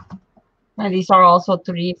 And these are also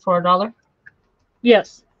 3 for $1.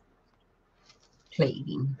 Yes.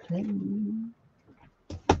 Plating.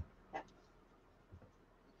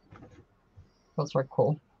 Those are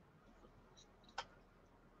cool.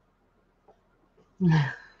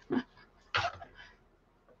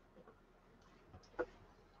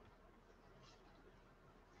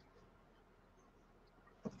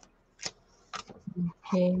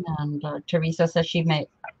 Okay, and Teresa says she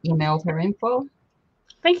emailed her info.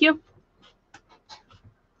 Thank you.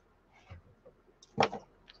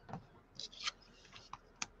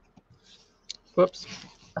 Whoops.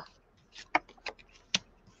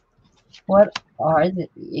 What are the...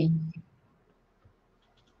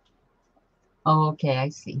 Oh, okay, I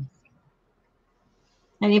see.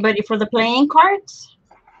 Anybody for the playing cards?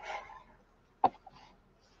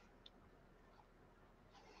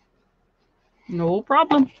 No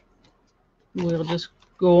problem. We'll just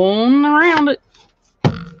go on around it.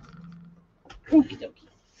 Okie dokie.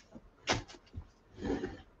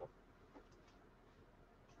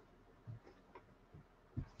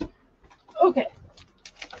 Okay.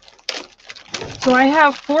 So I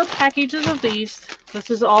have 4 packages of these. This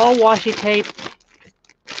is all washi tape.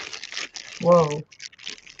 Whoa.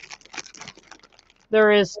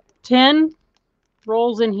 There is 10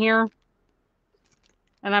 rolls in here.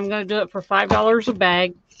 And I'm going to do it for $5 a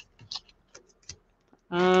bag.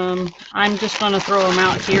 I'm just going to throw them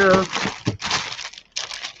out here.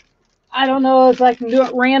 I don't know if I can do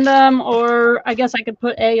it random, or I guess I could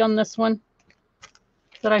put A on this one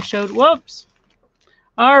that I showed. Whoops.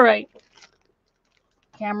 All right.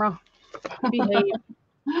 Camera, behave.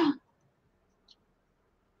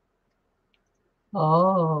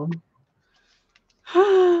 Oh.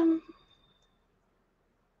 I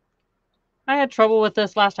had trouble with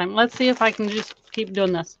this last time. Let's see if I can just keep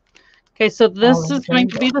doing this. Okay, so this is going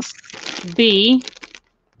to be the B.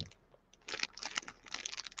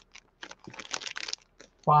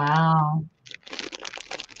 Wow.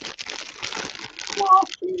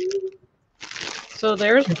 So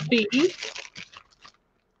there's B.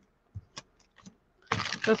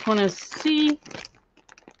 This one is C.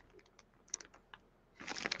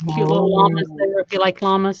 Cute little llamas there if you like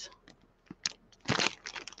llamas.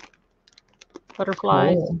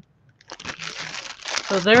 Butterflies. Cool.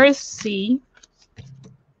 So there is C.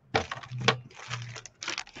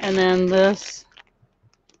 And then this.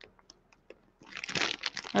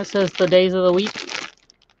 That says the days of the week.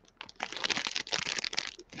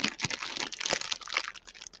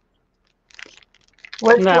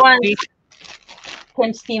 Which That one, week.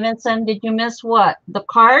 Kim Stevenson? Did you miss what? The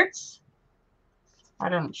cards? I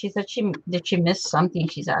don't know. She said did she miss something?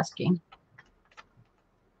 She's asking.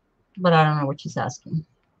 But I don't know what she's asking.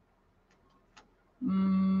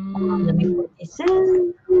 Let me put this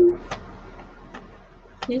in.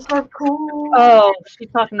 These are cool. Oh, she's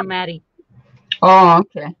talking to Maddie. Oh,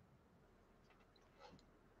 okay.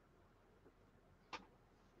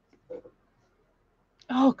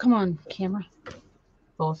 Oh, come on, camera.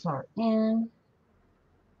 Those are in.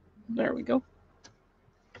 There we go.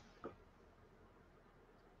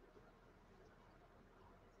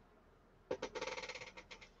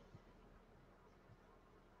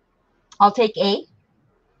 I'll take A.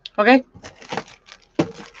 Okay.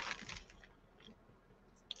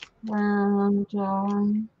 And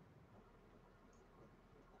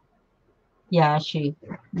yeah,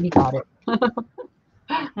 we got it.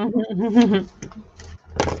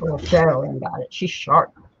 Well, Sherilyn got it. She's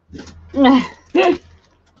sharp.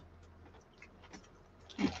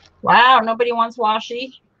 Wow, nobody wants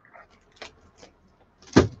washi.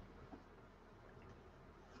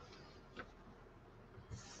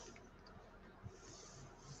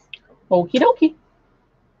 Okie dokie.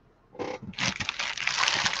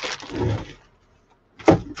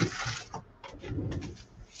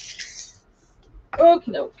 Okie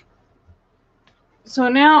dokie. So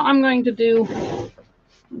now I'm going to do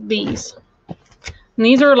these. And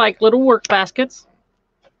these are like little work baskets.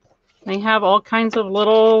 They have all kinds of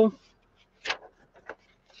little.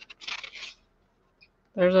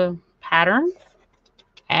 There's a pattern,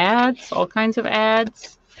 ads, all kinds of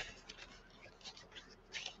ads,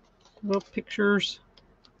 little pictures.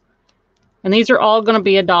 And these are all going to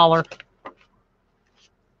be $1.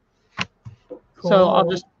 Cool. So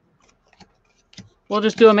we'll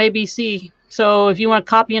just do them ABC. So if you want to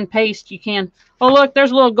copy and paste, you can. Oh, look, there's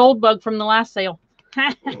a little gold bug from the last sale.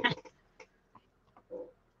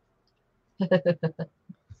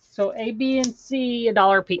 So A, B, and C,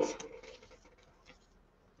 $1 a piece.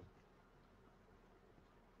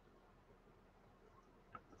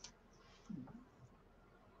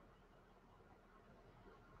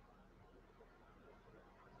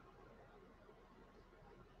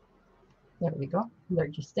 There we go. They're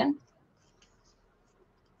just in.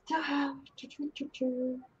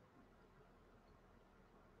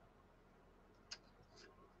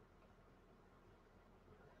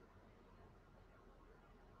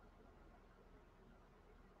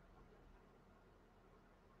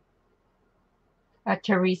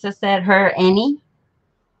 Teresa said her any.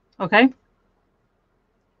 Okay.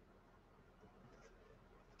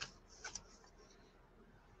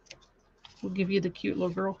 We'll give you the cute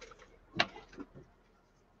little girl.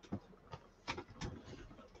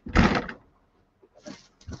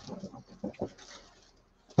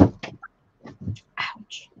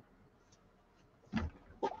 Ouch.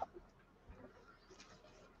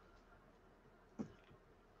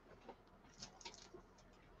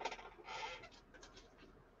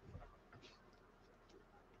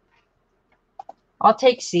 I'll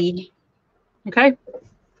take C. Okay.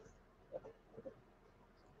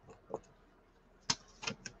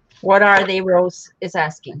 What are they, Rose is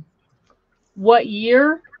asking. What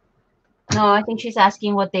year No, I think she's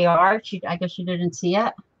asking what they are. I guess she didn't see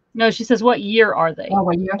it. No, she says, what year are they? Oh,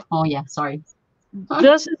 what year? Oh, yeah. Sorry.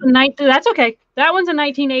 This is that's okay. That one's a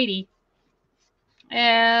 1980.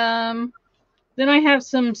 Then I have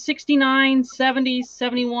some 69, 70s,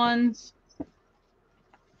 71s.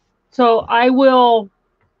 So I will,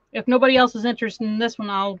 if nobody else is interested in this one,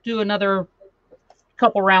 I'll do another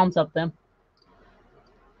couple rounds of them.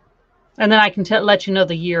 And then I can let you know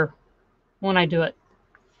the year when I do it.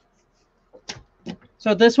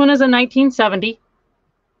 So this one is a 1970.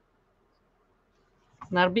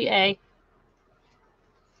 That'll be A.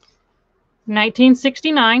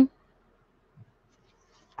 1969.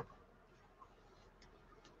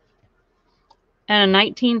 And a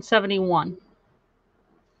 1971.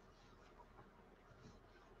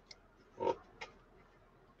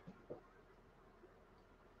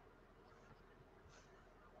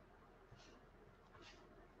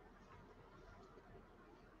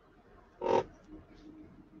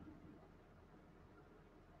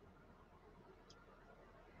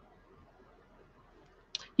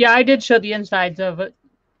 Yeah, I did show the insides of it.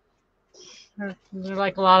 There's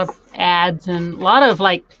like a lot of ads and a lot of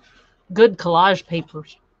like good collage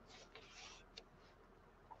papers.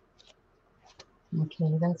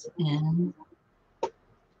 Okay, that's N.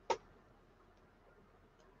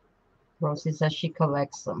 Rosie says she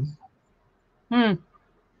collects them.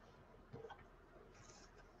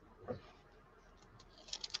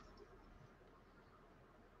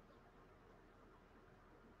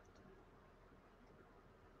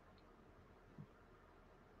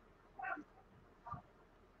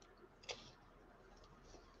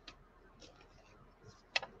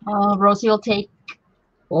 Rosie will take.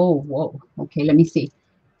 Oh, whoa. Okay, let me see.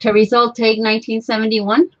 Teresa will take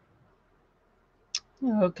 1971.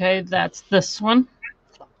 Okay, that's this one.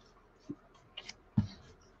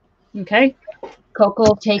 Okay. Coco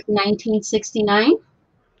will take 1969.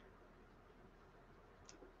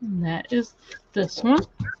 And that is this one.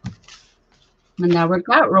 And that worked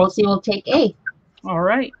out. Rosie will take A. All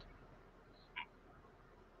right.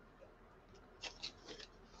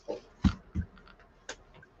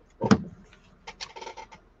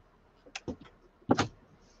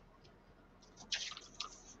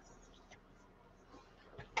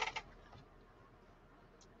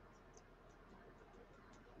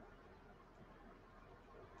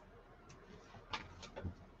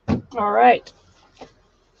 All right.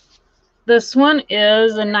 This one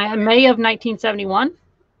is in May of 1971.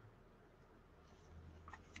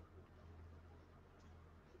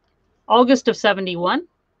 August of 71.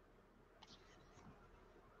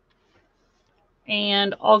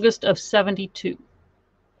 And August of 72.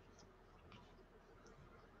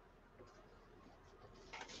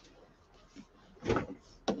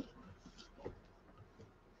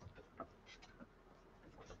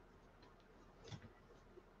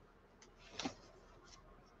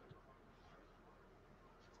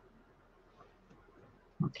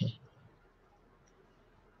 Okay.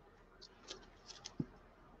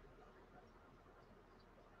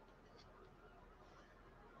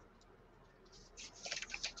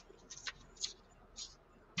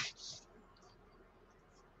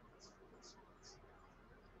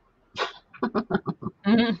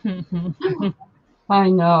 I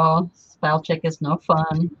know. Spell check is no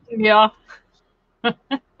fun. Yeah.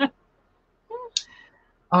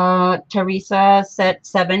 Teresa said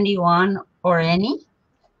 71 or any.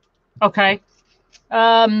 Okay.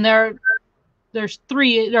 There's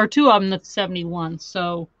three. There are two of them that's 71.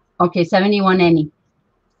 So. Okay, 71 any.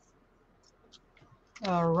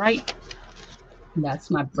 All right. That's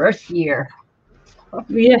my birth year.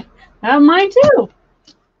 Yeah, mine too.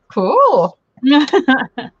 Cool.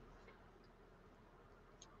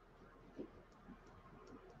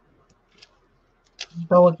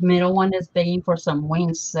 The middle one is begging for some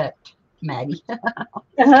wings set, Maddie.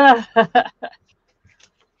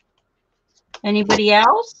 Anybody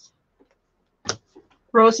else?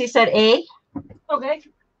 Rosie said A. Okay.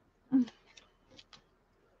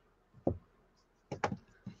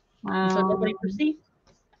 So nobody proceed.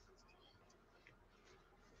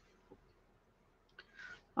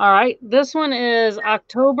 All right. This one is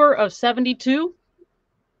October of 72.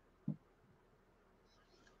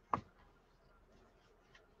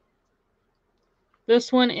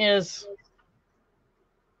 This one is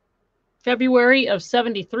February of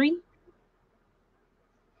 73.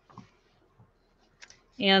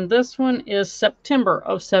 And this one is September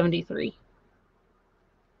of 73.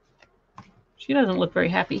 She doesn't look very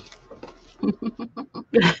happy.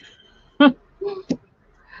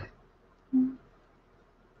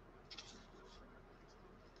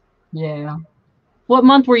 Yeah. What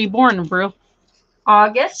month were you born, Brew?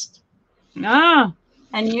 August. Ah,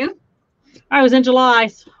 And you? I was in July.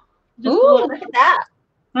 Just a Ooh, little. look at that.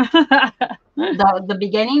 The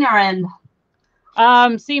beginning or end?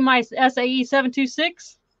 See my SAE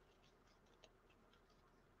 726.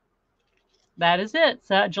 That is it.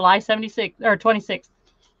 So July 76 or 26th.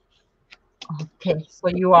 Okay, so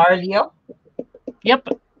you are Leo? Yep.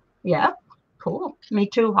 Yeah, cool. Me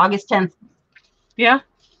too. August 10th. Yeah.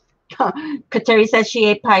 Kateri says she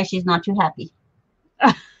ate pie. She's not too happy.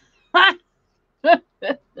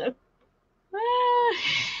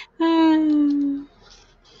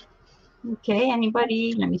 Okay,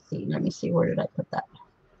 anybody? Let me see. Let me see. Where did I put that?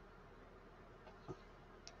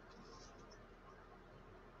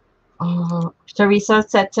 Teresa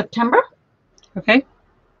said September. Okay.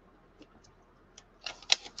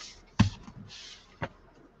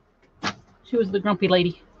 She was the grumpy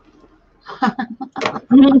lady.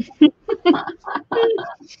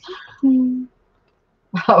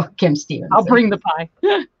 Oh, Kim Stevens. I'll bring the pie.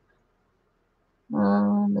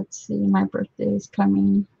 Let's see. My birthday is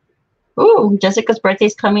coming. Ooh, Jessica's birthday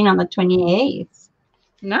is coming on the 28th.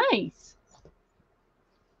 Nice.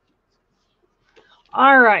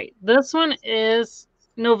 All right. This one is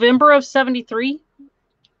November of 73.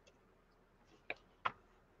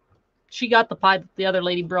 She got the pie that the other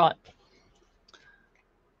lady brought.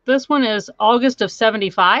 This one is August of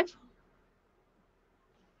 75.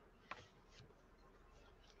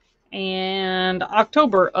 And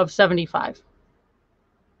October of 75.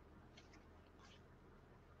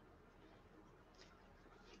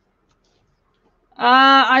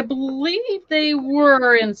 I believe they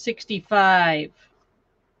were in 65.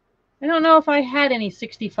 I don't know if I had any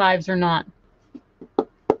 65s or not.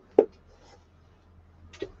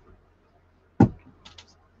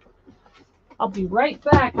 I'll be right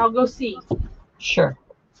back. I'll go see. Sure.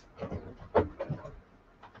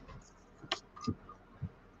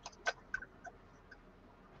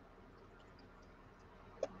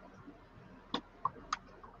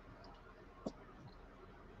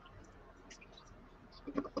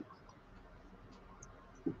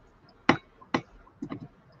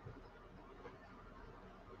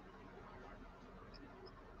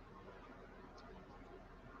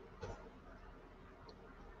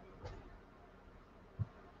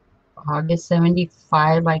 August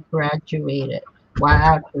 75, I graduated.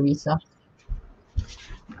 Wow, Teresa.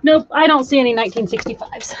 Nope, I don't see any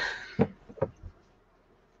 1965s.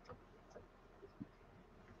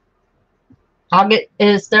 August,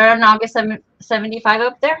 is there an August 75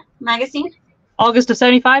 up there magazine? August of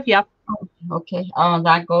 75, yeah. Oh, okay.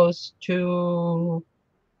 That goes to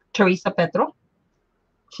Teresa Petro.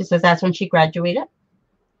 She says that's when she graduated.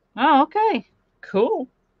 Oh, okay. Cool.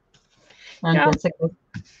 And Yeah.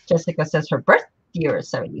 Jessica says her birth year is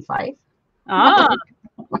 75. Ah.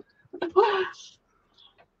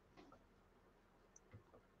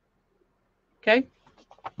 Okay.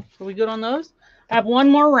 Are we good on those? I have one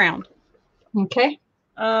more round. Okay.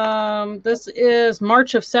 This is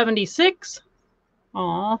March of 76.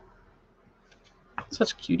 Aw.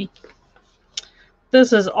 Such a cutie.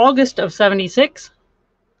 This is August of 76.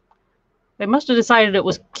 They must have decided it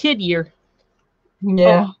was kid year.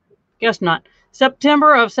 Yeah. Oh, guess not.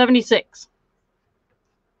 September of 76.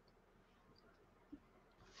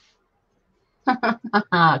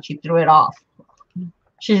 She threw it off.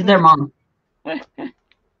 She's their mom.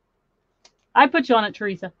 I put you on it,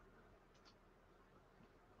 Teresa.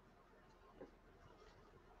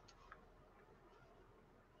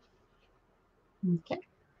 Okay.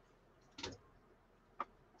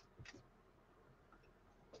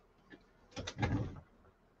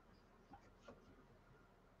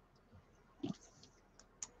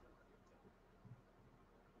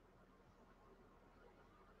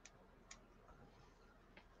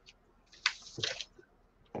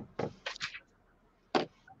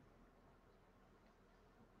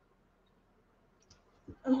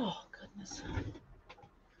 Oh, goodness.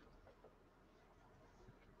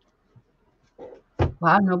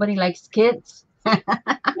 Wow, nobody likes kids. Coco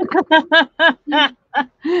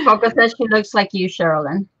says she looks like you,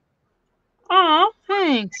 Sherilyn. Aw,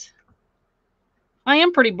 thanks. I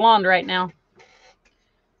am pretty blonde right now.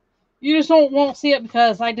 You just won't see it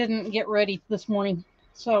because I didn't get ready this morning.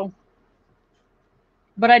 So,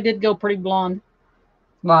 but I did go pretty blonde.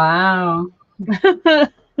 Wow.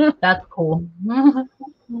 That's cool.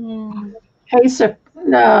 Hey, so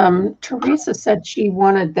Teresa said she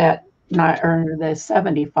wanted that or the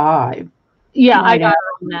 75. Yeah, I got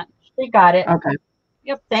her on that. She got it. Okay.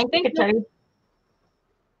 Yep. Thank you, Kateri.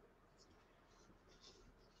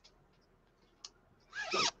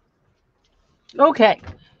 Okay.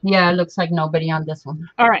 Yeah, it looks like nobody on this one.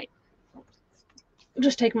 All right.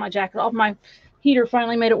 just taking my jacket off. My heater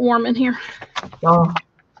finally made it warm in here. Oh,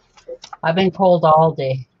 I've been cold all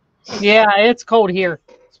day. Yeah, it's cold here.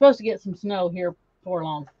 Supposed to get some snow here before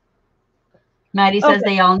long. Maddie says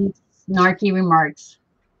they all need snarky remarks.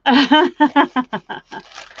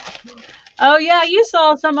 Oh, yeah, you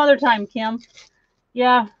saw some other time, Kim.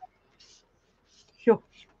 Yeah. Sure.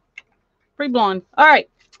 Pretty blonde. All right.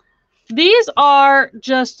 These are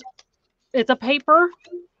just, it's a paper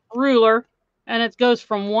ruler, and it goes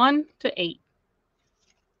from 1 to 8.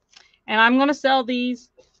 And I'm going to sell these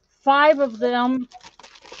 5 of them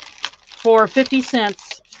for 50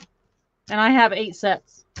 cents. And I have 8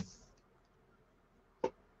 sets.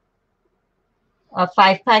 A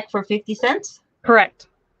 5-pack for 50 cents? Correct.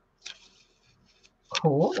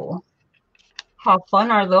 Cool. How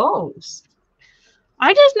fun are those?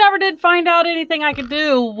 I just never did find out anything I could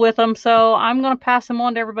do with them, so I'm going to pass them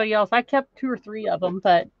on to everybody else. I kept 2 or 3 of them,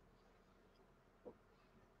 but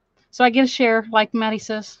so I get a share, like Maddie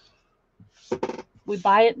says. We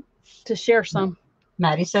buy it to share some.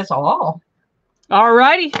 Maddie says all. All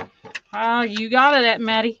righty. You got it,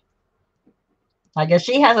 Maddie. I guess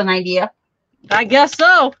she has an idea. I guess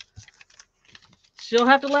so. She'll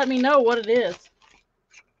have to let me know what it is.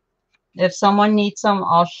 If someone needs some,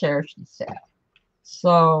 I'll share, she said.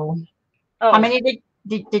 So, how many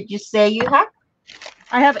did you say you have?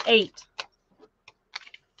 I have 8.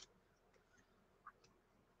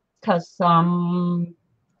 Because,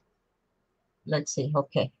 let's see.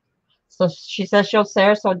 Okay. So, she says she'll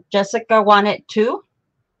share. So, Jessica wanted 2.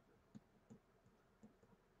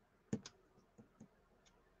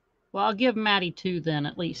 Well, I'll give Maddie 2 then,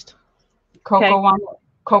 at least. Coco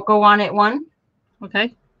wanted 1.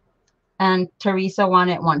 Okay. And Teresa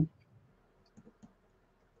wanted 1.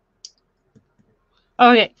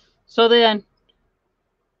 Okay. So then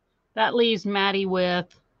that leaves Maddie with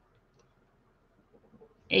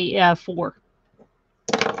 4.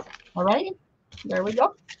 All right. There we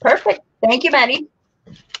go. Perfect. Thank you, Maddie.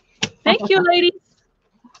 Thank you, ladies.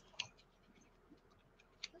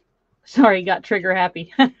 Sorry, got trigger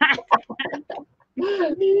happy.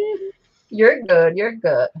 You're good. You're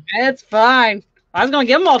good. It's fine. I was going to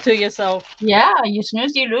give them all to you, so. Yeah, you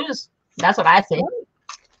snooze, you lose. That's what I say.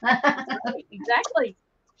 Exactly.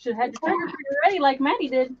 Should have had your trigger ready like Maddie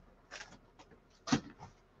did.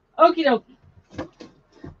 Okie dokie.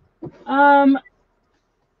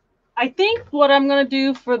 I think what I'm going to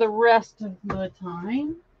do for the rest of the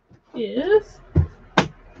time is,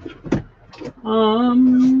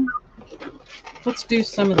 let's do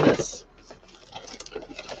some of this.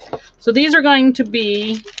 So these are going to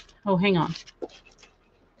be, oh, hang on.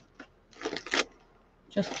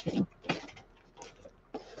 Just kidding.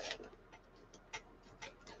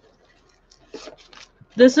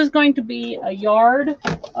 This is going to be a yard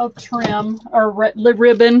of trim or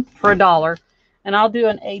ribbon for $1. And I'll do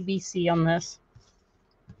an ABC on this.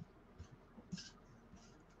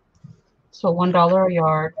 So $1 a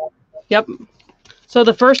yard. Yep. So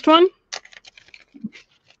the first one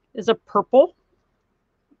is a purple.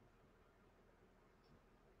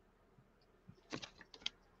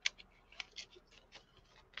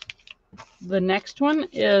 The next one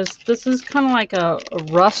is, this is kind of like a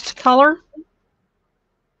rust color.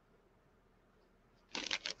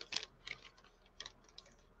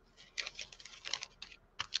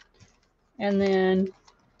 And then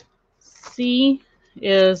C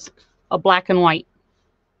is a black and white.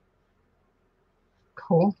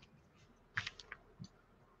 Cool.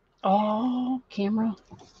 Oh, camera.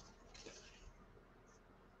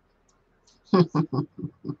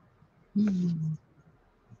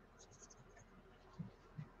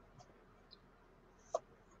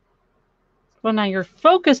 Well, now you're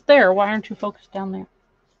focused there. Why aren't you focused down there?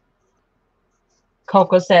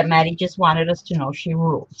 Coco said Maddie just wanted us to know she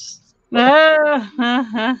rules.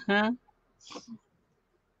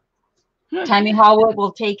 Tammy Hallwood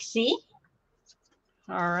will take C.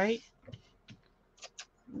 All right.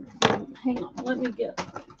 Hang on. Let me get.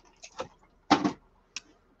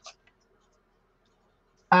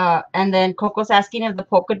 And then Coco's asking if the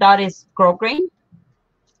polka dot is grosgrain.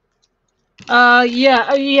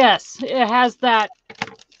 Yeah. Yes, it has that.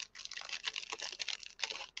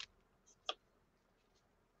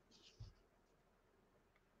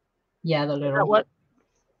 Yeah, the little. What?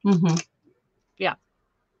 Mm-hmm. Yeah.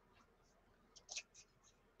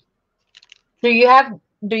 Do you have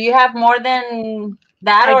more than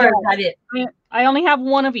that, or is that it? I only have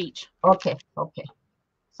one of each. Okay. Okay.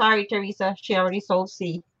 Sorry, Teresa. She already sold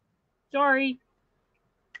C. Sorry.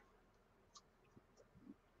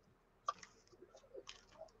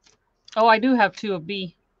 Oh, I do have 2 of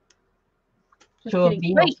B. Just 2 of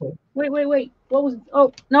kidding. B. Wait, Okay. Wait. What was?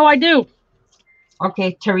 Oh no, I do.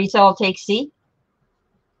 Okay, Teresa will take C.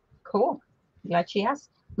 Cool. Glad she asked.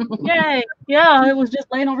 Yay! Yeah, it was just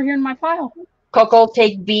laying over here in my pile. Coco will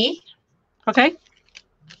take B. Okay.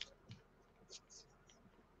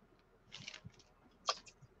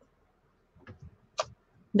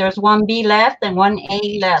 There's one B left and one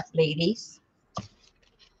A left, ladies.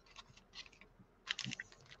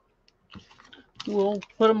 We'll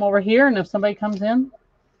put them over here, and if somebody comes in,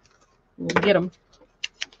 we'll get them.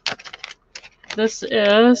 This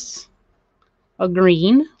is a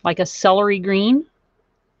green, like a celery green.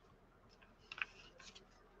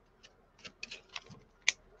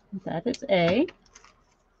 That is A.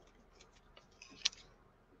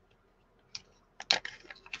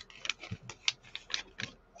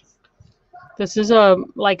 This is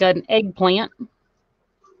like an eggplant.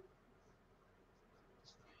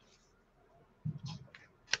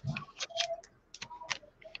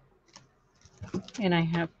 And I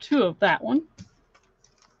have two of that one.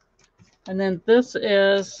 And then this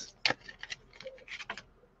is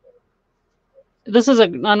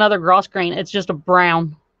another gross grain. It's just a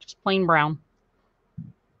brown, just plain brown.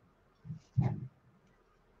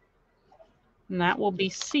 And that will be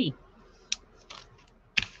C.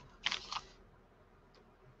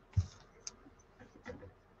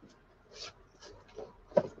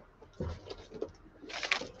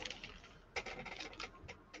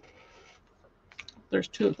 There's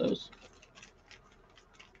two of those.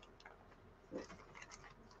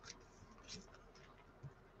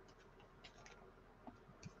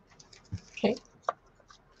 Okay.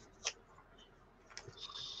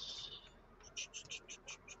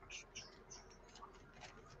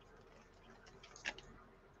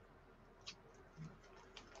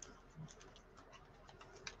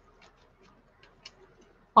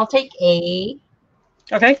 I'll take A.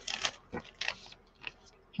 Okay.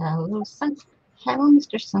 Hello, Sun. Hello,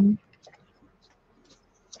 Mr. Sun.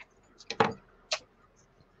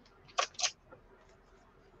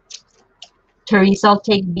 Teresa will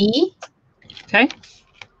take B. Okay.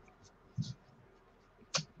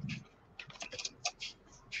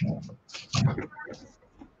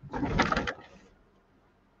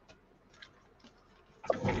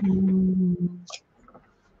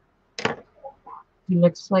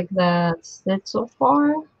 Looks like that's it so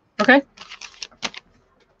far. Okay.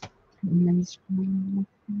 And This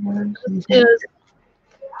is.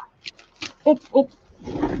 Oh,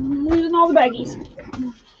 I'm losing all the baggies.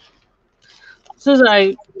 This is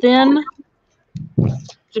a thin,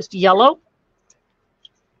 just yellow.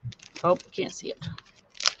 Oh, can't see it.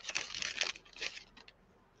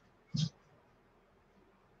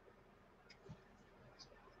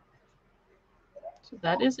 So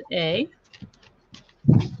that is A.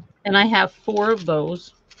 And I have 4 of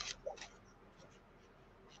those.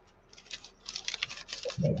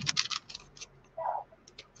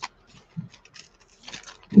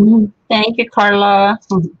 Thank you, Carla.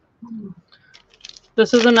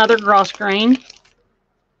 This is another gross grain.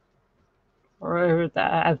 Or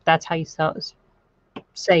that's how you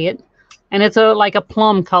say it. And it's like a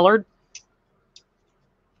plum colored.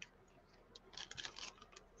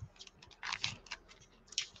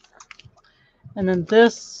 And then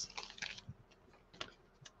this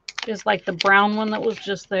is like the brown one that was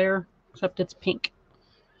just there, except it's pink.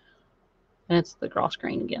 And it's the gross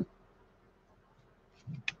grain again.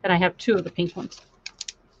 And I have 2 of the pink ones.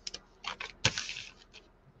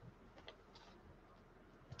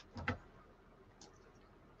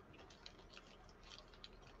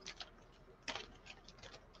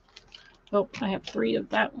 Oh, I have 3 of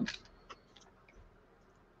that one.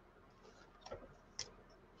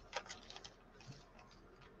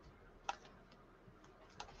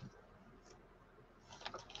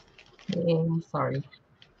 I'm sorry.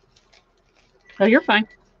 Oh, you're fine.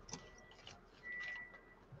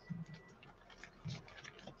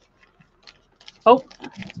 Oh.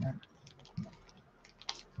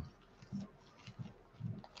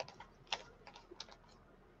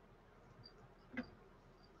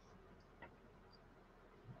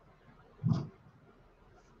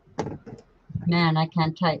 Man, I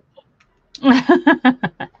can't type.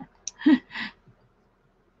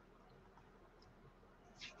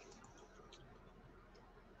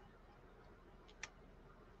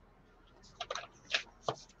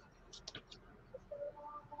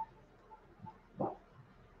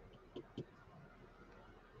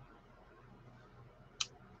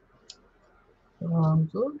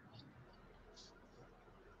 Good.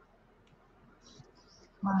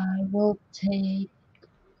 I will take.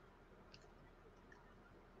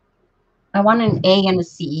 I want an A and a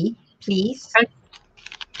C, please. Okay.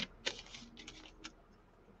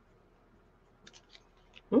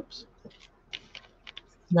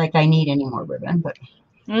 Like I need any more ribbon, but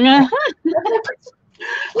Do I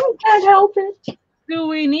can't help it.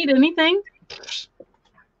 we need anything?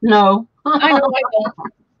 No. I know I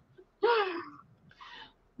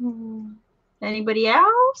don't. Anybody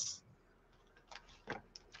else?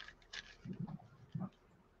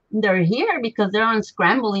 They're here because they're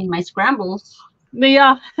unscrambling my scrambles.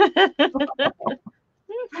 Yeah.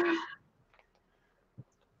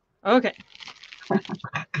 Okay.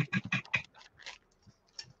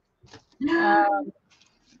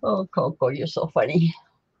 Oh, Coco, you're so funny.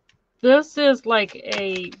 This is like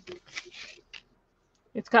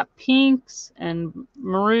it's got pinks and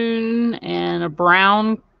maroon and a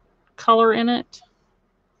brown color in it.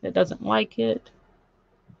 It doesn't like it.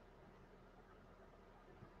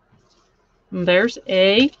 And there's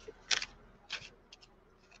A.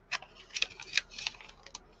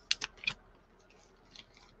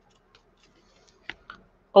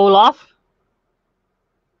 Olaf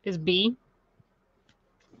is B.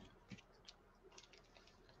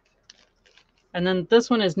 And then this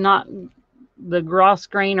one is not the gross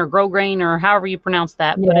grain or grow grain or however you pronounce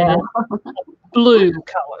that, but it is blue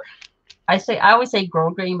color. I always say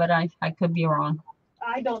grow green, but I could be wrong.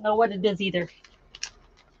 I don't know what it is either.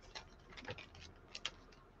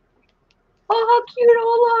 Oh, how cute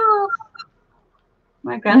Olaf!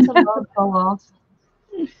 My grandson loves Olaf.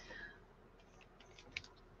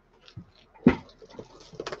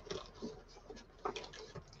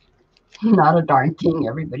 Not a darn thing,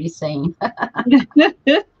 everybody's saying.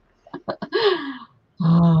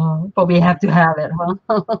 Oh, but we have to have it, huh?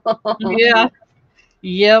 Yeah.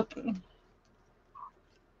 Yep.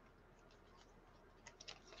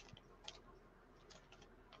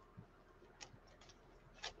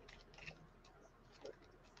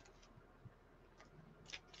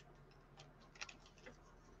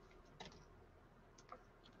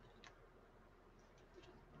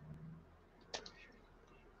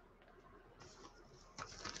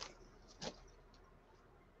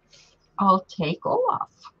 I'll take Olaf.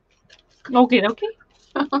 Okay.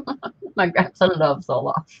 My grandson loves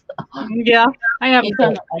Olaf. Yeah, I have a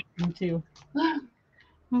son that likes them too.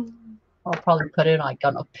 I'll probably put it like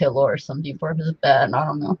on a pillow or something for his bed. I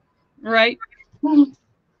don't know. Right. All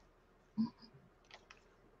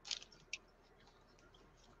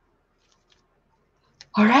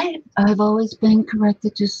right. I've always been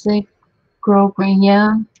corrected to say grow green.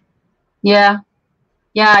 Yeah.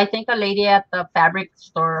 I think a lady at the fabric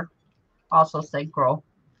store also said grow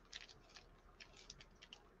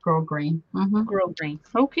green. Grow green.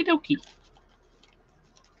 Okie dokie.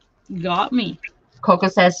 Got me. Coco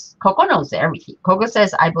knows everything. Coco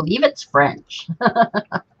says, I believe it's French.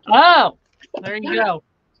 Oh, there you go.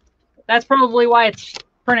 That's probably why it's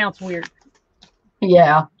pronounced weird.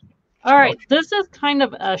 Yeah. All right, this is kind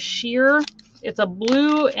of a sheer. It's a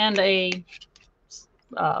blue and a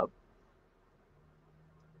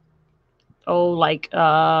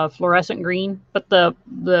fluorescent green, but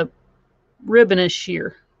the ribbon is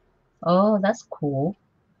sheer. Oh, that's cool.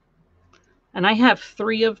 And I have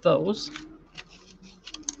 3 of those.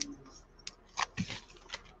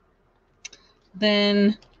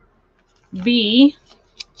 Then B.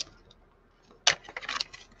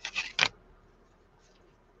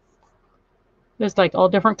 There's like all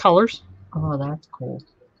different colors. Oh, that's cool.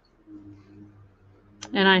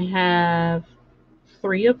 And I have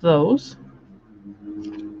 3 of those.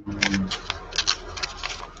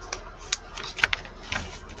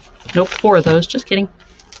 Nope, 4 of those. Just kidding.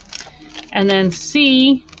 And then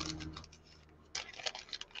C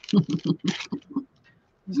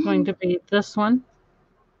is going to be this one.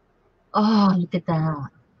 Oh, look at that.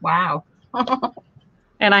 Wow.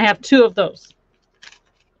 And I have 2 of those.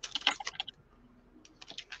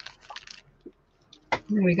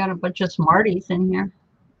 We got a bunch of Smarties in here.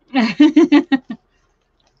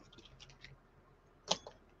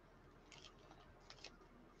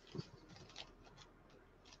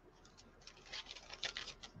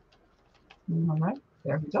 All right,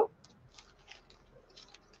 there we go.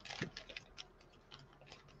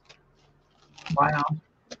 Wow.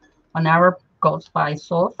 An hour goes by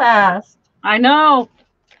so fast. I know.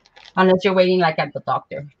 Unless you're waiting like at the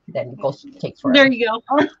doctor. Then it takes forever. There you go.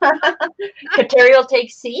 Kateri will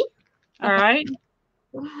take C. All right.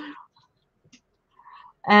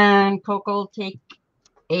 And Coco will take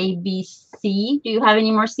A, B, C. Do you have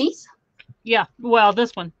any more C's? Yeah. Well,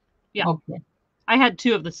 this one. Yeah. Okay. I had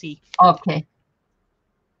 2 of the C. Okay.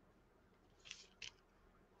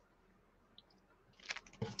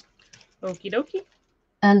 Okie dokie.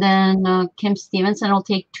 And then Kim Stevenson will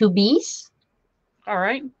take 2 B's. All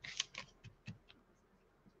right.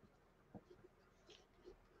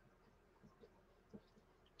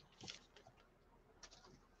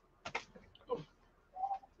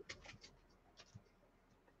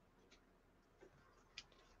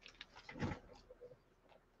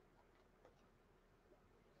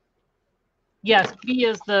 Yes, B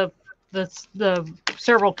is the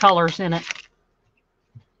several colors in it.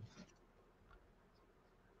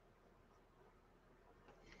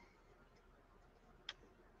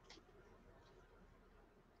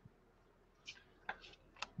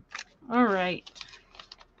 All right.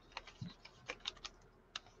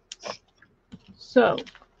 So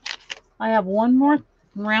I have one more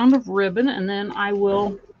round of ribbon, and then I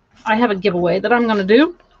have a giveaway that I'm going to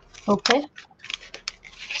do. Okay.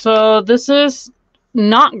 So this is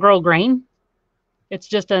not grosgrain. It's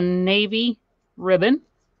just a navy ribbon.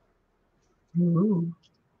 Ooh.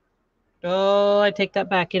 Oh, I take that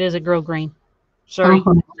back. It is a grosgrain. Sorry.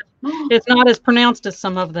 Uh-huh. It's not as pronounced as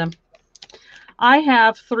some of them. I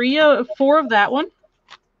have 4 of that one.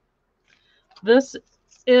 This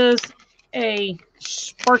is a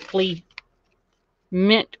sparkly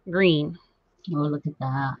mint green. Oh, look at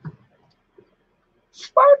that.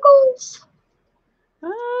 Sparkles.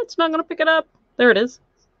 It's not going to pick it up. There it is.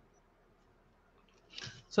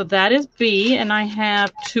 So that is B, and I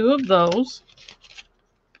have 2 of those.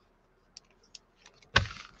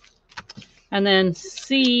 And then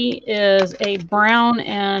C is a brown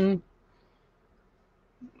and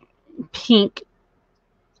pink,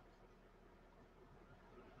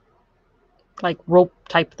 like rope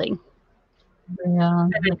type thing. Yeah.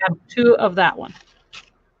 And I have 2 of that one.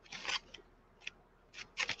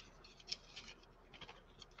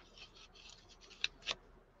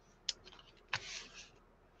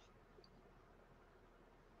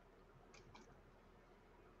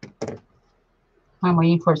 I'm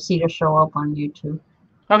waiting for C to show up on YouTube.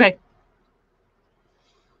 Okay.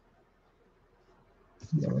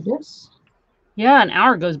 There it is. Yeah, an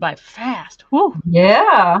hour goes by fast. Whew.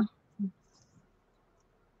 Yeah.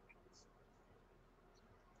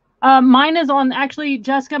 Mine is on, actually,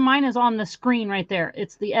 Jessica, mine is on the screen right there.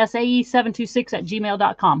 It's the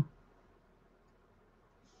sae726@gmail.com.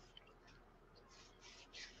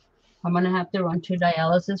 I'm going to have to run to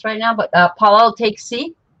dialysis right now, but Paula will take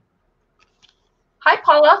C. Hi,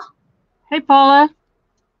 Paula. Hey, Paula.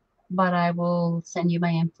 But I will send you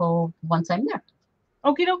my info once I'm there.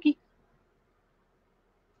 Okie dokie.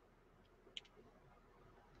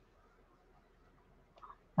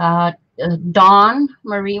 Dawn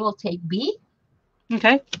Marie will take B.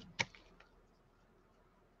 Okay.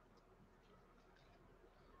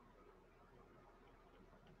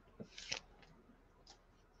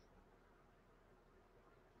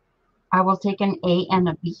 I will take an A and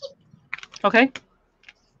a B. Okay.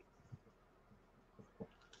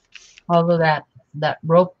 Although that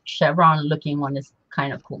rope chevron looking one is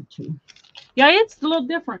kind of cool too. Yeah, it's a little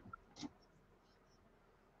different.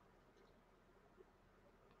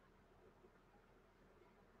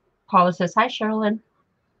 Paula says, hi, Sherilyn.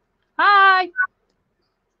 Hi.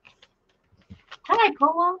 Hi,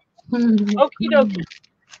 Paula. Okie dokie.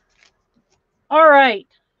 All right.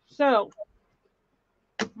 So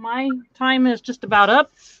my time is just about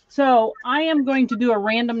up. So I am going to do a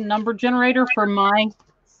random number generator for my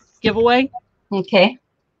giveaway. Okay.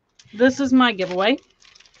 This is my giveaway.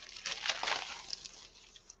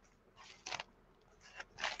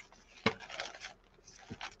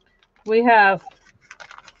 We have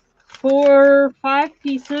 5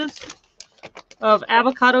 pieces of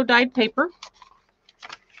avocado dyed paper.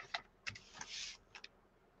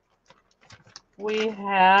 We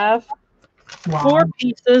have 4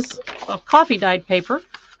 pieces of coffee dyed paper.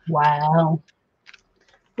 Wow.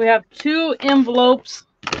 We have 2 envelopes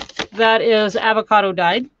that is avocado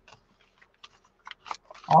dyed.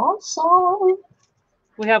 Awesome.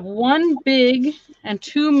 We have 1 big and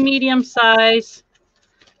 2 medium size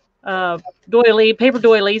paper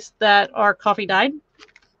doilies that are coffee dyed.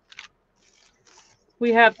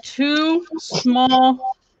 We have 2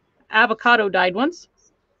 small avocado dyed ones.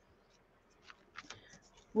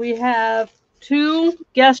 We have 2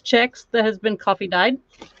 guest checks that has been coffee dyed.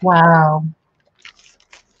 Wow.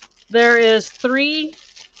 There is 3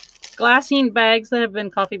 glassine bags that have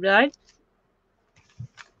been coffee dyed.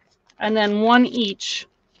 And then 1 each.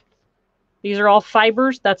 These are all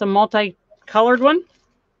fibers. That's a multicolored one.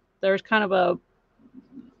 There's kind of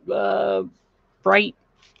a bright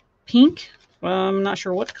pink. I'm not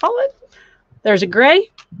sure what to call it. There's a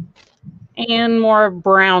gray and more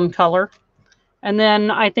brown color. And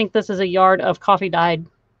then I think this is a yard of coffee dyed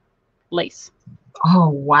lace. Oh,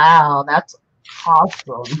 wow. That's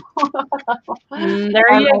awesome.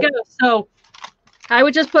 There you go. So I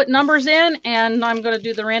would just put numbers in, and I'm going to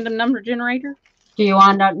do the random number generator. Do you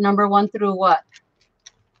want that number 1 through what?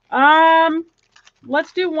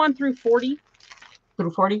 Let's do 1 through 40.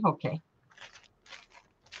 Through 40? Okay.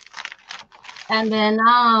 And then,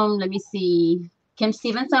 let me see. Kim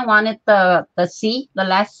Stevenson wanted the C, the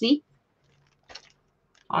last C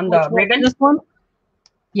on Which the one? ribbon. This one?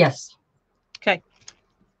 Yes. Okay.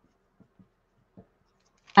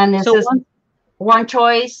 And this So is one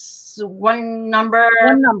choice, one number,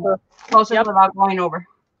 closer Yep. without going over.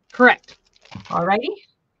 Correct. Alrighty.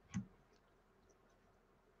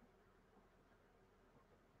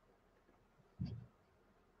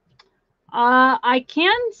 I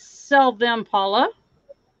can sell them, Paula.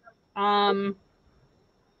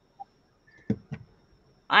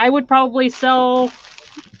 I would probably sell.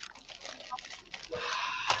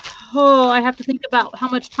 Oh, I have to think about how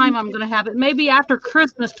much time I'm going to have it. Maybe after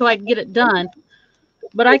Christmas till I can get it done.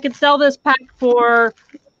 But I could sell this pack for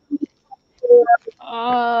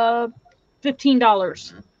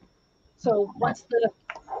 $15. So once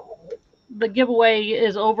the giveaway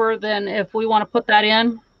is over, then if we want to put that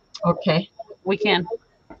in, okay, we can.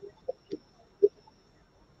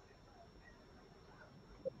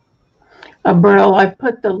 Brill, I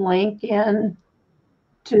put the link in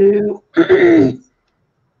to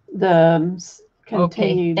the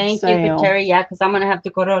continued Thank sale. you, Terry. Yeah, because I'm gonna have to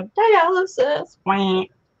go to dialysis.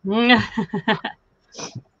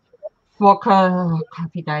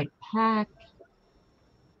 Coffee Diet pack.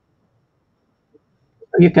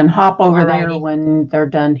 You can hop over there Alrighty. when they're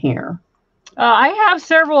done here. I have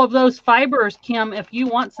several of those fibers, Kim. If you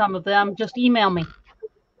want some of them, just email me.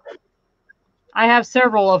 I have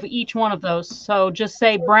several of each one of those. So just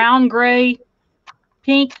say brown, gray,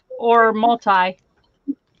 pink, or multi.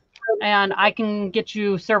 And I can get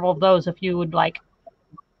you several of those if you would like.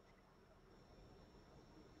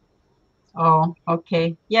 Oh,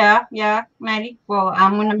 okay. Yeah, Maddie. Well,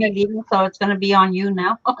 I'm gonna be leaving, so it's gonna be on you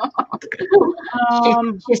now.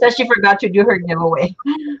 She said she forgot to do her giveaway.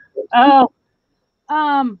 Oh.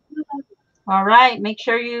 All right. Make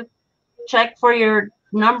sure you check for your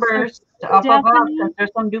numbers up above, because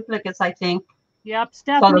there's some duplicates, I think. Yep,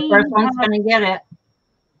 Stephanie. So the first one's gonna get it.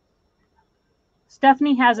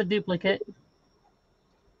 Stephanie has a duplicate.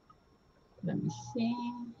 Let me see.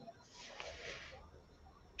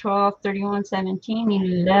 12, 31, 17,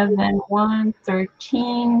 11, 1,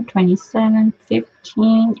 13, 27,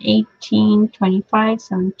 15, 18, 25,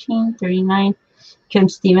 17, 39. Kim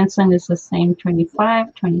Stevenson is the same,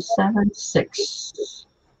 25, 27, 6.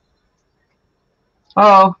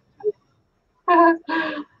 Oh.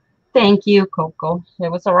 Thank you, Coco.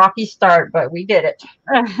 It was a rocky start, but we did it.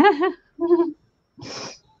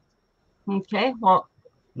 Okay, well,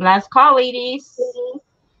 last call, ladies.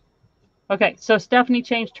 Okay, so Stephanie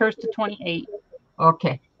changed hers to 28.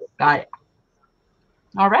 Okay, got it.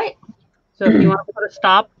 All right. So if you want to put a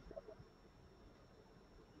stop.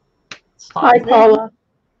 Hi, Paula.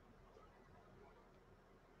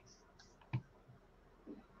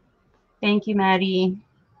 Thank you, Maddie.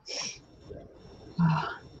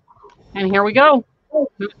 And here we go.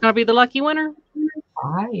 Who's going to be the lucky winner?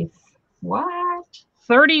 5. What?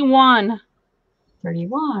 31.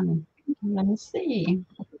 31. Let me see.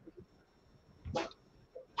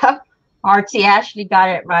 Artsy Ashley got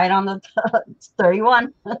it right on the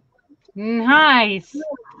 31. Nice.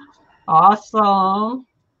 Awesome.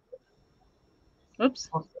 Oops.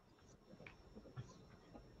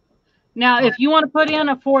 Now, if you want to put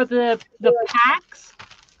in for the packs.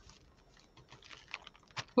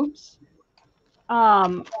 Oops.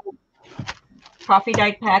 Coffee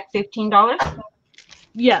Diet pack, $15.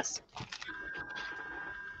 Yes.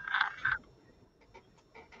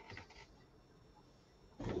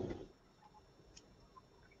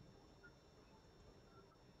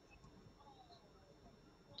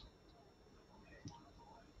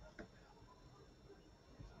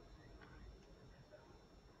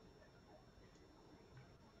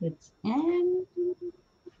 It's in.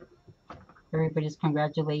 Everybody's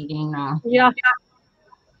congratulating. Yeah.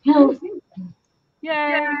 Yay.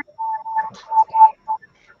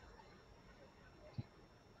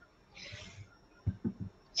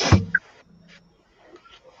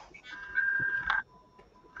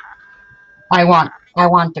 I want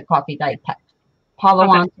the Coffee Diet pack. Paula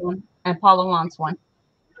wants one, and Paula wants one.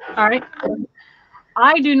 All right.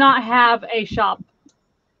 I do not have a shop.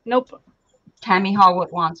 Nope. Tammy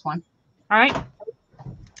Hallwood wants one. All right.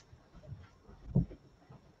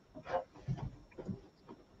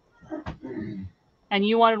 And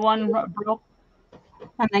you wanted one, Brill?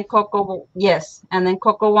 And then Coco, yes. And then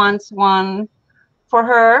Coco wants one for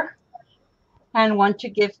her and one to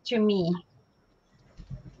give to me.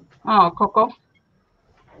 Oh, Coco.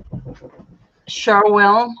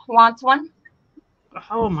 Sherilyn wants one.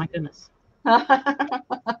 Oh, my goodness. You're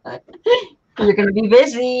going to be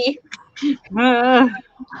busy. No,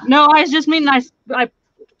 I just mean I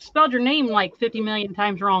spelled your name like 50 million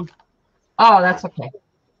times wrong. Oh, that's okay.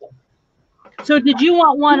 So did you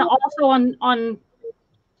want one also on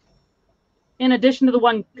in addition to the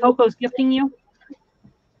one Coco's gifting you?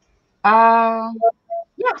 Yeah.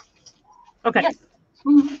 Okay. Yes.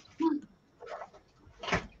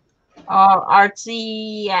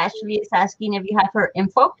 Artsy Ashley is asking if you have her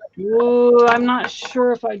info. Ooh, I'm not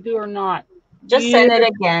sure if I do or not. Just send it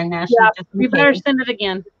again, Ashley. Yeah, just in you better case. send it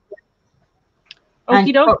again. And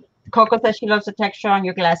Okie doke. Coco says she loves the texture on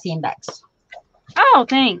your glassy index. Oh,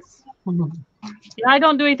 thanks. Yeah, I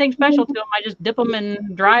don't do anything special to them. I just dip them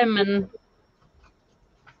and dry them, and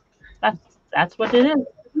that's what it is.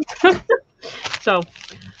 So,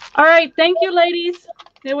 all right. Thank you, ladies.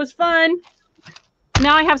 It was fun.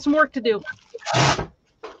 Now I have some work to do.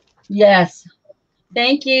 Yes.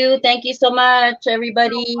 Thank you. Thank you so much,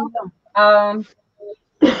 everybody.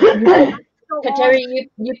 Kateri,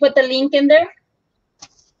 you put the link in there?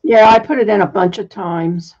 Yeah, I put it in a bunch of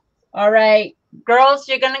times. All right. Girls,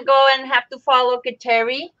 you're going to go and have to follow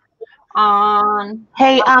Kateri on...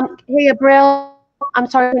 Hey, Abril, I'm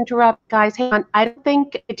sorry to interrupt, guys. Hey, I don't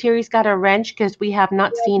think Kateri's got a wrench because we have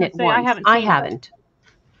not seen it once. I haven't.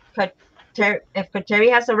 If Kateri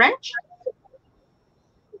has a wrench?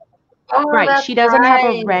 Oh, right, she doesn't have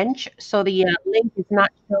a wrench, so the link is not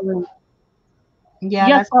showing. Yeah,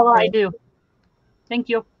 yes, that's I do. Thank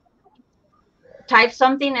you. Type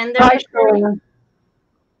something in there.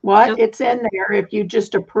 What? It's in there if you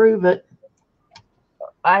just approve it.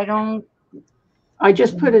 I don't. I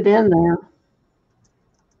just put it in there.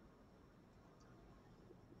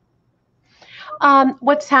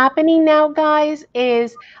 What's happening now, guys,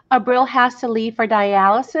 is Abril has to leave for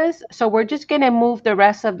dialysis, so we're just going to move the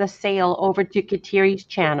rest of the sale over to Kateri's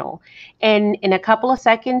channel. And in a couple of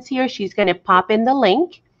seconds here, she's going to pop in the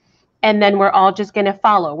link, and then we're all just going to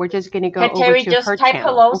follow. We're just going to go over to her channel. Just type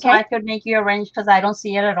hello so I could make you a wrench because I don't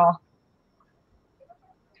see it at all.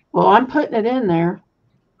 Well, I'm putting it in there.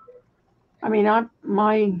 I mean,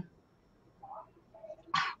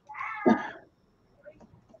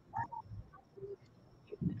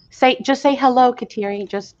 Just say hello, Kateri.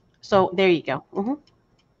 Just so there you go. Mm-hmm.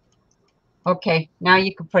 Okay, now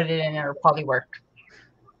you can put it in there. It'll probably work.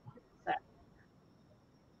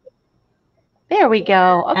 There we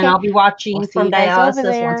go. Okay. And I'll be watching from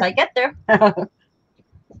dialysis once I get there.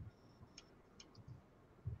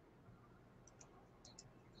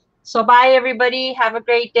 So bye, everybody. Have a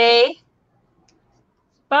great day.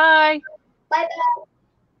 Bye. Bye.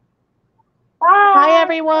 Bye. Bye,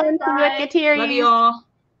 everyone. See you at Kateri's. Love you all.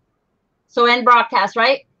 So end broadcast,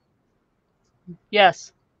 right?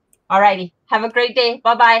 Yes. All righty. Have a great day.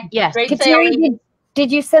 Bye-bye. Yes. Great Kateri, did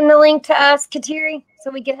you send the link to us, Kateri, so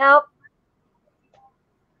we can help?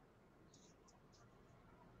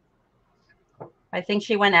 I think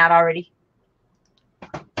she went out already.